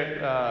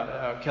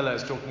 Keller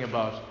is talking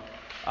about.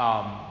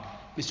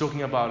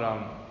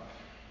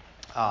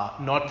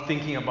 Not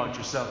thinking about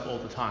yourself all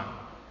the time.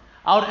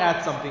 I would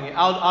add something.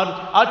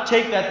 I'd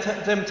take that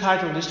same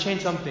title and just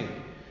change something.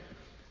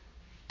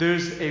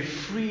 There's a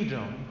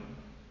freedom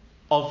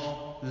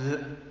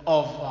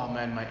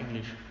my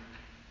English.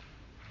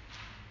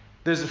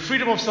 There's a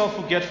freedom of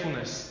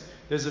self-forgetfulness.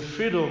 There's a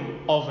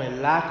freedom of a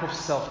lack of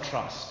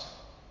self-trust.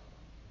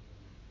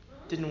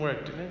 Didn't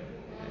work, did it?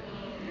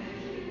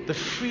 The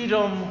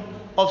freedom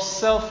of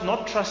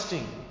not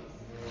trusting.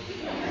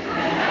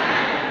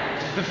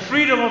 The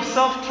freedom of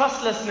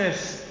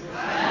self-trustlessness.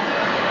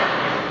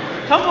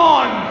 Come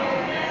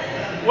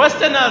on!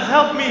 Westerners,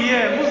 help me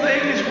here. Who's the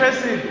English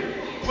person?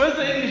 Where's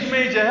the English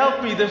major?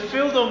 Help me. The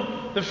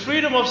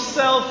freedom of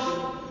self.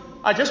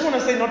 I just want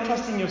to say not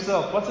trusting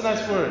yourself. What's a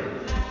nice word?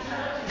 It's like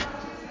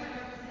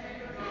the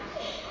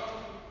freedom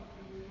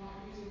of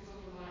not using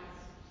self-reliance or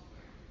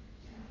something.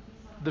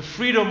 The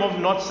freedom of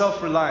not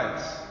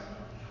self-reliance.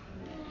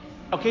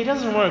 Okay, it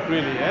doesn't work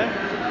really, eh?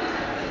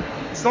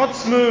 It's not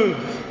smooth.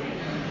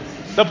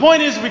 The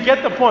point is, we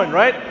get the point,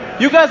 right?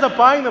 You guys are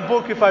buying the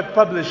book if I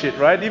publish it,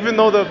 right? Even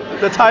though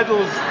the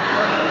title's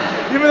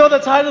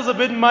a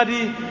bit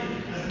muddy.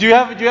 Do you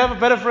have a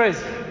better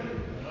phrase?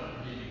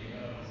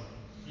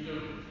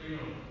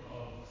 Freedom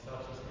of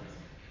selflessness.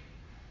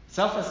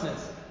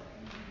 Selflessness.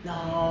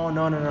 No.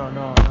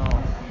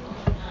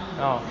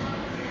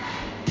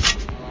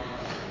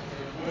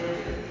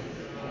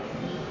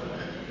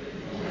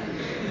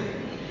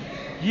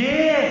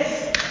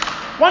 Yes!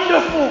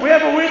 Wonderful! We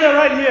have a winner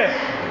right here.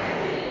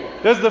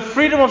 There's the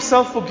freedom of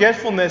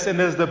self-forgetfulness and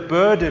there's the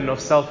burden of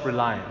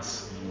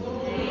self-reliance.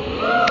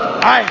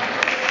 Aye!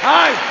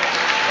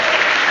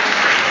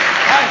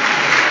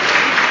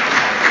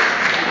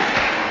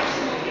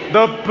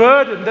 The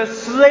burden, the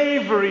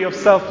slavery of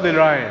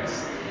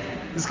self-reliance.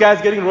 This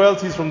guy's getting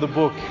royalties from the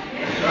book.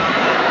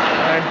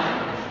 Right?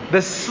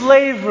 The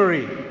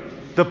slavery,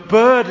 the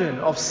burden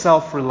of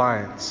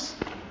self-reliance.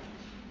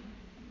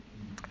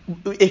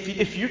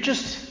 If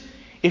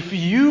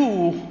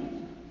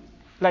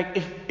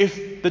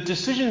the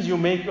decisions you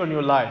make on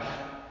your life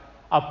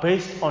are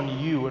based on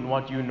you and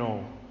what you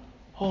know,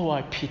 oh,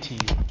 I pity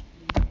you.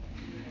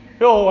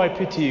 Oh, I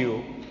pity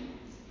you.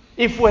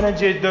 If when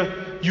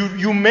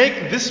you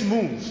make this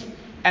move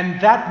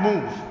and that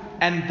move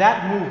and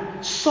that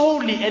move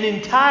solely and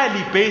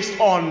entirely based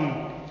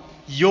on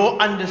your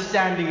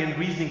understanding and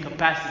reasoning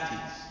capacities,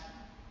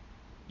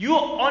 you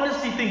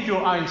honestly think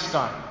you're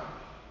Einstein.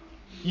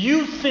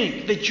 You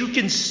think that you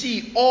can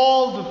see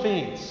all the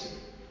things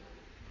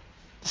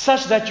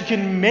such that you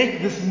can make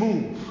this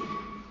move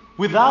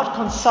without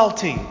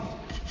consulting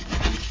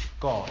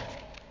God.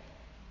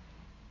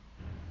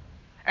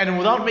 And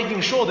without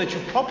making sure that you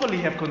properly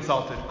have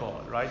consulted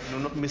God, right?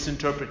 Not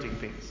misinterpreting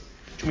things,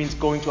 which means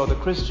going to other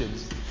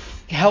Christians.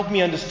 Help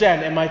me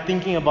understand, am I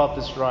thinking about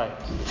this right?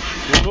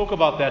 We'll talk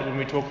about that when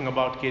we're talking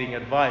about getting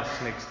advice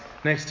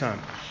next time.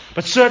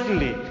 But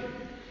certainly,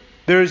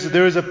 there's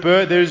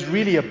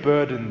really a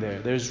burden there.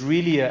 There's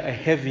really a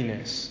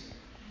heaviness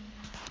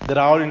that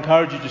I would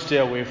encourage you to stay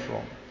away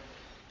from.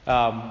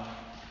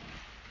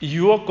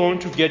 You are going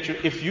to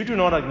if you do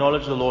not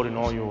acknowledge the Lord in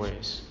all your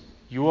ways,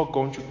 you are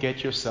going to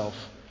get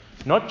yourself,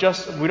 we're not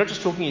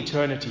just talking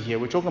eternity here,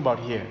 we're talking about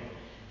here.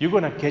 You're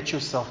going to get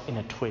yourself in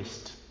a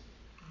twist.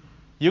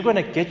 You're going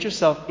to get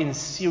yourself in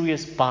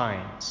serious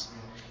binds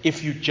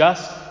if you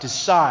just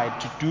decide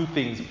to do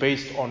things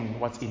based on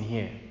what's in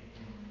here.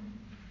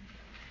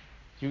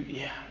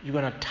 You're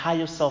going to tie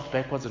yourself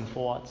backwards and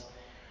forwards.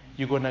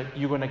 You're going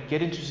to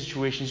get into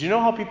situations. You know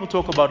how people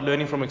talk about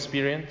learning from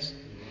experience?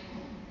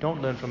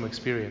 Don't learn from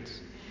experience.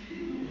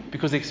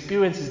 Because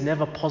experience is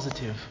never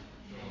positive.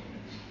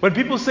 When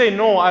people say,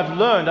 no, I've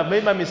learned, I've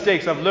made my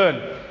mistakes, I've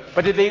learned.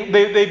 But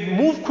they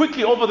move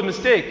quickly over the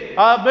mistake.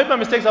 I've made my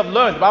mistakes, I've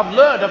learned,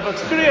 I've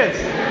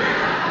experienced.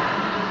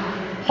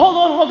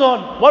 Hold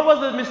on. What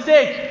was the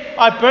mistake?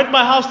 I burnt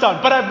my house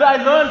down, but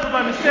I learned from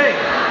my mistake.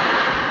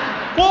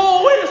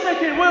 Whoa, wait a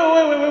second,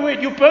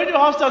 wait. You burned your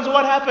house down, so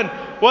what happened?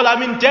 Well,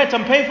 I'm in debt,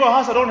 I'm paying for a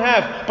house I don't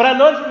have. But I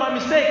learned from my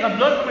mistake, I've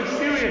learned from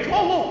experience.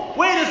 Whoa,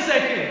 wait a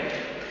second.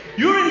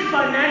 You're in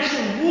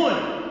financial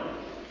ruin.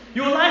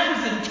 Your life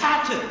is in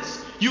tatters.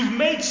 You've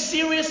made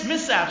serious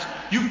mishaps.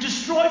 You've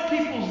destroyed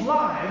people's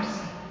lives,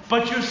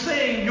 but you're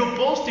saying you're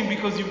boasting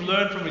because you've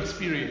learned from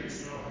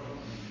experience.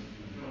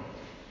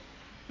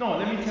 No,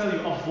 let me tell you,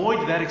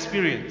 avoid that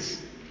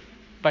experience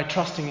by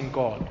trusting in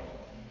God.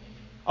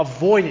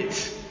 Avoid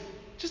it.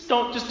 Just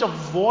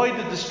avoid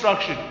the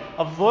destruction.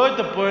 Avoid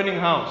the burning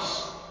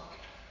house.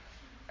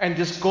 And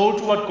just go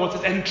to what God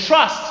says. And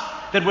trust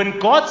that when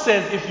God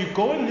says, if you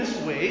go in this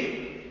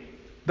way,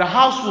 the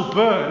house will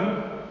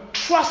burn,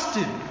 trust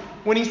Him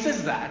when He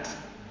says that.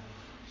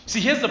 See,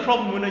 here's the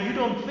problem. When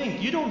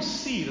you don't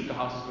see that the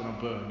house is going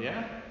to burn,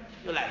 yeah?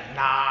 You're like,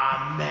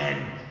 nah,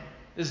 man.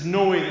 There's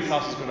no way this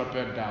house is going to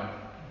burn down.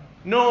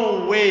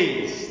 No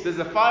ways. There's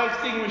a fire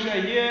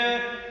extinguisher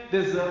here.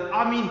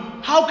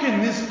 How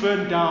can this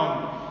burn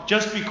down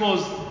just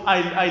because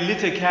I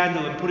lit a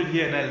candle and put it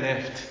here and I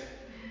left?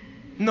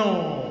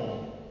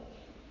 No,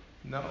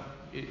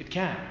 it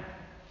can't.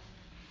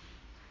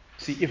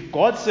 See, if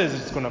God says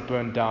it's going to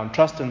burn down,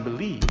 trust and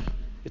believe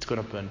it's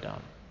going to burn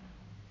down.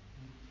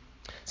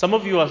 Some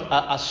of you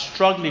are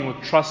struggling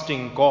with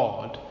trusting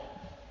God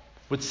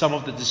with some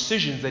of the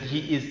decisions that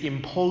He is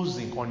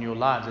imposing on your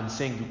lives and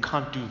saying you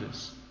can't do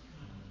this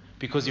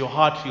because your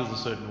heart feels a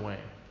certain way.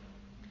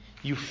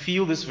 You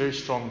feel this very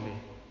strongly.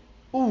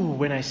 Ooh,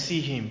 when I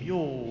see him,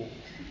 yo.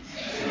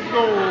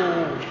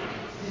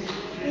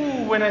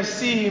 Ooh, when I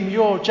see him,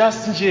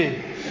 Justin J.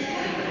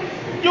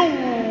 Yo.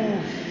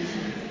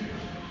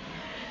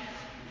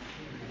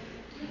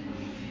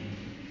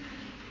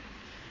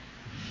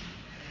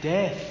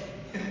 Death.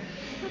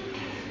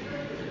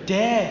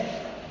 Death.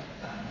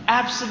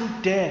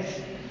 Absolute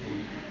death.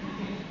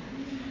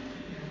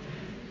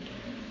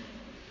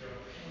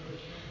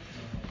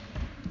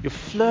 You're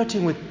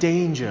flirting with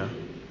danger.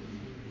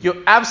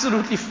 You're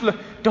absolutely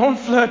don't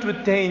flirt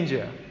with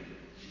danger.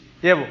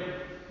 Yeah, well.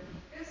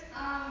 Because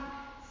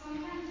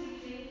sometimes we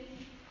think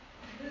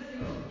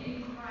living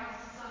in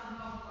Christ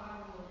somehow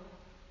God will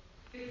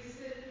fix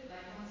it.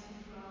 Like once you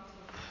flutter,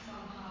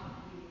 somehow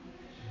He will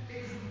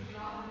fix the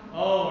drama.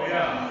 Oh,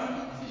 yeah.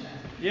 So easy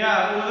to.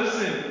 Yeah, well,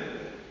 listen.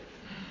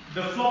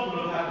 The flop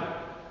will have happened.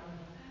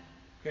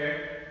 Okay?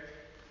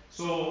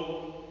 So,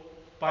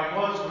 by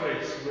God's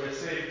grace, we're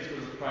saved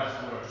because of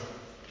Christ's work.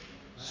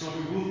 So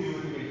we will be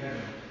with Him in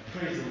heaven.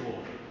 Praise the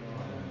Lord.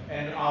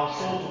 And our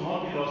souls will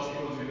not be lost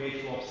because we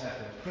made flops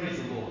happen. Praise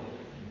the Lord.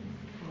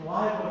 But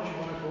why would you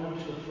want to go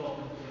into the flop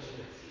in the first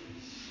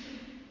place?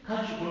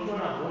 Don't you want to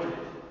avoid it?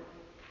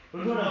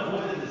 Don't you want to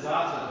avoid the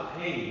disaster, the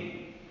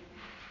pain?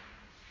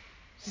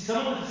 See,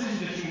 some of the decisions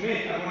that you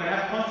make are going to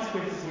have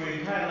consequences for your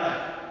entire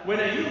life.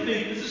 Whether you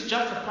think this is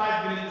just a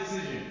 5-minute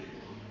decision,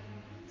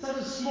 such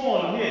a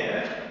small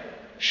here,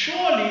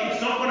 surely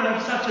it's not going to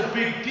have such a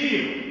big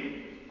deal.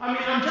 I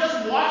mean, I'm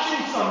just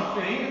watching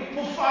something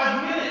for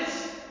 5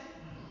 minutes.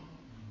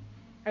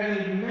 And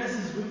it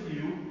messes with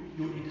you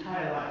your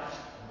entire life.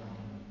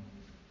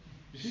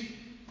 You see?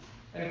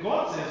 And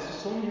God says,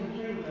 just don't even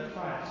play with that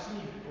fire. Just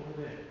leave it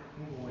over there.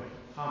 Move away.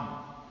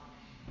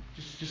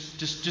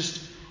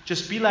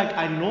 Just be like,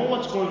 I know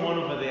what's going on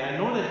over there. I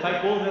know that if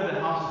I go there, the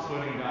house is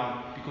burning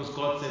down because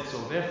God said so.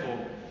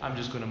 Therefore, I'm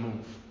just going to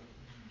move.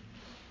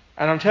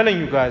 And I'm telling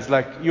you guys,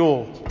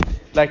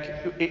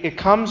 it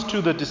comes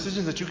to the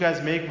decisions that you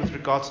guys make with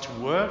regards to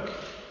work,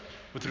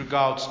 with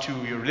regards to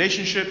your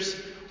relationships,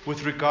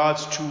 with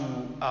regards to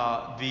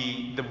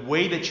the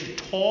way that you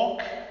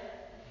talk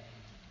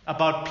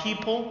about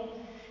people.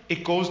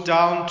 It goes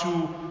down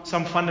to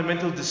some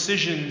fundamental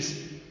decisions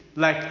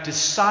like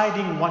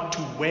deciding what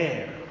to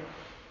wear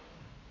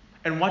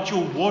and what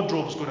your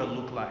wardrobe's going to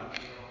look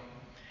like,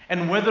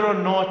 and whether or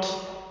not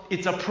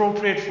it's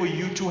appropriate for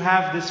you to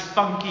have this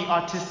funky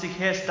artistic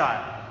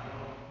hairstyle.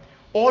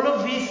 All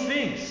of these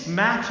things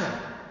matter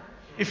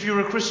if you're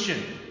a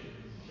Christian,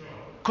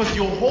 because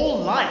your whole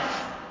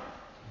life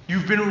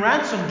you've been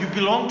ransomed, you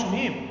belong to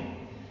Him.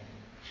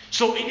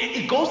 So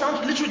it goes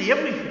down to literally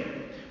everything.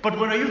 But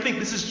when you think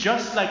this is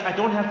just like, I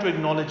don't have to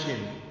acknowledge Him,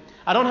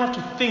 I don't have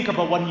to think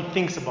about what He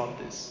thinks about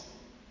this.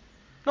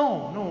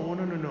 No,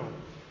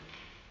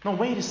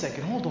 wait a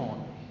second, hold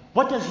on.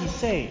 What does He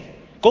say?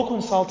 Go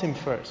consult Him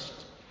first.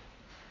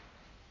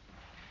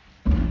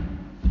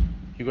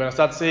 You're going to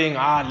start saying,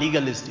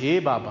 legalist,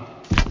 Baba.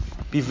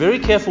 Be very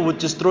careful with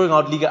just throwing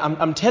out legal.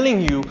 I'm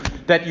telling you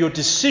that your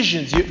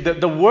decisions,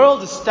 the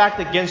world is stacked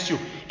against you.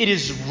 It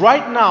is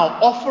right now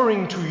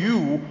offering to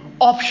you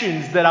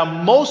options that are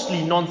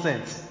mostly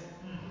nonsense.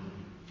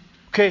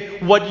 Okay,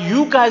 what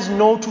you guys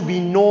know to be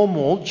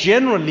normal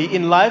generally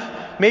in life,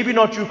 maybe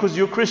not you because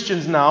you're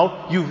Christians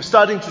now, you're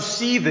starting to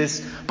see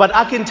this, but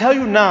I can tell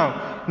you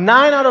now,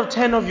 9 out of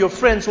 10 of your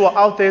friends who are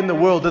out there in the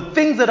world, the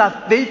things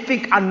that they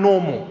think are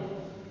normal,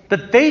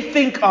 that they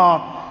think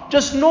are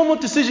just normal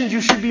decisions you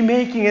should be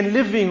making and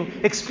living,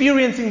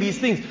 experiencing these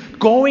things,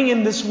 going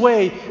in this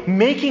way,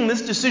 making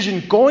this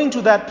decision, going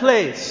to that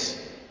place.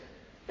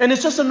 And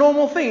it's just a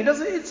normal thing.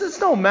 It's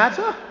no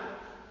matter.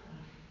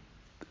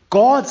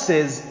 God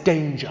says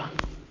danger,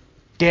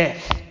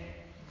 death.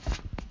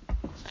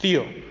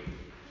 Theo.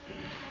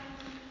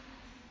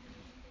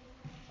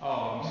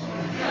 Oh, I'm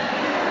sorry.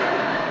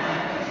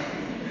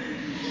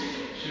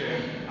 Sure.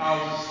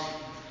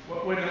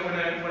 What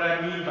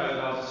I mean by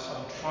that,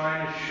 I'm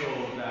trying to show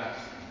that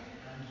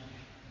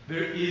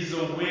there is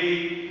a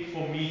way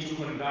for me to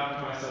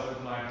conduct myself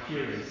with my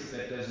appearance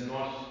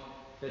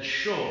that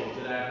shows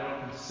that I have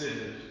not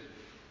considered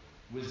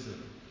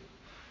wisdom.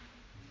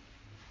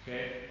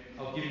 Okay?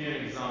 I'll give you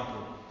an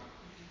example.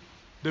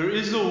 There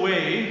is a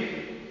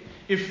way,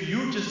 if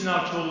you just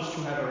now chose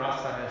to have a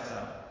Rasta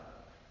hairstyle,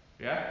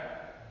 yeah?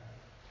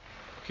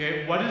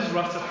 Okay, what is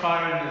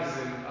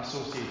Rastafarianism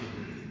associated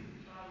with?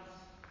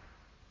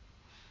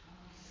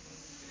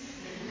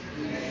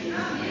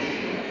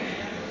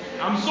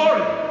 I'm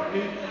sorry.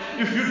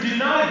 If you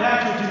deny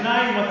that, you're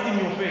denying what's in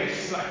your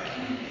face.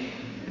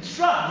 It's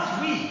drugs, it's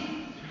weed.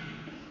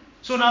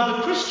 So now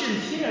the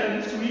Christians here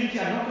in this community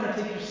are not going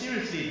to take you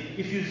seriously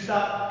if you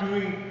start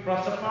doing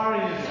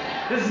Rastafarianism.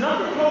 There's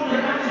nothing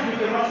problematic with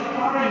the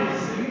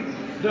Rastafarianism.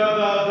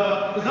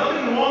 There's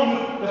nothing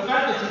wrong with the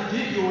fact that you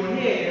did your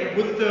hair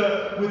with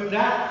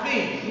that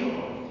thing,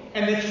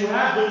 and that you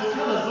have those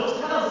colors. Those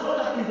colors, all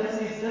that thing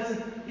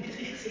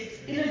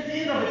it's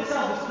in and of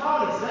itself, it's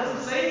colors. It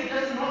doesn't say, it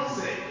does not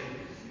say.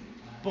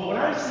 But what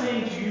I'm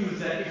saying to you is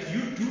that if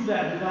you do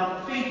that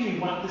without thinking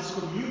what this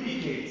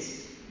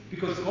communicates,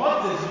 because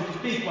God says you to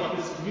think what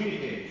this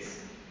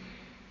communicates.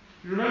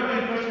 You remember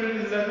in 1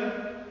 Corinthians 11?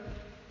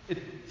 It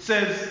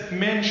says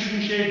men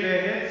shouldn't shave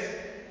their heads,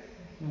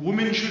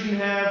 women shouldn't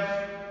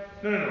have...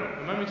 No.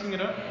 Am I mixing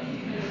it up?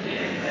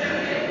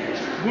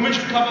 Women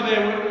should cover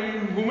their...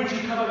 women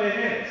should cover their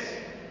heads.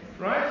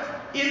 Right?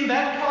 In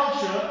that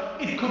culture,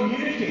 it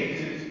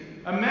communicated.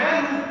 A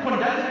man who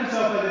conducted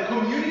himself like that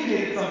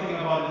communicated something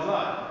about his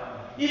life.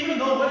 Even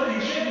though whether you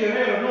shave your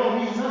hair or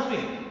not means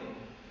nothing.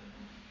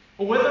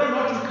 Or whether or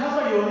not you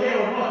cover your hair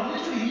or not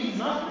literally means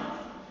nothing.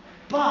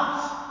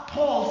 But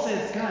Paul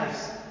says,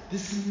 guys,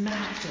 this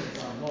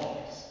matters a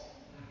lot.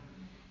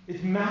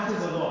 It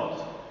matters a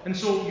lot. And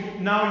so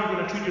now you're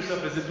going to treat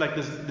yourself as if like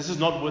this is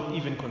not worth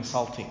even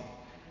consulting.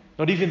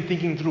 Not even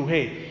thinking through,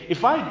 hey,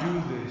 if I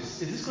do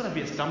this, is this going to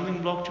be a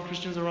stumbling block to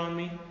Christians around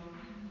me?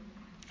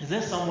 Is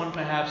there someone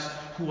perhaps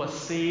who was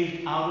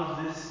saved out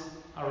of this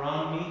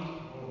around me?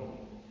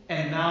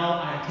 And now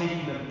I'm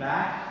taking them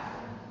back?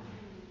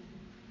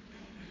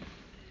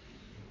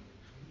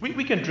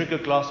 We can drink a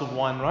glass of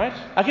wine, right?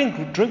 I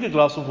can drink a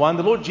glass of wine.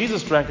 The Lord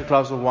Jesus drank a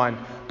glass of wine.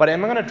 But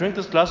am I going to drink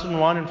this glass of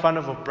wine in front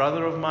of a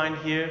brother of mine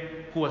here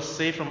who was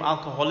saved from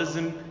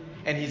alcoholism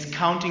and he's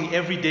counting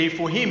every day?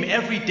 For him,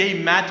 every day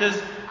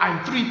matters.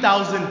 I'm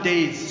 3,000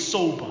 days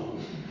sober.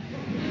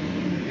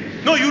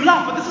 No, you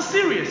laugh, but this is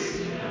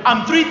serious.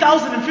 I'm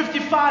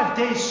 3,055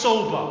 days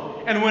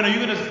sober. And when are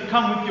you going to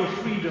come with your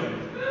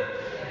freedom?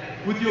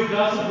 With your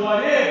glass of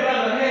wine? Hey,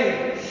 brother,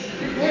 hey.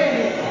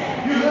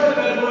 Hey, you heard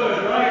that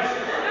word, right?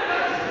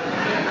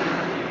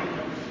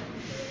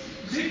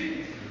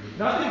 See,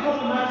 nothing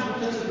problematic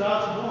with just a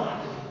glass of wine.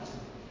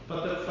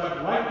 But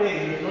right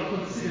there, you have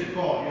not considered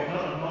God. You have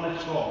not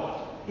acknowledged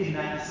God. In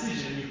that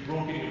decision, you've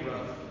broken your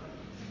brother.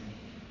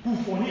 Who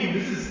for him,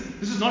 this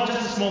is not just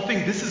a small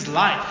thing. This is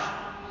life.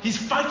 He's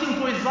fighting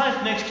for his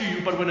life next to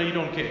you, but when you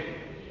don't care.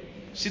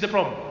 See the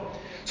problem?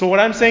 So what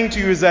I'm saying to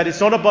you is that it's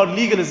not about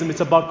legalism.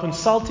 It's about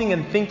consulting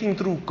and thinking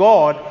through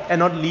God and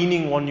not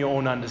leaning on your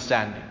own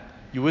understanding.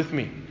 You with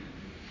me?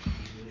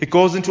 It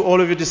goes into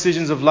all of your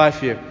decisions of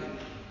life here.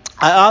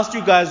 I asked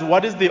you guys,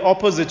 what is the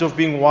opposite of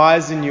being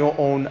wise in your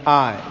own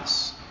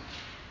eyes?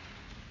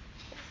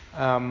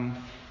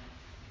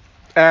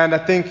 And I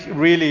think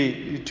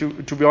really, to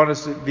be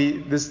honest,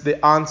 the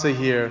answer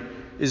here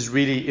is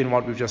really in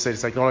what we've just said.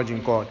 It's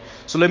acknowledging God.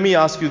 So let me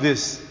ask you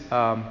this,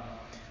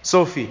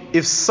 Sophie.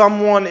 If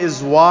someone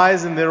is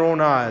wise in their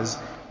own eyes,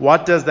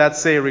 what does that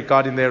say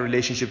regarding their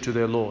relationship to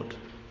their Lord?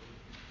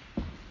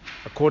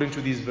 According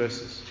to these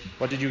verses,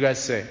 what did you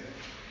guys say? A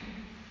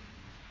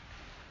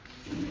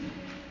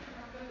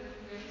couple of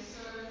different things.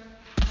 So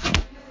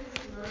either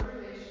there's no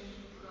relationship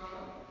with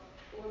God,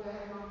 or they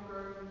have not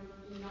grown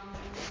enough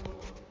in the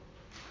Lord.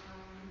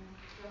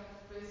 That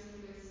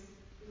basically there's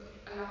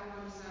a lack of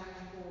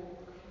understanding for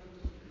a couple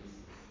of different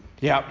reasons.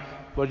 Yeah.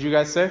 What did you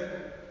guys say?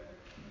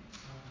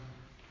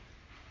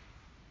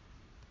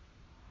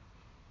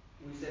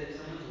 We said if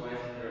someone's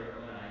wise in their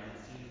own eyes,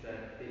 it seems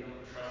that they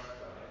don't trust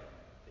God,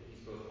 that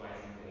He's both wise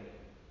and good,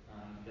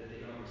 that they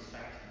don't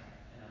respect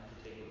Him enough to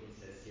take what He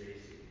says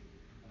seriously,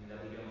 and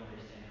that we don't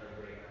understand how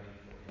great our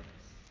need for Him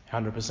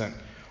is. 100%.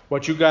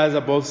 What you guys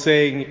are both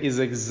saying is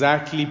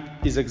exactly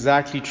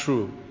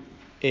true.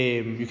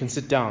 You can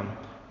sit down,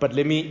 but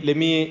let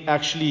me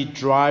actually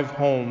drive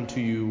home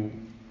to you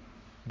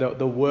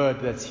the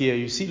word that's here.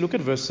 You see, look at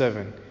verse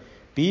 7.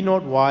 Be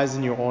not wise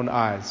in your own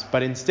eyes,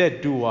 but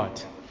instead do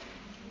what?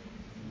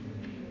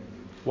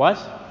 What?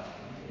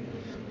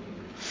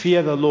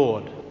 Fear the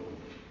Lord.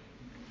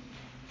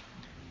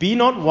 Be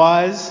not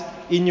wise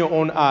in your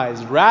own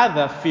eyes,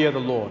 rather fear the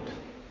Lord.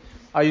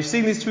 Are you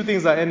seeing these two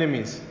things are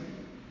enemies?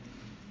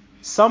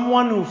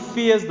 Someone who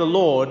fears the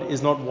Lord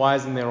is not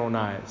wise in their own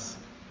eyes.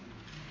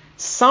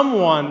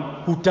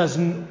 Someone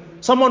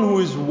who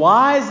is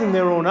wise in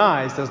their own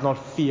eyes does not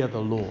fear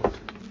the Lord.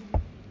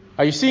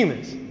 Are you seeing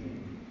this?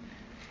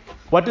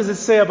 What does it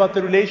say about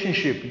the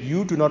relationship?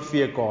 You do not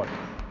fear God.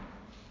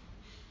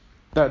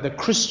 The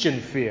Christian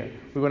fear.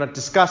 We're going to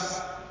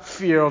discuss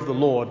fear of the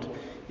Lord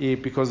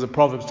because the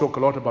Proverbs talk a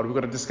lot about it. We're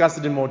going to discuss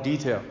it in more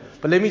detail.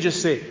 But let me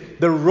just say,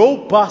 the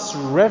robust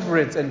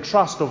reverence and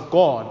trust of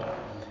God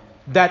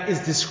that is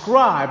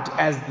described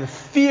as the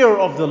fear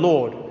of the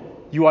Lord,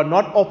 you are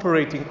not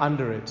operating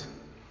under it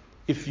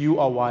if you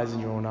are wise in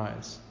your own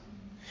eyes.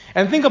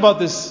 And think about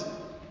this.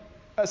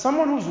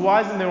 Someone who's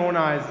wise in their own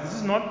eyes,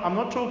 I'm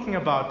not talking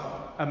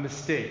about a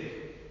mistake.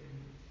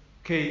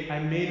 Okay, I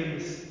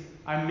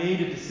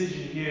made a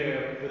decision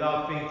here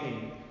without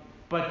thinking.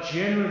 But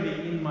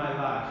generally in my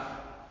life,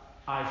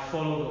 I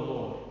follow the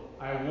Lord.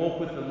 I walk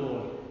with the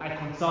Lord. I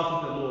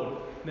consult with the Lord.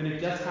 Then it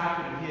just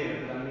happened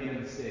here that I made a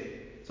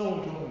mistake. That's all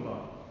I'm talking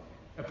about.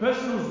 A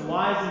person who's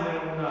wise in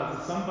their own eyes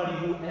is somebody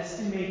who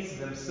estimates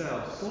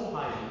themselves so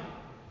highly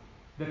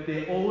that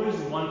they always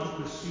want to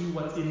pursue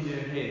what's in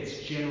their heads,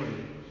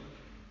 generally.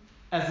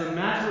 As a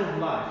matter of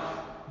life,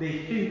 they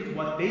think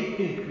what they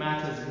think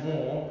matters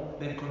more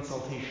than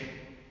consultation.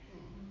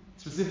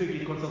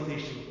 Specifically,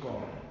 consultation with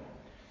God.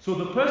 So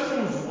the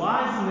person who's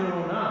wise in their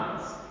own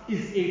eyes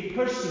is a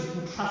person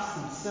who trusts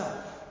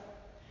himself.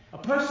 A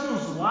person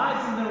who's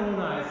wise in their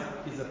own eyes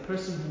is a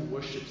person who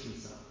worships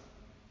himself.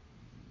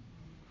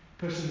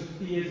 A person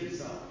who fears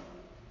himself.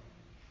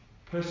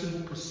 A person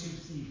who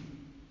pursues evil.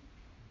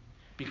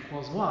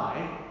 Because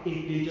why?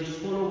 If they just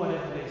follow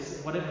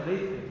whatever they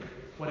think,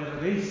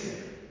 whatever they say.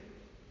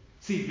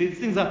 See,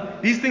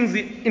 these things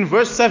in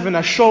verse 7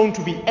 are shown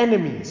to be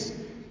enemies.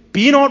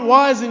 Be not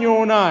wise in your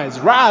own eyes,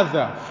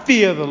 rather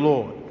fear the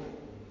Lord.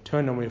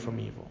 Turn away from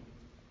evil.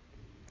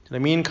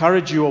 Let me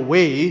encourage you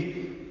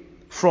away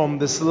from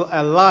this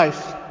a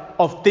life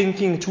of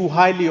thinking too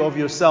highly of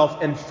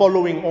yourself and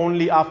following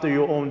only after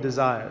your own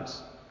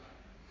desires.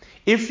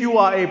 If you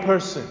are a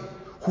person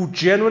who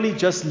generally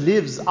just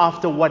lives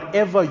after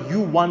whatever you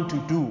want to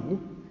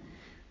do,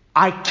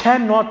 I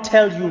cannot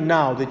tell you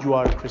now that you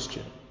are a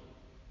Christian.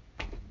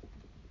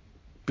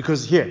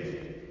 Because here,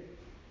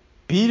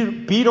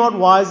 be not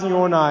wise in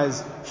your own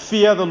eyes,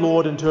 fear the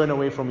Lord and turn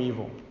away from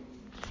evil.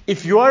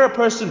 If you are a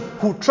person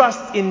who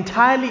trusts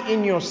entirely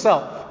in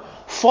yourself,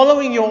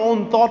 following your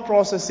own thought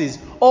processes,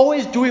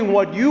 always doing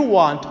what you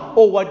want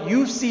or what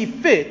you see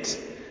fit,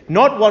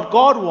 not what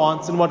God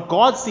wants and what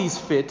God sees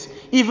fit,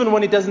 even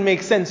when it doesn't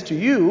make sense to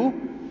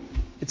you,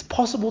 it's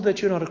possible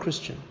that you're not a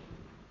Christian.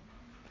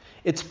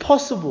 It's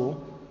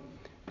possible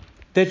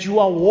that you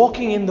are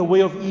walking in the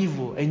way of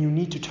evil and you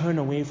need to turn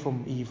away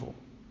from evil.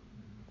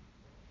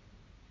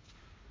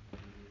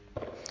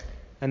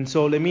 And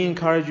so let me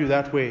encourage you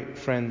that way,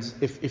 friends.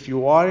 If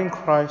you are in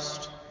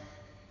Christ,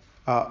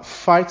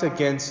 fight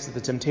against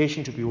the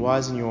temptation to be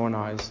wise in your own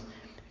eyes.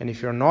 And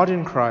if you're not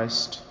in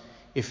Christ,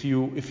 if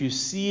you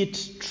see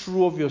it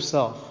true of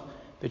yourself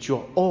that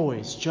you're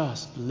always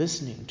just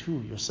listening to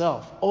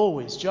yourself,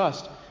 always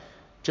just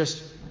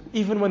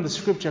even when the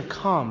scripture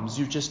comes,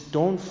 you just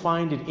don't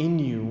find it in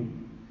you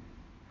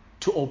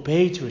to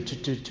obey to it,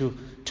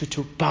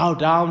 to bow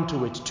down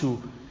to it,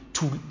 to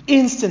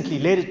instantly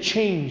let it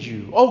change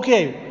you.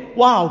 Okay,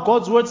 wow,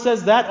 God's word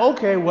says that.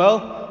 Okay,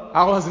 well,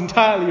 I was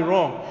entirely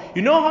wrong.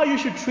 You know how you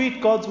should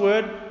treat God's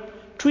word?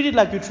 Treat it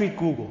like you treat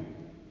Google.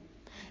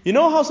 You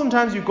know how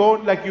sometimes you go,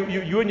 like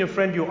you and your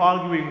friend, you're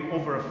arguing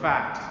over a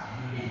fact.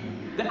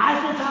 The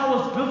Eiffel Tower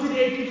was built in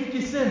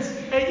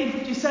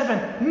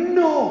 1857.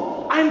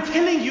 No, I'm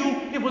telling you,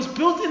 it was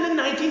built in the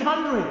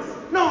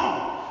 1900s. No,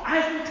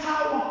 Eiffel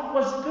Tower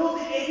was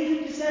built in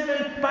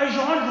 1857 by Jean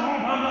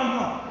blah blah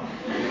blah.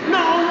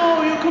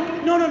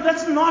 No,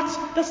 that's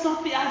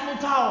not the Eiffel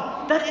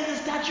Tower. That is the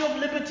Statue of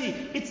Liberty.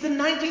 It's the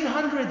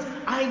 1900s.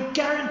 I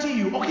guarantee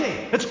you.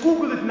 Okay, let's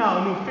Google it now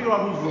and we'll figure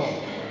out who's wrong.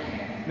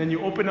 And then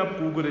you open up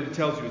Google and it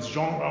tells you it's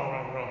Jean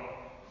wrong.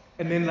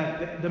 And then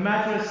the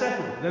matter is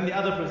settled. Then the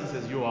other person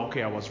says,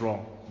 okay, I was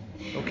wrong.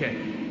 Okay,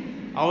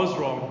 I was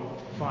wrong.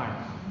 Fine.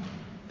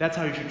 That's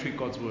how you should treat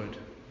God's word.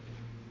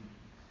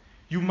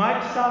 You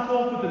might start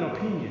off with an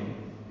opinion,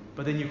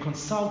 but then you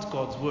consult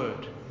God's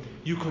word.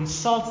 You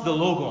consult the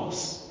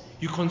Logos.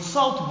 You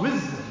consult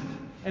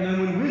wisdom. And then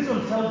when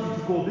wisdom tells you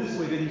to go this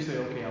way, then you say,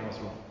 okay, I was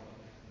wrong.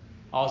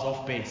 I was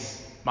off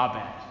base. My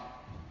bad.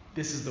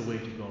 This is the way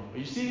to go. Are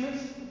you seeing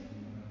this?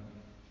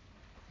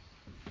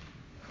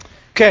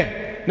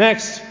 Okay,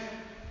 next.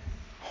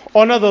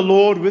 Honor the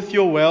Lord with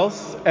your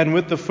wealth and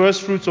with the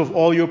first fruits of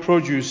all your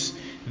produce.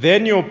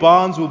 Then your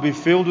barns will be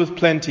filled with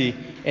plenty,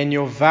 and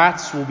your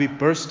vats will be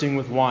bursting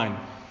with wine.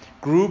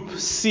 Group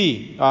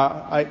C.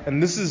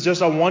 And this is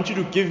just, I want you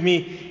to give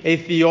me a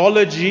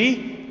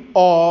theology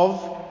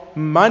of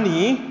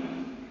money,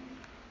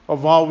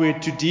 of how we're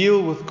to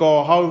deal with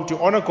God, how to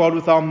honor God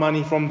with our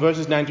money from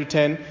verses 9 to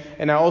 10.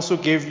 And I also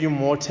gave you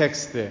more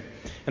text there.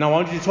 And I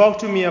want you to talk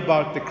to me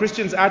about the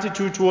Christian's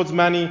attitude towards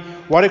money,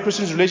 what a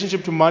Christian's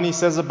relationship to money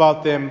says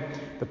about them,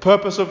 the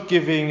purpose of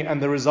giving,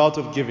 and the result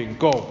of giving.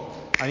 Go.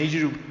 I need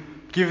you to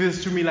give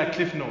this to me like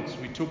Cliff Notes.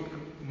 We took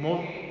more.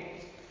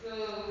 Okay.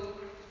 So,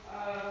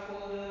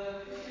 for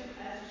the Christian's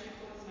attitude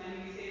towards money,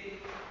 we said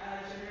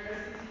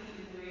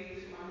generosity is the way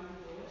to honor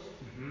the Lord.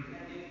 Mm-hmm.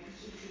 Like a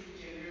Christian should be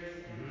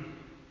generous and Mm-hmm.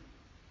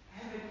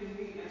 have a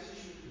giving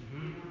attitude,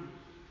 Mm-hmm.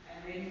 And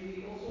then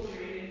we also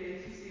read in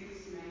Matthew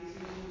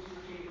 6:19 to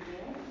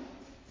 24.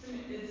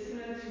 It's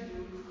similar to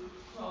Luke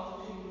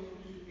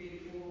 12:24 to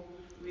 34,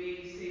 where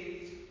he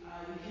says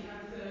you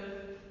cannot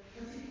serve,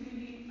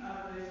 particularly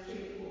verse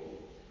 24,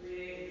 where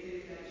it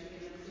says that you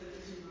cannot serve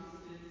two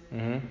masters.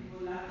 Mm-hmm. You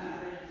will love the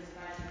other and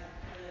despise the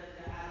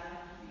other.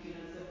 You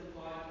cannot serve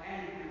God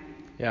and money.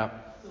 Yeah.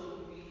 So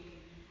we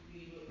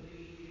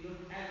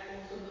looked at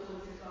also the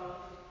context of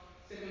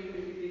 2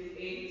 Corinthians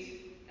 8,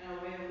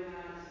 where the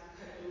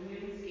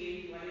Macedonians gave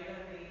whatever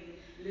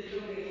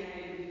little they had,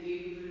 and they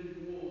gave even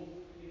more.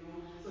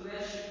 So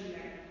that should be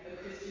like a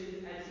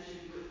Christian's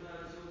attitude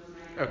towards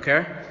money.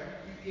 Okay.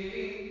 You're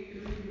giving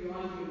even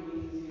beyond your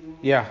means.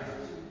 Yeah. Just to.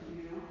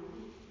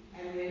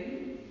 And then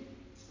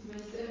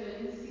verse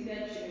 7, see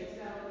that you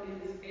excel in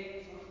this act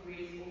of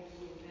grace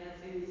also. That's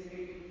in 2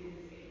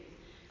 Corinthians 8.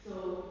 So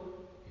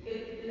it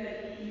like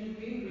you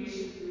being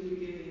gracious when you're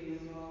giving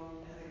as well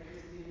as a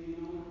Christian.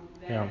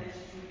 That Yeah.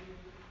 attitude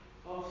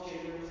of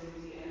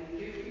generosity, and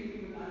give freely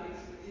without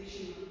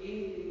expectation of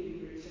anything in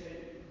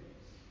return.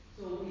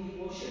 So we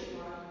worship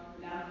God,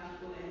 love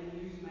people, and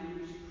use money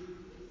to prove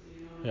this.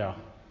 Yeah.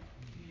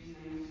 Use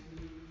money to.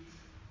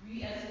 We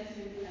as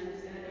Christians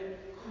understand the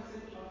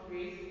concept of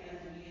grace as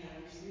we have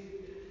received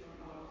it from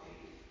our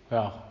faith.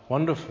 Yeah.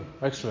 Wonderful.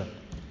 Excellent.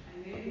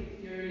 And then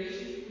your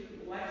relationship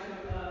with what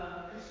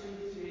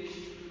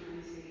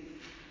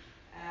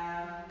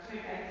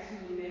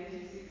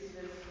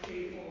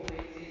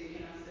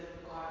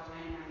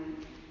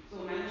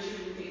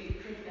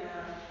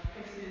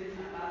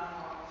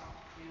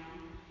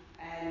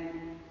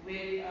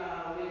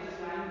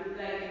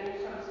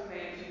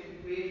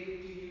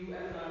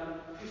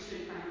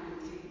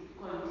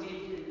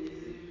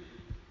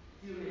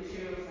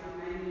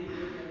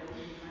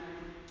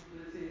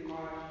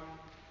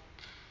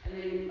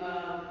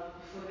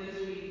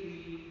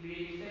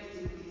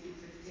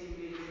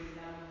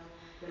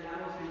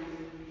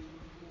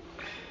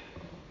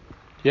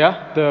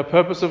Yeah? The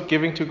purpose of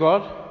giving to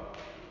God?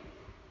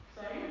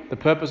 Sorry? The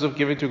purpose of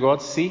giving to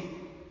God, C?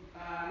 The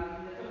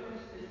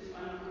purpose is to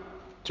honor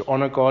God. To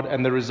honor God.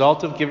 And the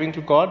result of giving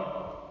to God?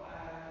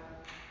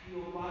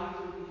 Your barns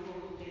will be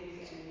filled with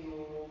plenty and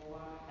your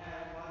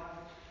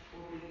vats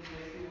will be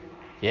bursting with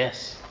wine.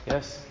 Yes.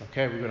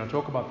 Okay, we're going to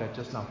talk about that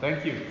just now.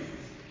 Thank you.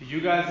 Did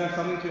you guys have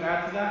something to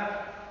add to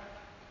that?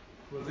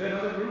 Was there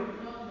another group?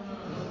 No.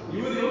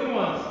 You were the only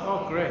ones?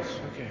 Oh, great.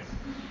 Okay.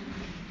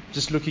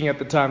 Just looking at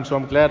the time, so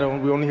I'm glad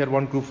we only had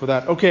one group for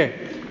that.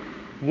 Okay.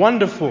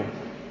 Wonderful.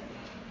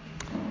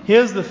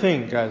 Here's the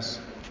thing, guys.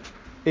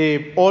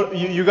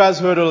 You guys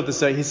heard all of this.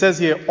 He says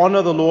here,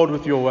 honor the Lord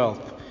with your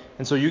wealth.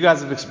 And so you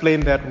guys have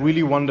explained that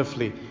really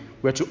wonderfully.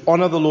 We're to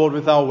honor the Lord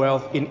with our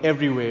wealth in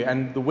every way.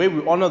 And the way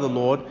we honor the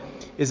Lord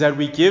is that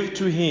we give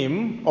to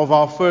Him of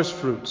our first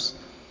fruits.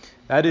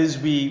 That is,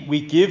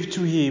 we give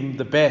to Him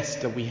the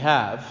best that we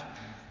have,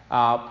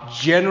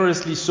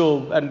 generously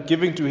so. And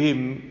giving to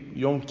Him,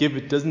 you don't give,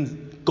 it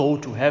doesn't go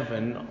to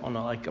heaven on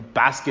like a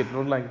basket,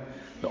 not like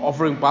the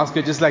offering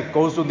basket, just like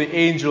goes to the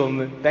angel.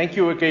 And thank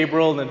you,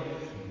 Gabriel.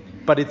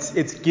 But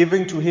it's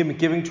giving to Him,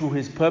 giving to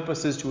His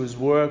purposes, to His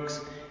works,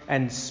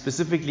 and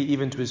specifically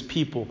even to His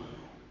people.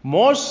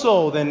 More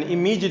so than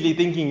immediately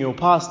thinking you're a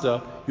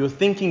pastor, you're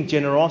thinking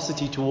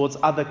generosity towards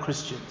other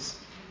Christians.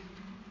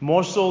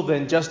 More so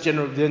than just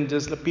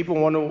people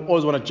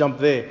always want to jump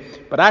there.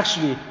 But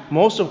actually,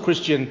 most of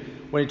Christian,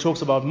 when it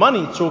talks about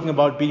money, it's talking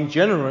about being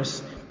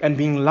generous and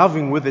being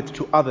loving with it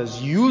to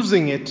others,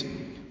 using it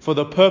for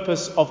the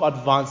purpose of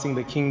advancing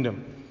the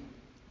kingdom.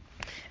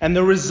 And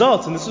the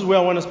result, and this is where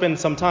I want to spend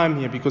some time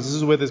here because this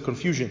is where there's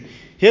confusion.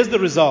 Here's the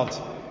result.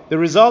 The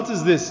result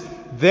is this: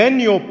 then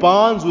your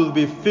barns will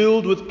be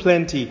filled with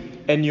plenty,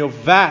 and your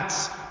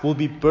vats will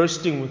be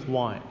bursting with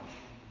wine.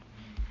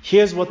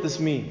 Here's what this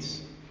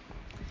means.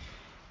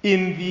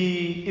 In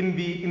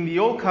the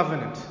old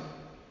covenant,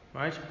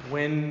 right,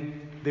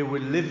 when they were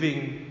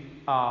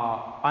living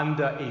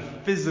under a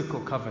physical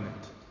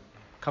covenant.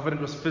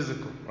 Covenant was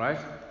physical, right?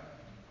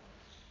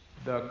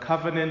 The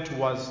covenant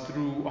was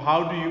through,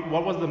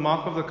 what was the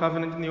mark of the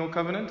covenant in the old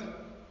covenant?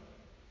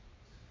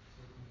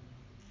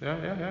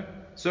 Yeah.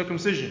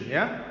 Circumcision,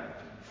 yeah?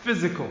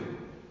 Physical.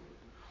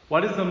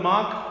 What is the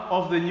mark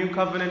of the new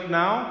covenant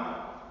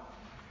now?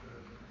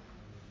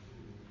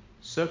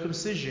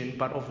 Circumcision,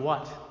 but of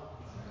what?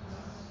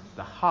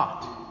 The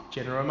heart.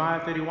 Jeremiah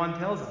 31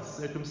 tells us,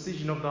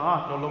 circumcision of the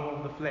heart, no longer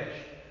of the flesh.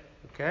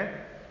 Okay?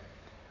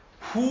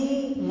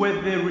 Who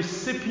were the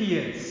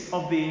recipients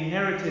of the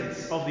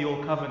inheritance of the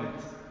old covenant?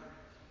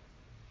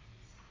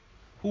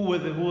 Who were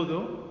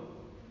those?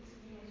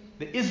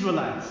 The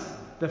Israelites,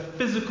 the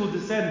physical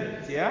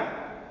descendants, yeah?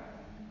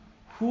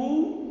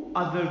 Who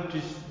are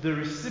the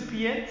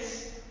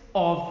recipients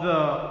of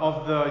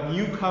the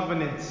new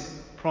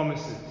covenant's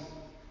promises?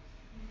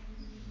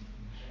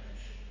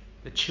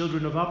 The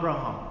children of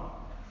Abraham,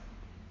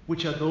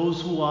 which are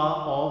those who are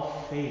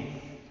of faith.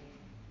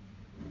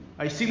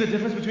 Are you seeing the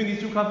difference between these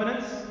two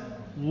covenants?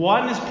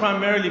 One is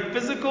primarily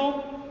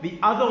physical, the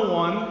other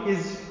one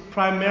is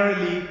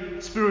primarily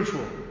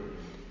spiritual.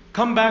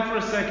 Come back for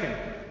a second.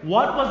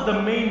 What was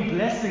the main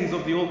blessings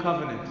of the old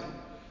covenant?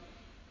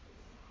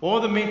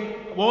 What were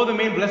the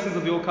main blessings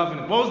of the old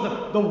covenant? What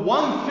was the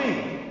one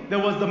thing that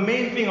was the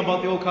main thing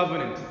about the old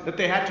covenant that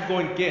they had to go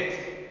and get?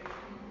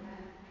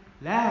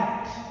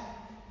 Land.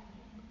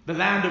 The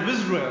land of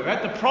Israel,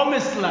 right? The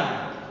promised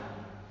land.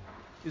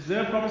 Is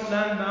there a promised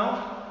land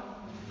now?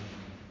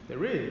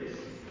 There is.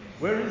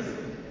 Where is it?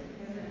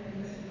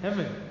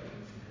 Heaven.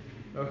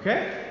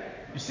 Okay?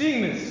 You're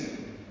seeing this?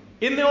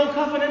 In the old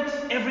covenant,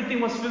 everything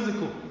was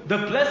physical. The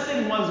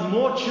blessing was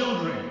more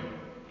children.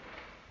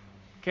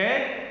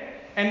 Okay?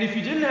 And if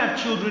you didn't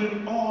have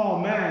children, oh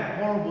man,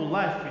 horrible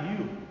life for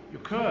you.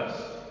 You're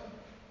cursed.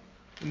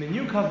 In the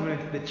new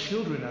covenant, the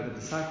children are the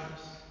disciples.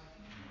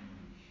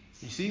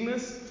 You seeing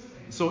this?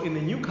 So in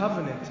the new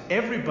covenant,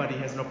 everybody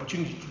has an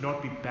opportunity to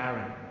not be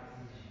barren.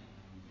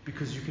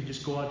 Because you can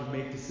just go out and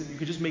you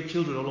can just make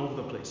children all over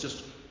the place.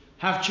 Just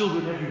have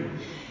children everywhere.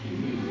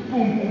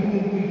 Boom, boom,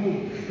 boom, boom,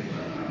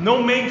 boom.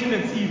 No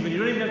maintenance even. You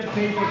don't even have to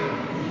pay for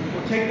them.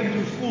 Or take them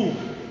to school.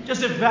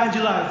 Just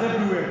evangelize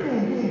everywhere.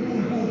 Boom, boom,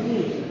 boom, boom,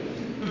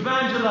 boom.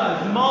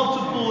 Evangelize.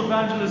 Multiple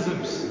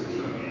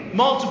evangelisms.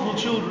 Multiple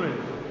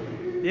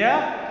children.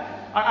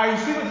 Yeah? Are you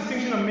seeing the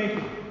distinction I'm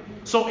making?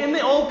 So in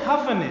the old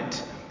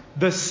covenant,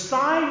 the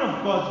sign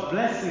of God's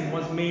blessing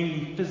was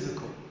mainly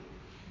physical.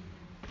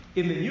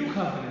 In the new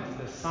covenant,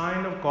 the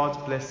sign of God's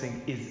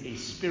blessing is a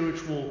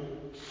spiritual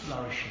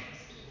flourishing.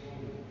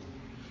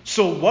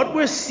 So what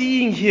we're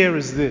seeing here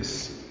is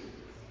this.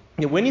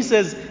 When he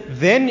says,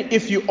 then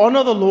if you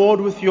honor the Lord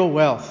with your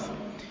wealth,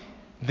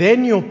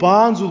 then your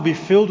barns will be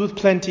filled with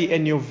plenty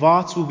and your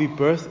vats will be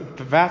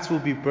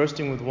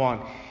bursting with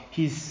wine.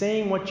 He's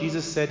saying what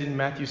Jesus said in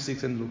Matthew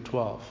 6 and Luke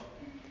 12.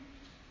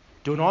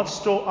 Do not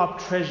store up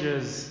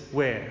treasures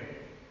where?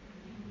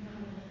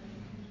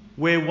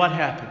 Where what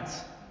happens?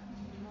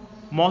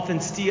 Moth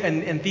and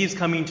thieves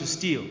coming to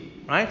steal,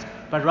 right?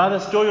 But rather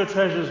store your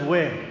treasures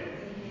where?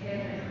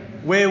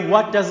 where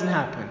what doesn't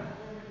happen?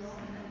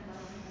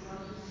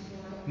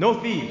 No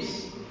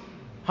thieves.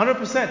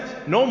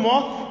 100%. No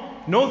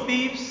moth, no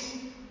thieves.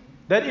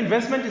 That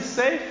investment is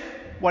safe.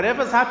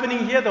 Whatever's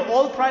happening here, the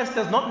oil price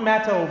does not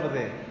matter over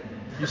there.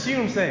 You see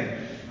what I'm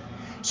saying?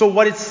 So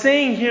what it's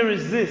saying here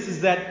is this,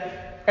 is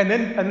that, and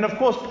then of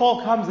course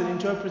Paul comes and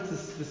interprets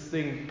this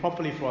thing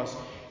properly for us.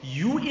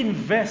 You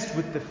invest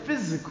with the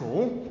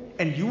physical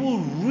and you will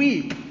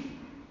reap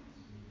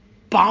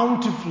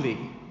bountifully.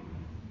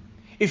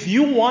 If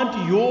you want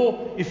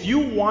all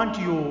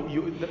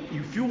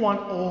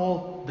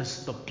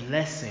the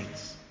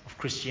blessings of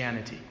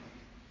Christianity,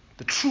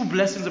 the true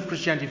blessings of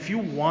Christianity, if you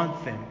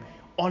want them,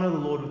 honor the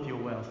Lord with your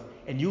wealth,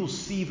 and you'll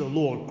see the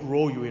Lord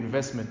grow your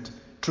investment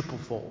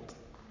triplefold.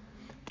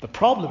 The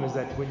problem is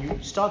that when you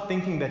start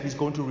thinking that He's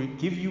going to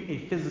give you a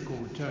physical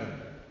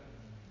return,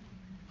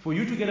 for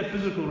you to get a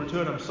physical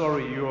return, I'm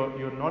sorry,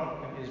 you're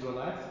not an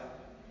Israelite.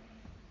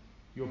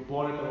 You're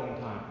born at the wrong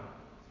time.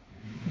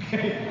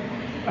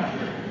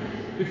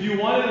 If you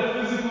wanted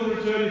a physical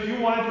return, if you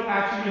wanted to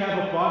actually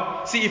have a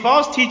part, see, if I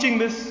was teaching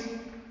this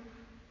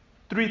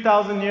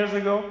 3,000 years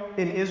ago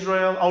in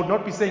Israel, I would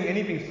not be saying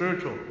anything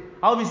spiritual.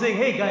 I'll be saying,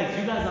 hey guys,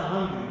 you guys are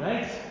hungry,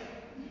 right?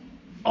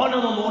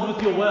 Honor the Lord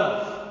with your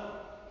wealth.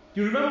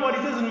 Do you remember what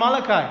He says in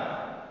Malachi?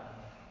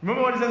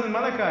 Remember what He says in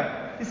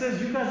Malachi? He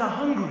says, you guys are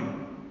hungry.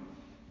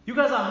 You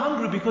guys are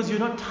hungry because you're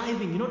not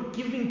tithing, you're not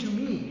giving to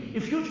me.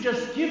 If you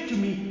just give to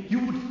me,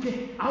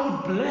 I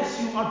would bless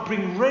you, I'd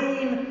bring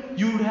rain,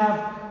 you would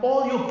have,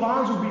 all your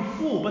barns would be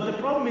full. But the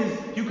problem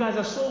is, you guys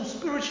are so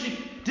spiritually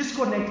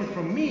disconnected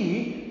from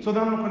me, so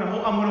that I'm going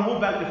to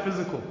hold back the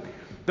physical.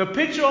 The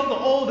picture of the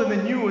old and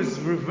the new is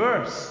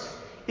reversed.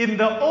 In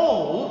the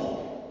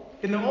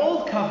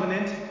old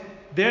covenant,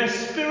 their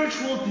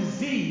spiritual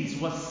disease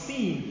was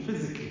seen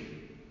physically.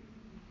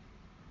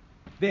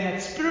 They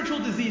had spiritual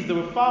disease. They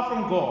were far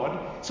from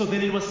God. So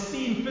then it was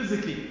seen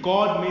physically.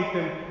 God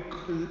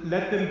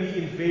let them be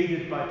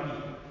invaded by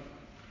people.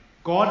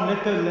 God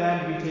let their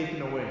land be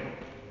taken away.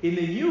 In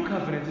the new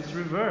covenant, it's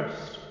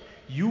reversed.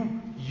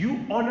 You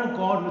honor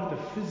God with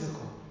the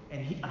physical,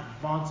 and He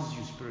advances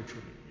you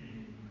spiritually.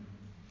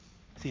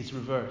 See, it's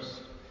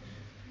reversed.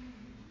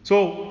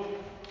 So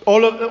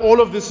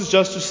all of this is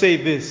just to say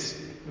this,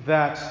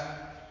 that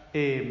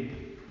the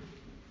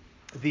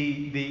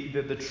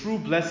true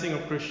blessing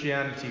of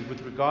Christianity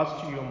with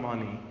regards to your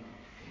money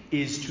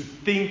is to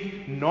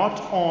think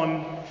not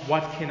on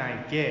what can I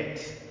get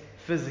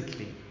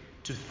physically,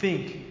 to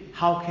think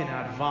how can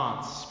I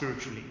advance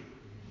spiritually.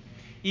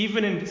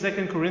 Even in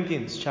 2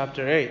 Corinthians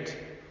chapter 8,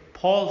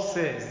 Paul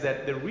says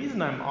that the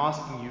reason I'm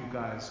asking you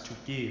guys to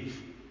give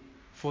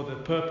for the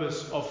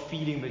purpose of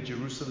feeding the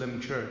Jerusalem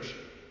church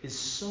is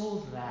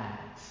so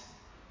that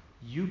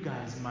you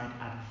guys might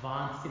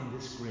advance in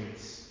this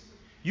grace.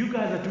 You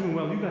guys are doing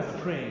well. You guys are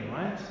praying,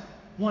 right?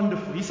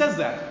 Wonderful. He says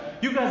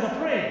that. You guys are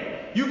praying.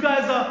 You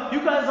guys are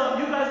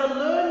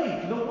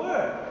learning the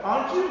word,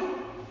 aren't you?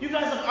 You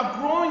guys are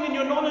growing in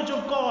your knowledge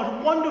of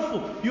God.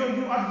 Wonderful. You're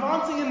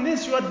advancing in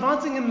this. You're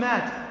advancing in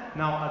that.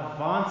 Now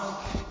advance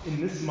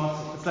in this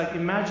muscle. It's like,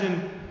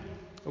 imagine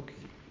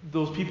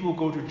those people who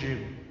go to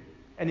gym.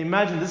 And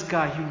imagine this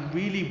guy, he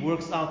really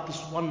works out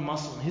this one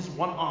muscle. His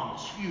one arm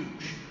is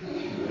huge.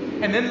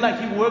 And then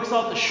he works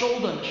out the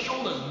shoulder, and the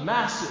shoulder is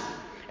massive.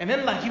 And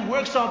then he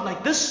works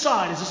out this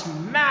side is just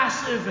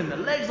massive, and the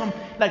legs are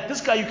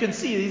this guy, you can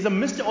see he's a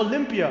Mr.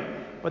 Olympia,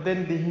 but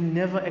then he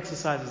never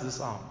exercises this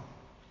arm.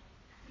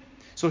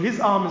 So his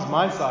arm is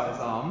my size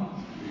arm,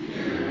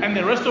 and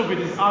the rest of it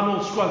is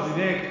Arnold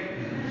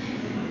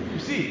Schwarzenegger. You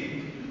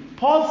see,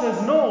 Paul says,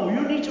 no,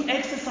 you need to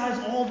exercise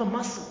all the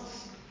muscles.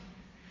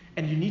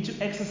 And you need to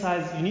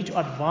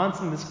advance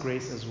in this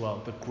grace as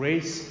well, the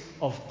grace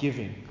of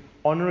giving,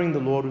 honoring the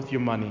Lord with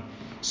your money,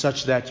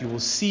 such that you will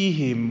see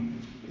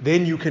Him.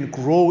 Then you can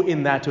grow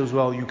in that as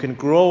well. You can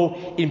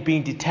grow in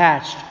being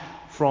detached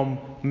from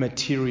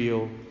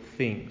material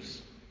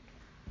things.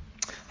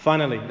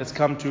 Finally, let's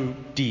come to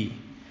D.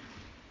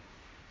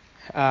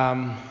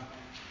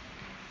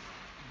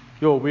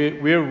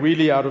 We're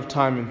really out of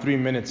time in 3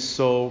 minutes.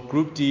 So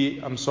Group D,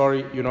 I'm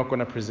sorry, you're not going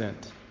to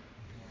present.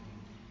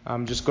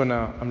 I'm just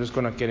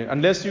gonna get it.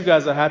 Unless you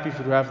guys are happy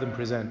to have them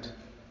present.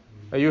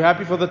 Are you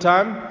happy for the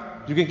time?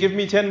 You can give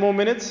me 10 more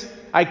minutes.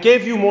 I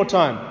gave you more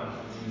time.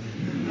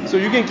 So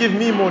you can give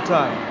me more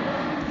time.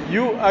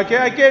 I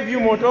gave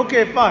you more.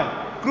 Okay,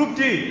 fine. Group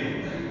D.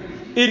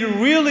 In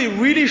really,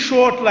 really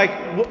short,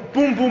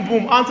 boom, boom,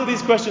 boom. Answer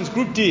these questions.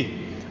 Group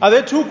D. Are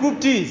there 2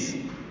 Group Ds?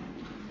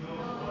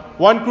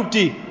 One Group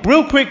D.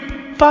 Real quick,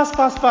 fast,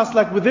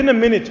 within a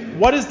minute.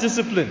 What is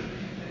discipline?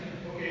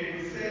 Okay,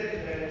 we said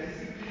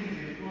discipline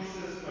is a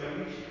process by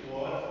which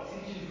God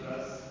teaches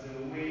us the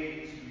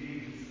way to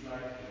live this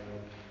life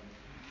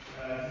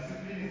well.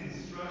 Discipline is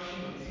instruction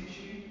or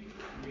teaching.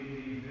 It may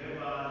be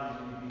verbal,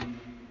 it may be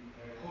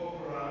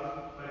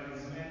corporal, but it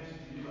is meant to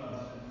deliver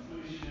us from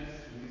foolishness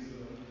to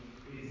wisdom.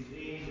 It is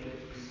aimed at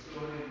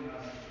restoring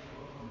us to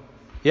proper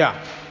conduct. Yeah.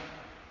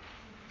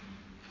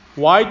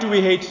 Why do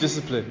we hate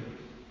discipline?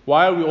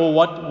 Why are we, or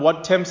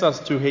what tempts us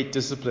to hate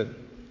discipline?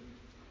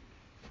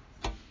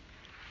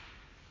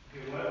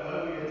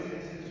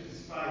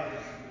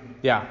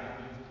 Yeah.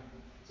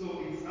 So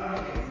it's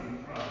arrogance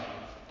and pride.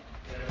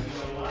 We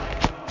are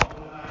wise in our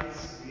own eyes.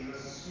 We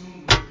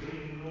assume we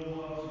already know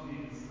how to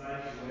live this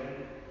life well.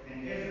 And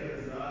as a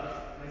result,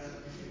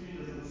 discipline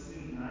does not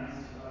seem nice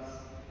to us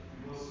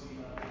because we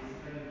are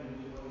basically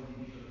not all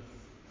individuals.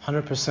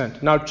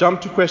 100%. Now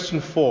jump to question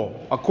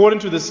 4. According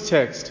to this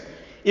text,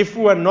 if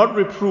we are not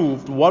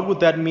reproved, what would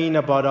that mean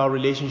about our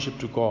relationship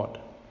to God?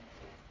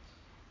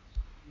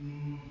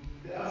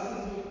 The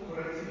absence of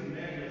corrective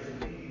measures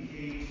would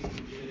indicate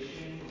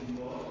rejection from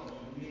God. It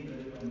would mean that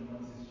we are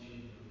not His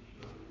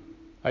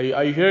children.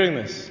 Are you hearing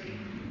this?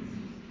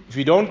 If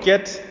you don't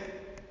get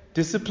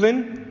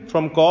discipline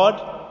from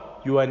God,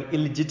 you are an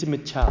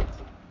illegitimate child.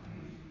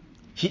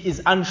 He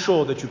is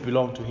unsure that you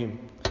belong to Him.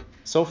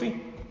 Sophie? Can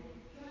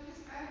I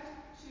just add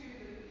to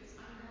that it's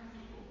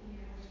uncomfortable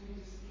to be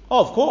disciplined? Oh,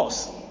 of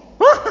course.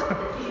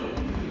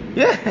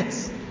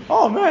 Yes.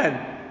 Oh, man.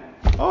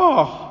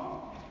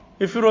 Oh,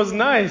 if it was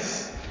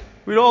nice,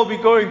 we'd all be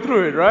going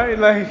through it, right?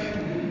 Like,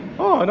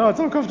 oh, no, it's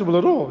not comfortable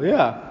at all.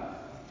 Yeah.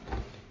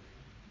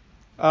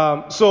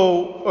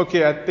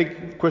 Okay, I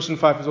think question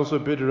 5 is also a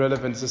bit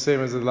irrelevant. It's the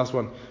same as the last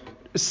one.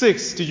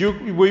 6,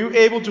 were you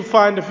able to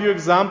find a few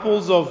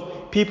examples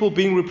of people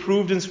being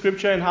reproved in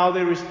Scripture and how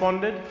they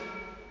responded?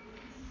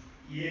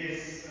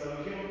 Yes,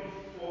 we came up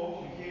with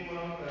 4. We came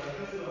up, the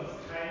first one was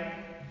Cain.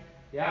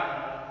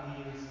 Yeah.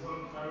 He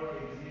responded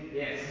arrogantly.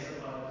 Yes. Went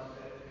about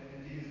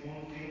and did his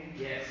own thing.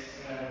 Yes.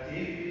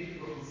 David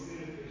from his sin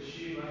with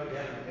Bathsheba, his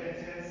Yeah.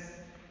 repentance.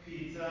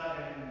 Peter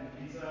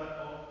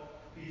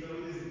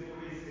with his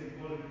hypocrisy and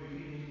Paul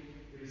rebuking him,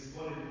 he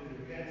responded with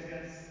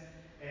repentance.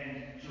 And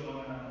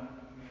Jonah,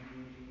 he's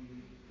not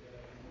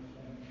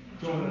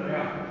funny. Jonah,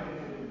 yeah.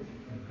 Repented and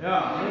replied.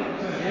 Yeah,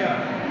 100%, yeah.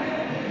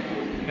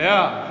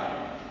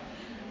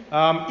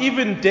 Yeah.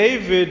 Even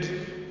David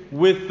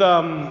with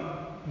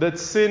that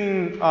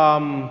sin,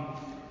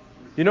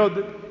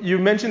 you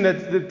mentioned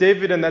that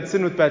David and that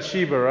sin with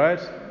Bathsheba, right?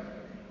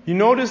 You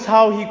noticed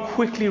how he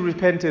quickly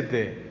repented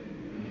there.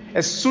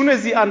 As soon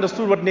as he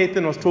understood what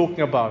Nathan was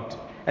talking about,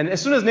 and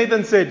as soon as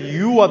Nathan said,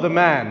 "You are the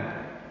man,"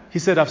 he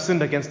said, "I've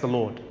sinned against the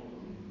Lord."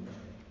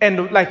 And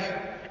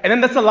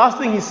then that's the last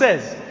thing he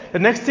says. The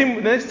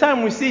next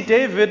time we see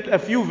David, a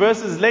few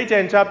verses later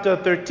in chapter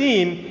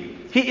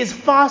 13, he is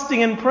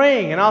fasting and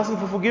praying and asking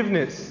for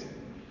forgiveness.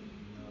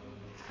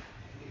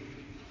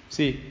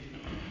 See,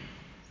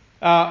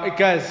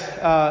 guys,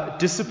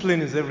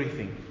 discipline is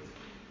everything.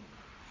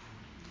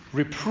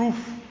 Reproof,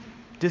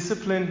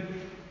 discipline,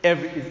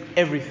 is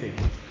everything.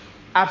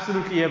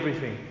 Absolutely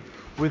everything.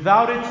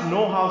 Without it,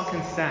 no house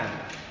can stand.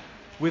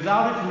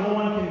 Without it, no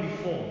one can be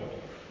formed.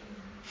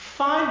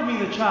 Find me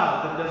the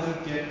child that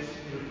doesn't get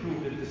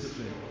reproved and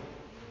disciplined.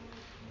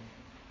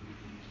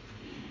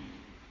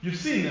 You've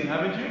seen them,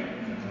 haven't you?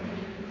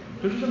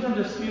 Don't you sometimes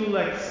just feel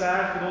like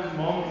sad for those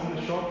moms in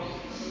the shops?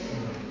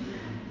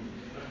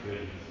 My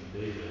goodness,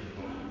 David and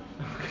Paul.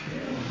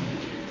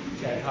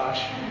 That's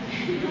harsh.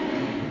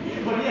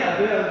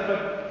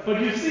 But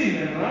you've seen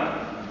them,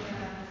 right?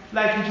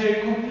 Like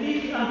they're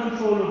completely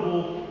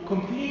uncontrollable,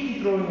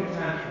 completely throwing a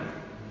tantrum.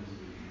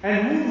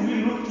 And who do we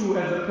look to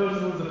as the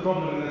person who's the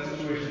problem in that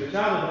situation? The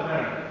child or the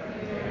parent?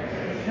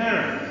 The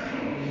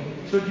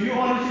parent. So do you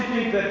honestly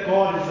think that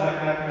God is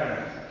like that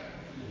parent?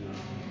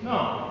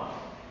 No.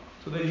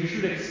 So then you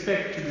should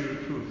expect to be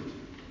reproved.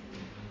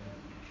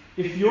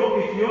 If your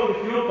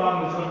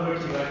bum is not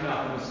hurting right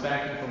now from a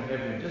spanking from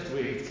heaven, just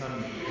wait, it's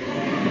coming.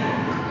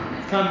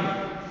 It's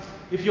coming.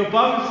 If your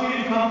bum is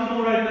feeling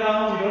comfortable right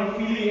now, you don't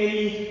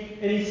feeling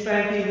any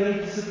spanking, any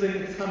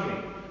discipline, it's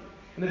coming.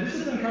 And the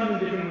discipline comes in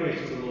different ways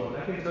from the Lord.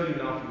 I can tell you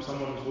now from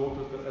someone who's worked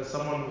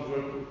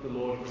with the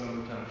Lord for a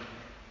number of times.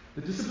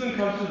 The discipline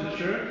comes to the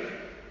church,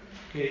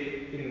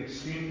 okay, in an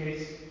extreme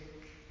case.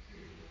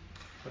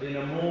 But in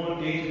a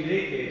more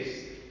day-to-day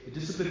case, the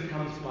discipline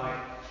comes by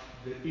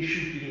the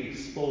issue being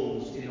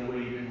exposed in a way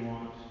you don't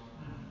want.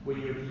 When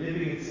you're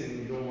living in sin and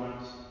you don't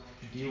want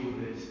to deal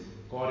with it,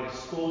 God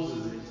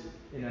exposes it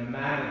in a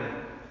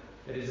manner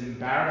that is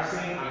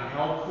embarrassing,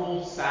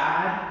 unhelpful,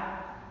 sad.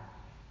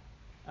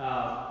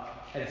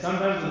 And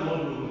sometimes the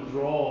Lord will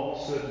withdraw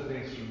certain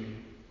things from you.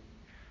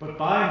 But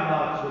by and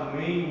large, the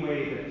main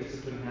way that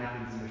discipline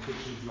happens in a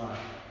Christian's life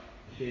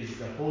is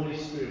the Holy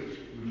Spirit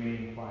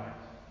remaining quiet.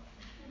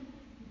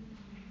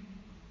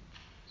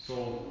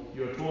 So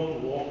you're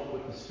told to walk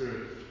with the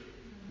Spirit.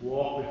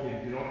 Walk with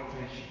Him. Do not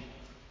quench Him.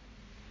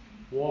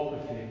 Walk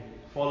with Him.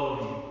 Follow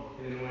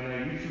Him. And then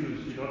when you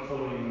choose, do not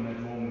follow Him in that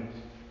moment.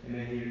 And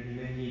then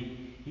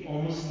He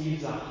almost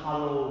leaves a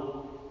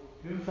hollow.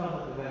 Have you ever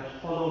felt that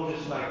hollow,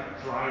 just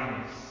like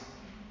dryness?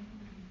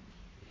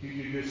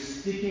 You're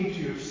sticking to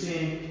your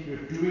sin.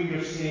 You're doing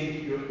your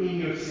sin. You're in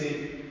your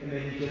sin. And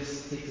then He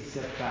just takes a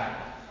step back.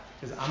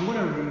 Because I'm going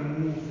to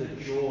remove the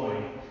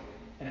joy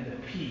and the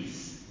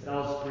peace that I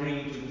was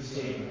bringing to this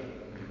table.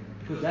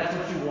 Because that's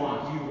what you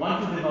want. You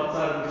want to live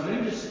outside of it. So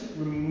let me just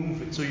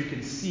remove it so you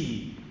can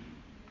see.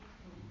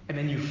 And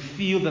then you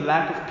feel the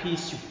lack of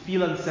peace. You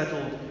feel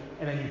unsettled.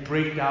 And then you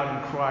break down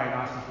and cry and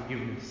ask for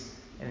forgiveness.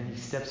 And then He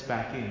steps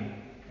back in.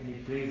 and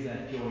it brings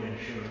that joy and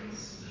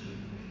assurance.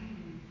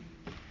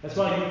 That's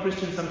why you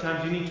Christians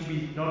sometimes you need to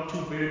be not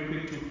too very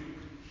quick to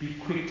be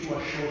quick to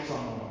assure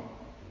someone.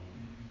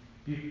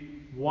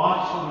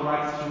 Watch for the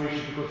right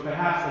situation, because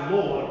perhaps the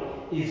Lord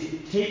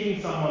is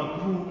taking someone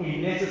through a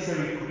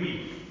necessary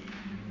grief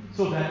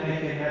so that they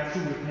can have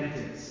true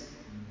repentance.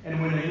 And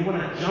when you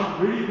want to jump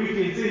really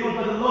quickly and say, no,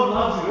 but the Lord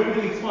loves you,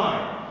 everything's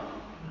fine.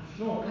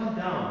 No, calm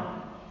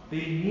down.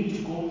 They need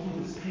to go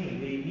through this pain.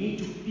 They need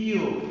to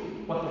feel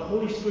what the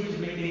Holy Spirit is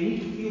making. They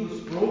need to feel this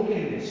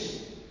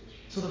brokenness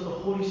so that the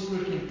Holy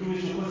Spirit can do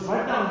His work. Because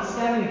right now He's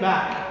standing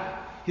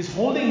back. He's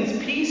holding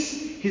His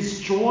peace,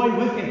 His joy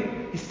with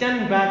Him. He's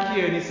standing back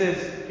here and He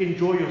says,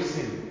 enjoy your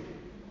sin.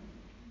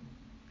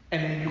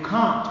 And then you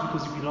can't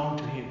because you belong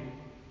to Him.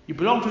 You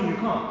belong to Him, you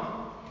can't.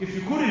 If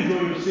you could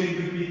enjoy your sin,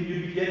 you'd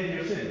be getting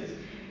your sins.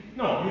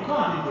 No, you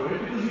can't enjoy it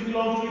because you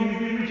belong to Him. You've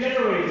been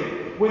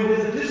regenerated. When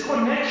there's a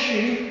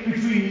disconnection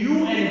between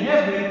you and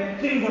heaven,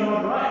 things are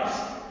not right.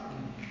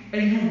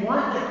 And you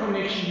want that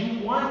connection.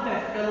 You want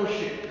that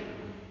fellowship.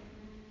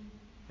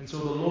 And so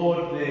the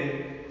Lord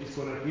then is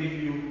going to give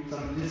you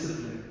some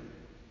discipline.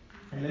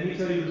 And let me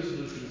tell you the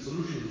solution. The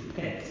solution is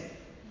repent.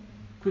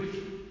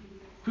 Quickly.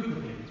 Quick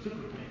repentance. Quick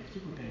repentance.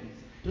 Quick repentance.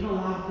 Don't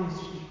allow things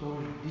to keep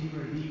going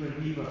deeper and deeper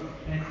and deeper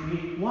and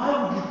create. Why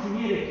would you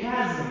create a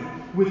chasm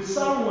with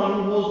someone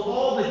who holds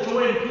all the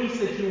joy and peace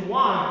that you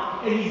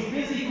want and he's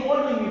busy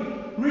calling you?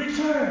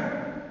 Return.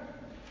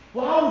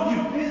 Why would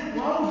you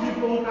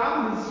go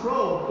down this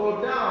road?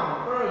 Go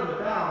down,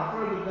 further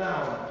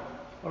down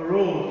a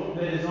road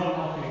that is not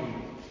helping you.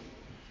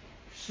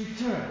 Just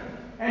return.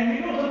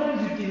 And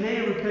sometimes you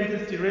delay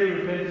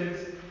repentance,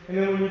 and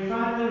then when you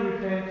finally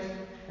repent,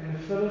 and the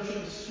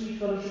fellowship, the sweet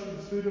fellowship of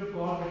the Spirit of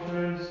God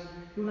returns,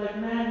 you're like,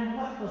 man,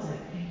 what was I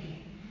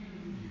thinking?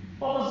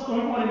 What was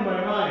going on in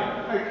my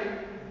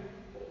mind?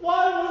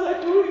 Why was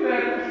I doing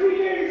that for 3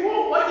 days?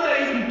 What did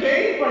I even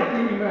gain by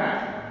doing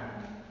that?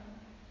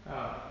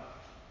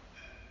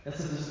 That's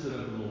the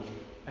discipline of the Lord.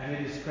 And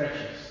it is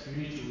precious. You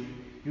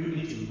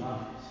need to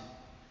love it.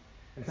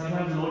 And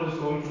sometimes the Lord is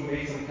going to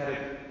make some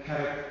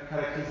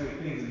cataclysmic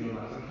things in your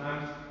life.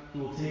 Sometimes He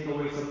will take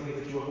away some things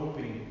that you were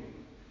hoping in.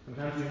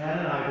 Sometimes you had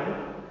an idol,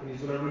 and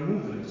He's going to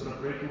remove it. It's going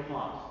to break your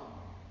heart.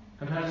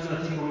 Sometimes He's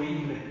going to take away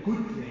even a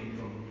good thing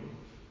from you,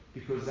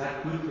 because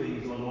that good thing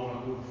is no longer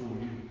good for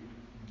you.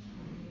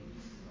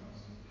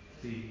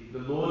 See, the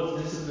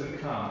Lord's discipline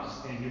comes,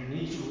 and you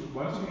need to,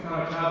 once you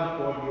become a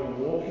child of God, you're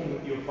walking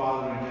with your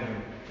Father in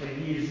heaven. And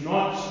He is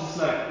not just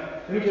like,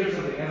 let me tell you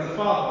something, as a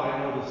father, I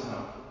know this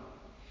now.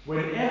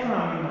 Whenever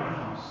I'm in my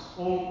house,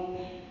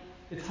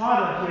 it's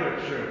harder here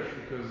at church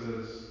because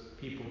there's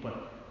people, but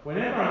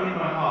whenever I'm in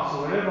my house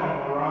or whenever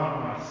I'm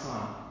around my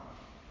son,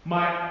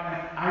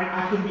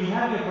 I can be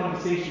having a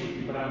conversation with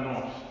you, but I'm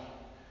not.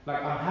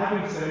 Like I'm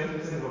having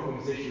 70% of a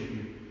conversation with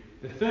you.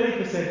 The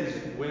 30% is,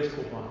 where's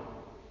Koban?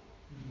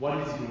 What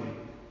is he doing?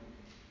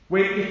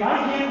 If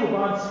I hear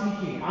Koban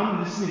speaking,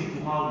 I'm listening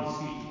to how he's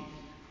speaking.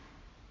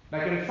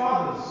 Like in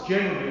fathers,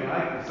 generally,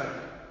 right? It's like,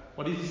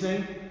 what is he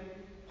saying?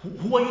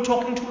 Who are you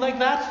talking to like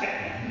that?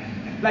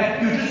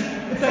 Like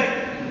it's like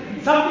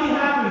something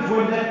happens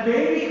when that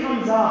baby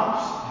comes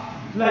out.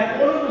 Like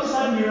all of a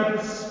sudden you have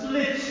a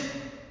split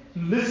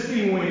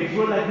listening waves.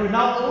 You're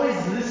now always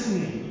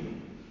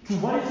listening to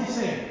what is he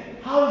saying?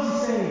 How is he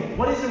saying it?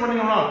 What is he running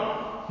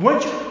around?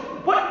 What?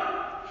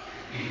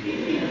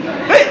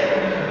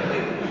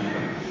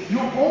 You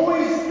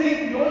always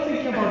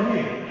thinking about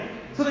him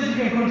so that you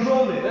can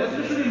control it. That's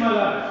literally my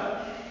life.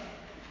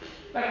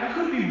 Like I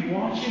could be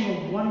watching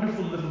a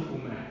wonderful Liverpool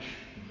match.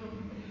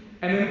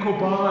 And then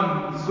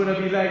Koban is going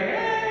to be like,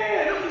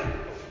 hey, look.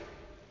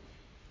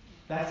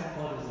 That's what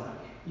God is like,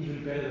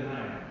 even better than I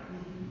am.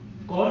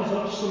 God is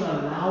not just going to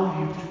allow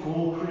you to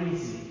go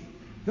crazy.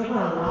 He's not going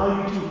to allow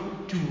you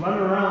to run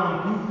around,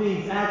 do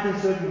things, act in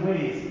certain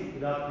ways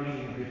without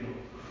bringing a big load.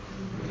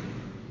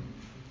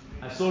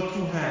 I saw 2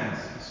 hands.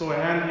 I saw a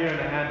hand here and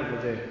a hand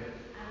over there.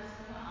 I was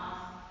going to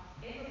ask,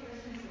 if a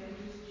person is going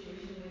through a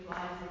situation where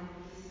God is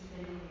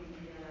disciplining them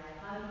in their life,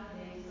 how do you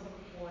then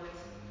support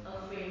a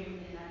friend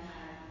in that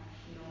time?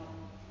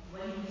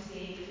 What do you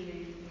say to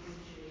them in a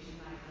situation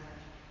like that?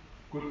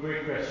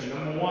 Great question.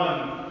 Number one,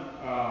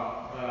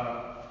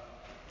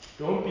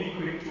 don't be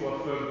quick to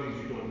affirm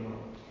things you don't know.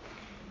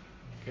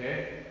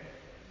 Okay?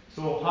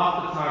 So half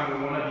the time we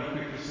want to be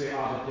quick to say,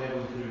 the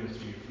devil is doing this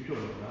to you. You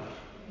don't know that.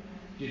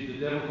 Did the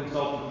devil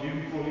consult with you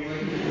before he went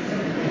to this?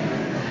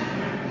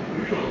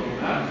 You don't know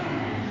that.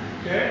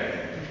 Okay?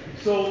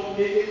 So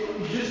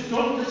just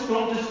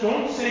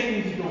don't say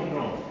things you don't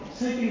know.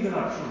 Say things that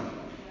are true.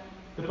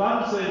 The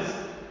Bible says,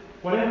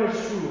 whatever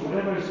is true,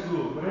 whatever is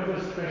good, whatever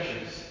is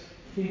precious,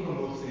 think on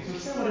those things. So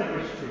say whatever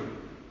is true.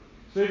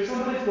 So if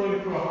somebody's going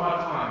through a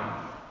hard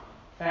time,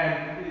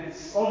 and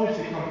it's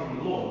obviously come from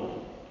the Lord,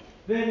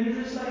 then you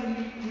just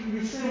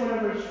you say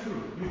whatever is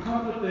true. You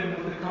comfort them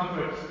with the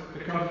comfort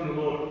that comes from the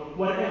Lord,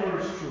 whatever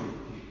is true.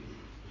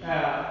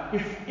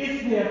 If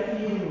they are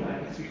feeling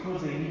like it's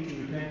because they need to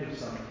repent of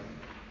something,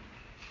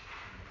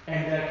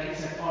 and that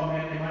it's like, oh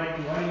man,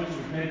 do I need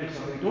to repent of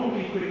something, don't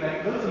be quick.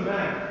 Like there's a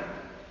man,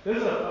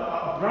 there's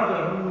a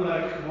brother who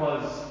like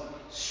was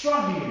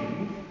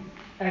struggling,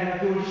 and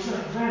like, they were just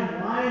like,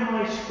 man, why am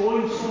I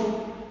going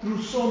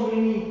through so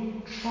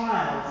many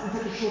trials in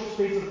such a short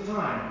space of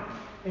time?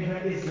 And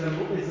like, is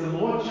the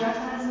Lord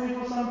chastising me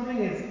for something?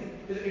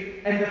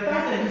 And the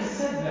fact that he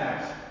said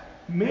that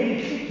made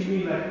it click to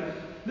me like,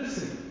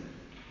 listen,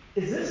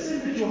 is this sin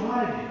that you're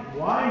hiding?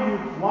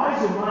 Why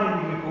is your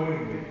mind even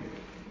going there?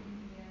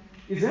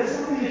 Is there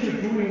something that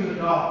you're doing in the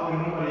dark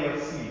when nobody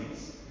else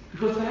sees?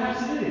 Because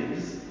perhaps it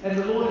is, and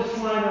the Lord is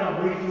trying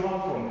to wake you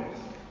up from it.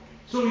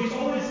 So it's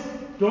always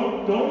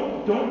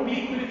don't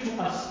be quick to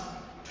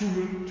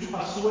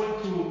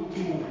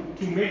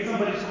make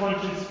somebody's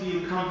conscience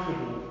feel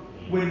comfortable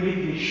when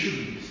maybe they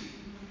shouldn't.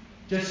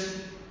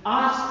 Just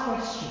ask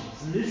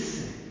questions,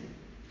 listen,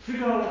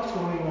 figure out what's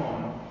going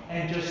on,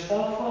 and just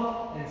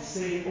offer and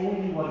say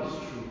only what is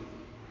true.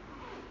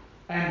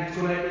 And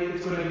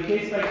it's gonna be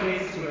case by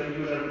case.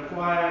 You're gonna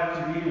require to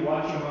really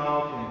watch your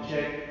mouth and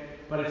check,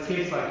 but it's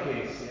case by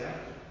case. Yeah.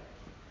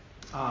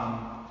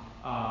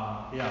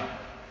 Yeah.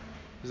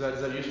 Is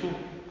that useful?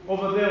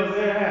 Over there was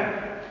their hand.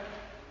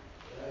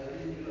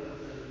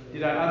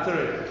 Did I answer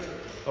it?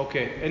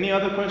 Okay. Any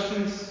other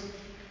questions?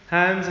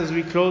 Hands as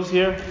we close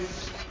here.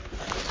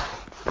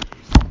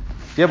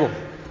 Yebo. I have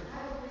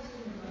a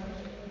question about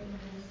the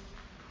enemies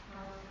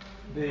part.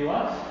 The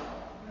what?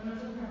 When we're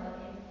talking about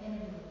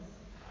enemies,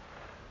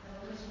 I have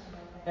a question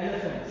about that.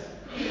 Elephants.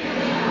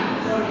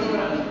 Sorry.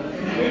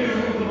 Maybe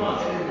remove the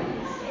mask.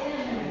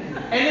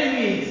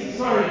 Enemies.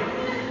 Sorry,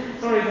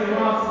 the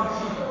mask.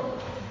 So,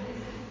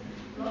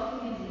 is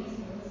blocking and deleting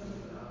the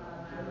person's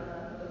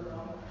number the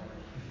wrong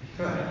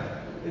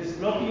approach? Is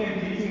blocking and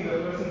deleting the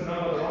person's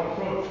number the wrong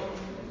approach?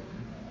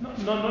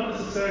 Not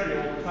necessarily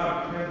all the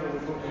time. Depends what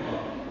we're talking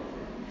about.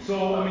 So,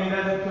 I mean,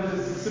 that's because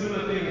it's a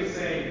similar thing as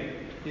saying,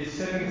 is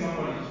sending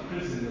somebody to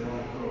prison the wrong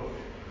approach?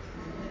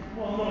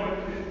 Well, no, it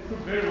could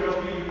very well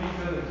be you need to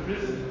send them to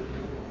prison.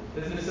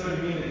 Doesn't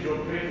necessarily mean that you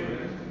don't pray for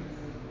them.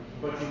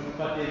 But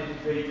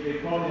they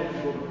probably have to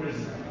go to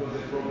prison because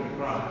they've broken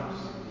crimes.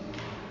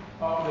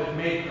 They've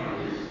made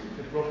crimes.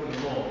 They've broken the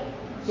law.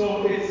 So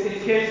it's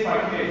case by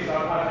case. I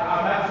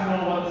have to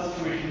know what the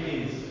situation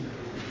is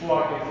before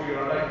I can figure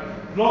out. Like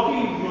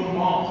blocking your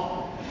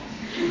mom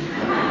is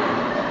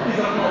a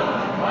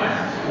problem, right?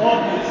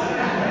 Obviously.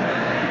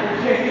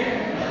 Okay.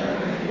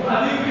 Well, I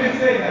think we can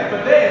say that.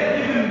 But then,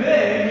 even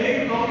then,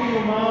 maybe blocking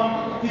your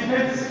mom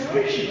depends the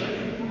situation.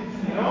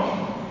 You know?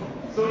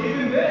 So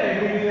even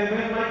there, maybe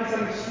there might be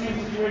some extreme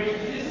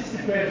situations. It just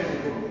depends on the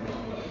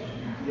book.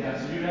 Yeah,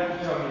 so you'd have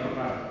to tell me in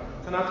private.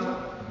 Tanatu?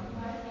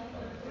 What if the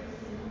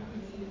person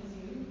needs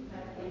you,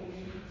 but they're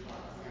really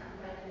toxic,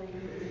 but they're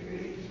really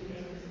greedy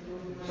and just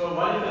don't want So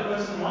what if the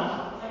person what?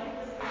 What if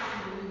this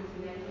person needs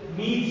you, like they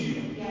don't Needs you.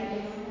 Yeah,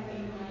 they don't have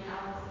anyone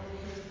else that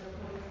can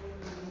support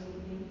them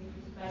in anything,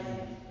 but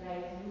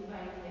like you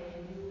find that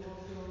you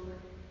also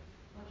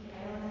okay,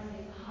 I don't want to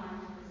say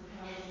can't because you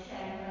always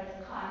can,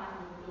 but can't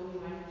or don't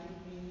want to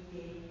be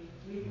there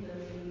with them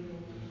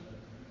anymore.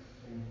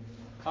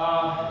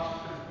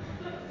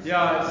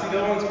 Yeah, see,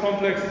 that one's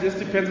complex. It just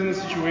depends on the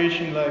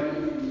situation. So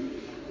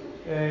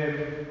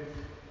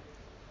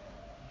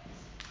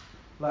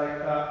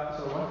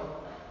what?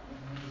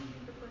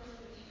 The question.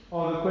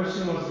 Oh, the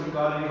question was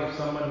regarding if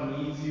someone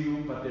needs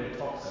you, but they're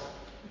toxic.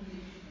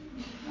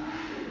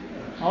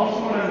 I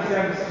also want to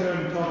understand this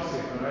term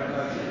toxic,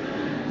 alright?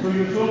 So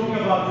you're talking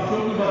about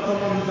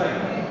someone who's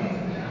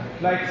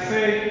like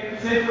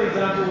say for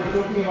example, we're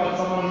talking about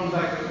someone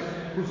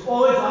who's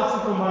always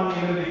asking for money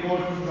and then they go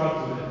and do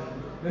drugs with it.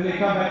 Then they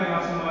come back and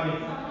ask for money.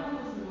 Someone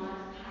who's not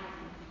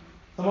kind.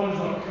 Someone who's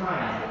not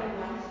kind. But they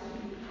want to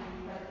be kind,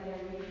 but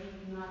they're really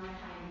not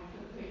kind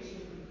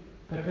perpetually.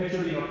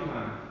 Perpetually not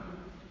kind.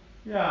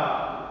 Yeah.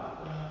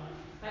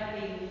 But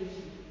they need you.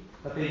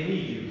 But they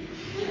need you.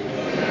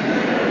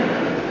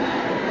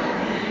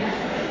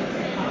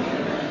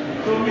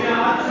 So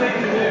I'd say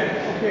to them,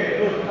 okay,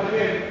 look,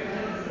 again,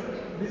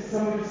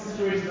 some of these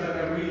situations I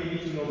really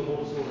need to know the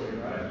whole story,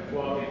 right?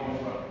 Before I can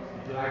offer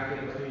a blanket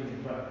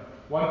opinion. But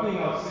one thing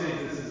I'll say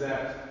is that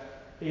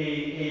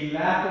a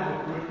lack of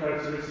a good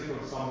characteristic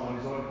of someone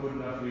is not a good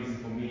enough reason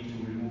for me to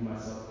remove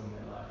myself from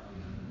their life.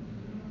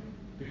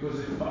 Because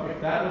if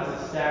that was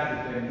a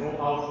standard, then no,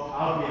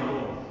 I'll be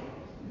alone.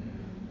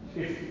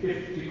 If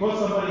because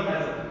somebody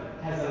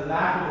has a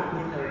lack of a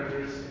good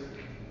characteristic,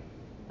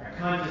 I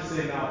can't just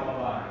say now bye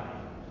bye.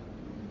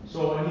 So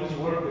I need to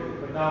work with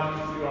it, but now I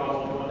need to figure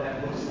out what that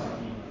looks like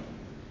even.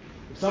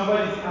 If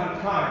somebody's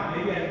unkind,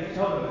 maybe I need to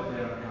tell them that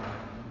they're unkind.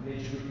 I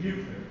need to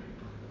rebuke them.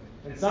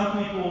 And some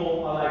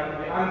people are like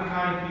the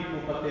unkind people,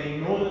 but they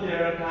know that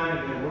they're unkind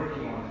and they're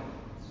working on it.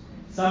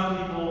 Some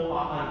people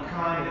are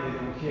unkind and they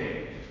don't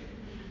care.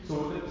 So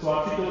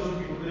I treat those two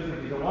people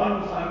differently. The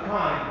one who's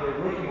unkind,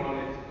 they're working on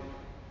it.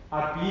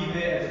 I'd be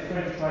there as a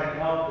friend to try and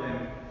help them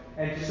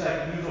and just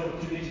use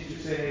opportunities to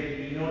say, hey,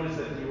 did you notice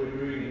that you were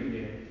doing it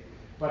again?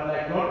 But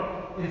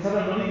instead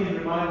of not even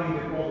reminding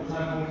them all the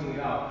time, pointing it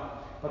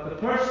out. But the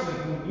person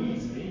who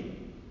needs me,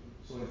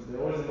 so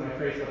they're always in my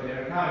face, but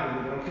they're unkind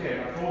and they don't care,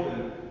 and I told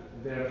them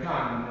that they're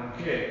unkind and they don't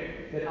care,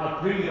 then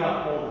I'll bring it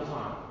up all the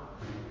time.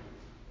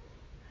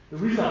 The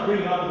reason I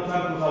bring it up all the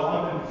time is because I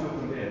want them to feel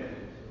condemned.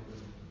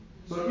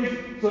 So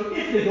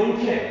if they don't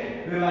care,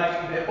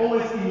 they're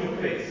always in your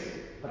face,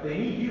 but they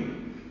need you.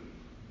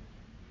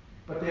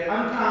 But they're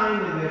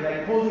unkind and they're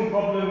like causing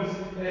problems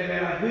and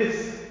they're like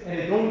this and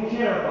they don't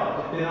care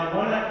about it, then I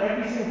wanna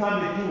every single time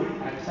they do it,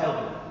 I tell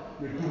them,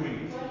 you're doing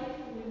it. What if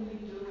when you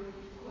do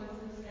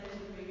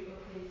consistently bring it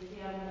up,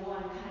 they are more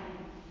unkind?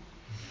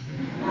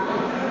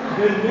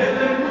 Then let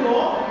them cool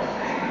off.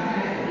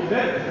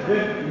 Let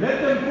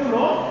them cool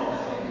off.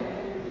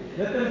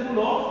 Let them cool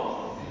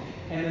off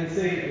and then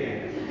say it again.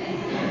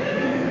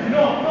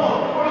 No,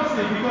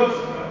 honestly,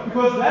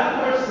 because that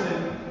person,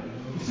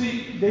 you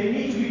see, they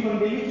need to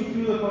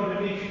feel the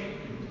condemnation.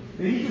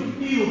 They need to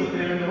feel that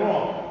they're in the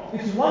wrong.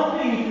 It's one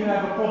thing if you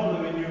have a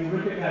problem and you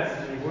recognize it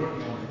and you're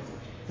working on it.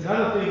 It's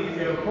another thing if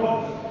you have a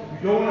problem, you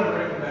don't want to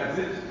recognize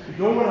it, you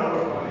don't want to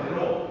work on it at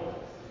all.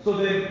 So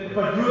then,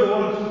 but you're the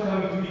one who's still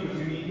coming to me because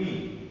you need me.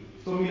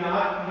 So you know what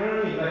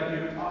I mean? Like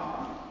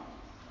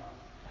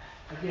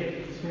again,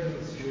 it depends on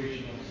the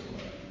situation also.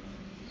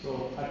 So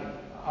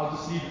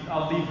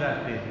I'll leave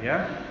that there,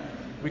 yeah?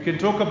 We can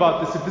talk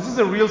about this. If this is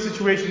a real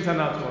situation,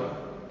 Tanato,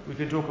 we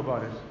can talk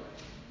about it.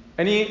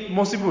 Any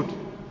Mosibut?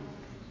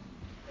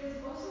 There's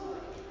also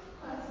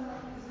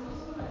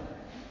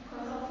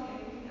consulting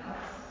everything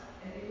else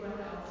and everyone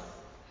else,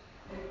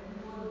 like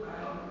before the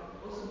Bible,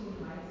 also being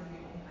wise in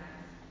your own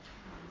eyes.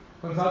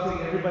 Consulting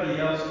everybody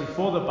else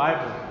before the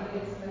Bible.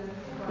 Yes, like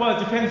before Bible. Well, it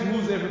depends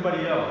who's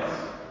everybody else.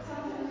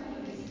 Sometimes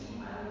you can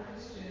esteem other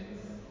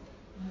Christians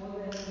more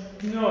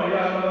than. No,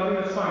 yeah, well, I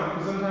think that's fine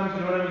because sometimes,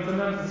 you know what I mean?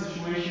 Sometimes the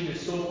situation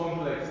is so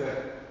complex that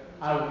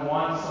I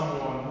want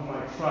someone whom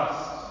I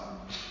trust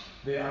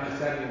their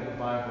understanding of the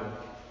Bible.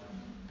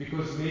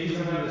 Because maybe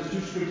sometimes there's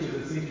two scriptures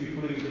that seem to be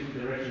pulling in different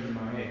directions in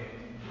my head.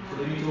 So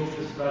let me talk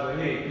to this brother,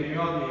 hey, can you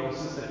help me, or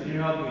sister, can you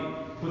help me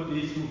put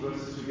these two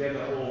verses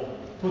together, or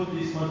put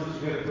these concepts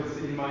together, because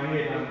in my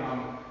head,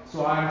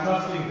 so I'm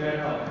trusting their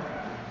help,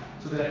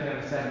 so that I can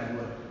understand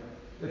the word.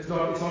 It's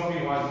not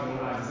being wise in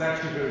your own eyes. It's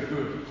actually very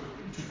good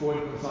to go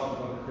and consult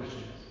with other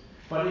Christians.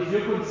 But if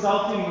you're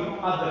consulting with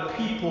other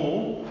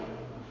people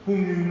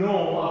whom you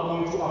know are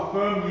going to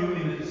affirm you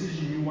in the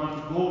decision you want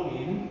to go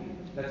in,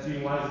 that's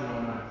being wise in your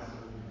own eyes.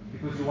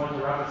 Because you want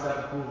to rubber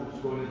stamp approval to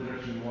go in the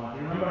direction you want.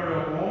 You remember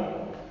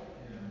Rehoboam?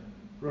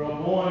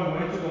 Rehoboam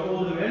went to the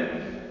older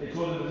men, they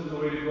told him this is the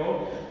way to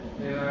go.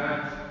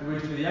 And he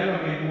went to the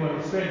younger men who were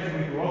his friends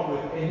whom he grew up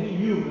with, and he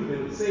knew that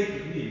they would say to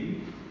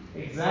him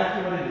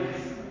exactly what it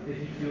is that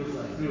he feels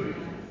like doing.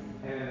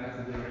 And then that's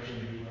the direction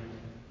that he went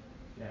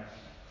in. Yeah.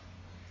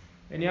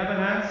 Any other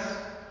hands?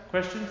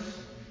 Questions?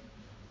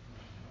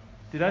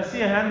 Did I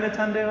see a hand there,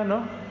 Tandera?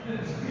 No?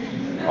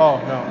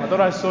 Oh, no. I thought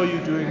I saw you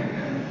doing.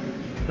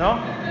 No?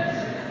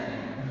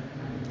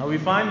 Are we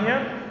fine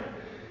here?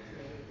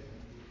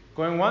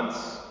 Going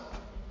once?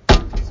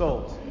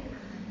 Sold.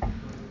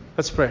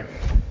 Let's pray.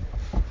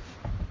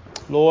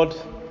 Lord,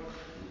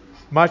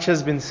 much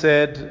has been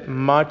said,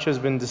 much has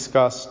been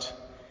discussed.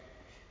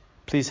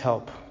 Please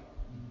help.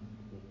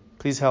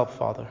 Please help,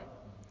 Father.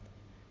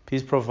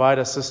 Please provide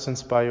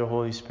assistance by your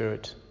Holy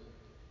Spirit.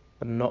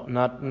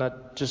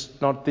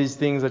 Not these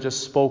things are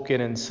just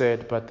spoken and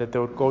said, but that they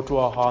would go to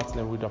our hearts and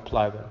that we would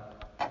apply them.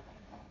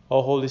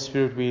 Oh, Holy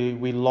Spirit,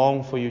 we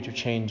long for you to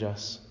change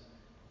us.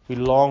 We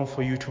long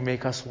for you to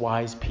make us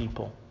wise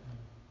people.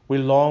 We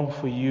long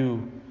for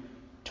you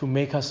to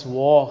make us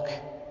walk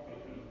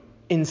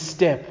in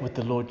step with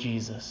the Lord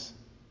Jesus.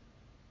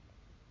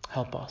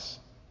 Help us.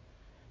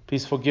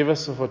 Please forgive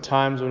us for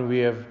times when we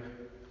have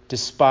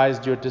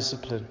despised your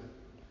discipline.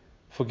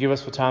 Forgive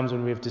us for times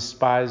when we have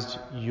despised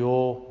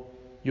your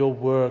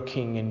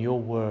working and your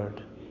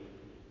word.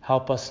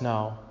 Help us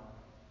now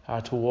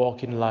to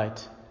walk in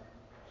light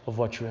of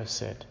what you have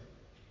said.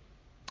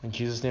 In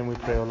Jesus' name we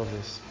pray all of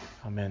this.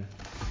 Amen.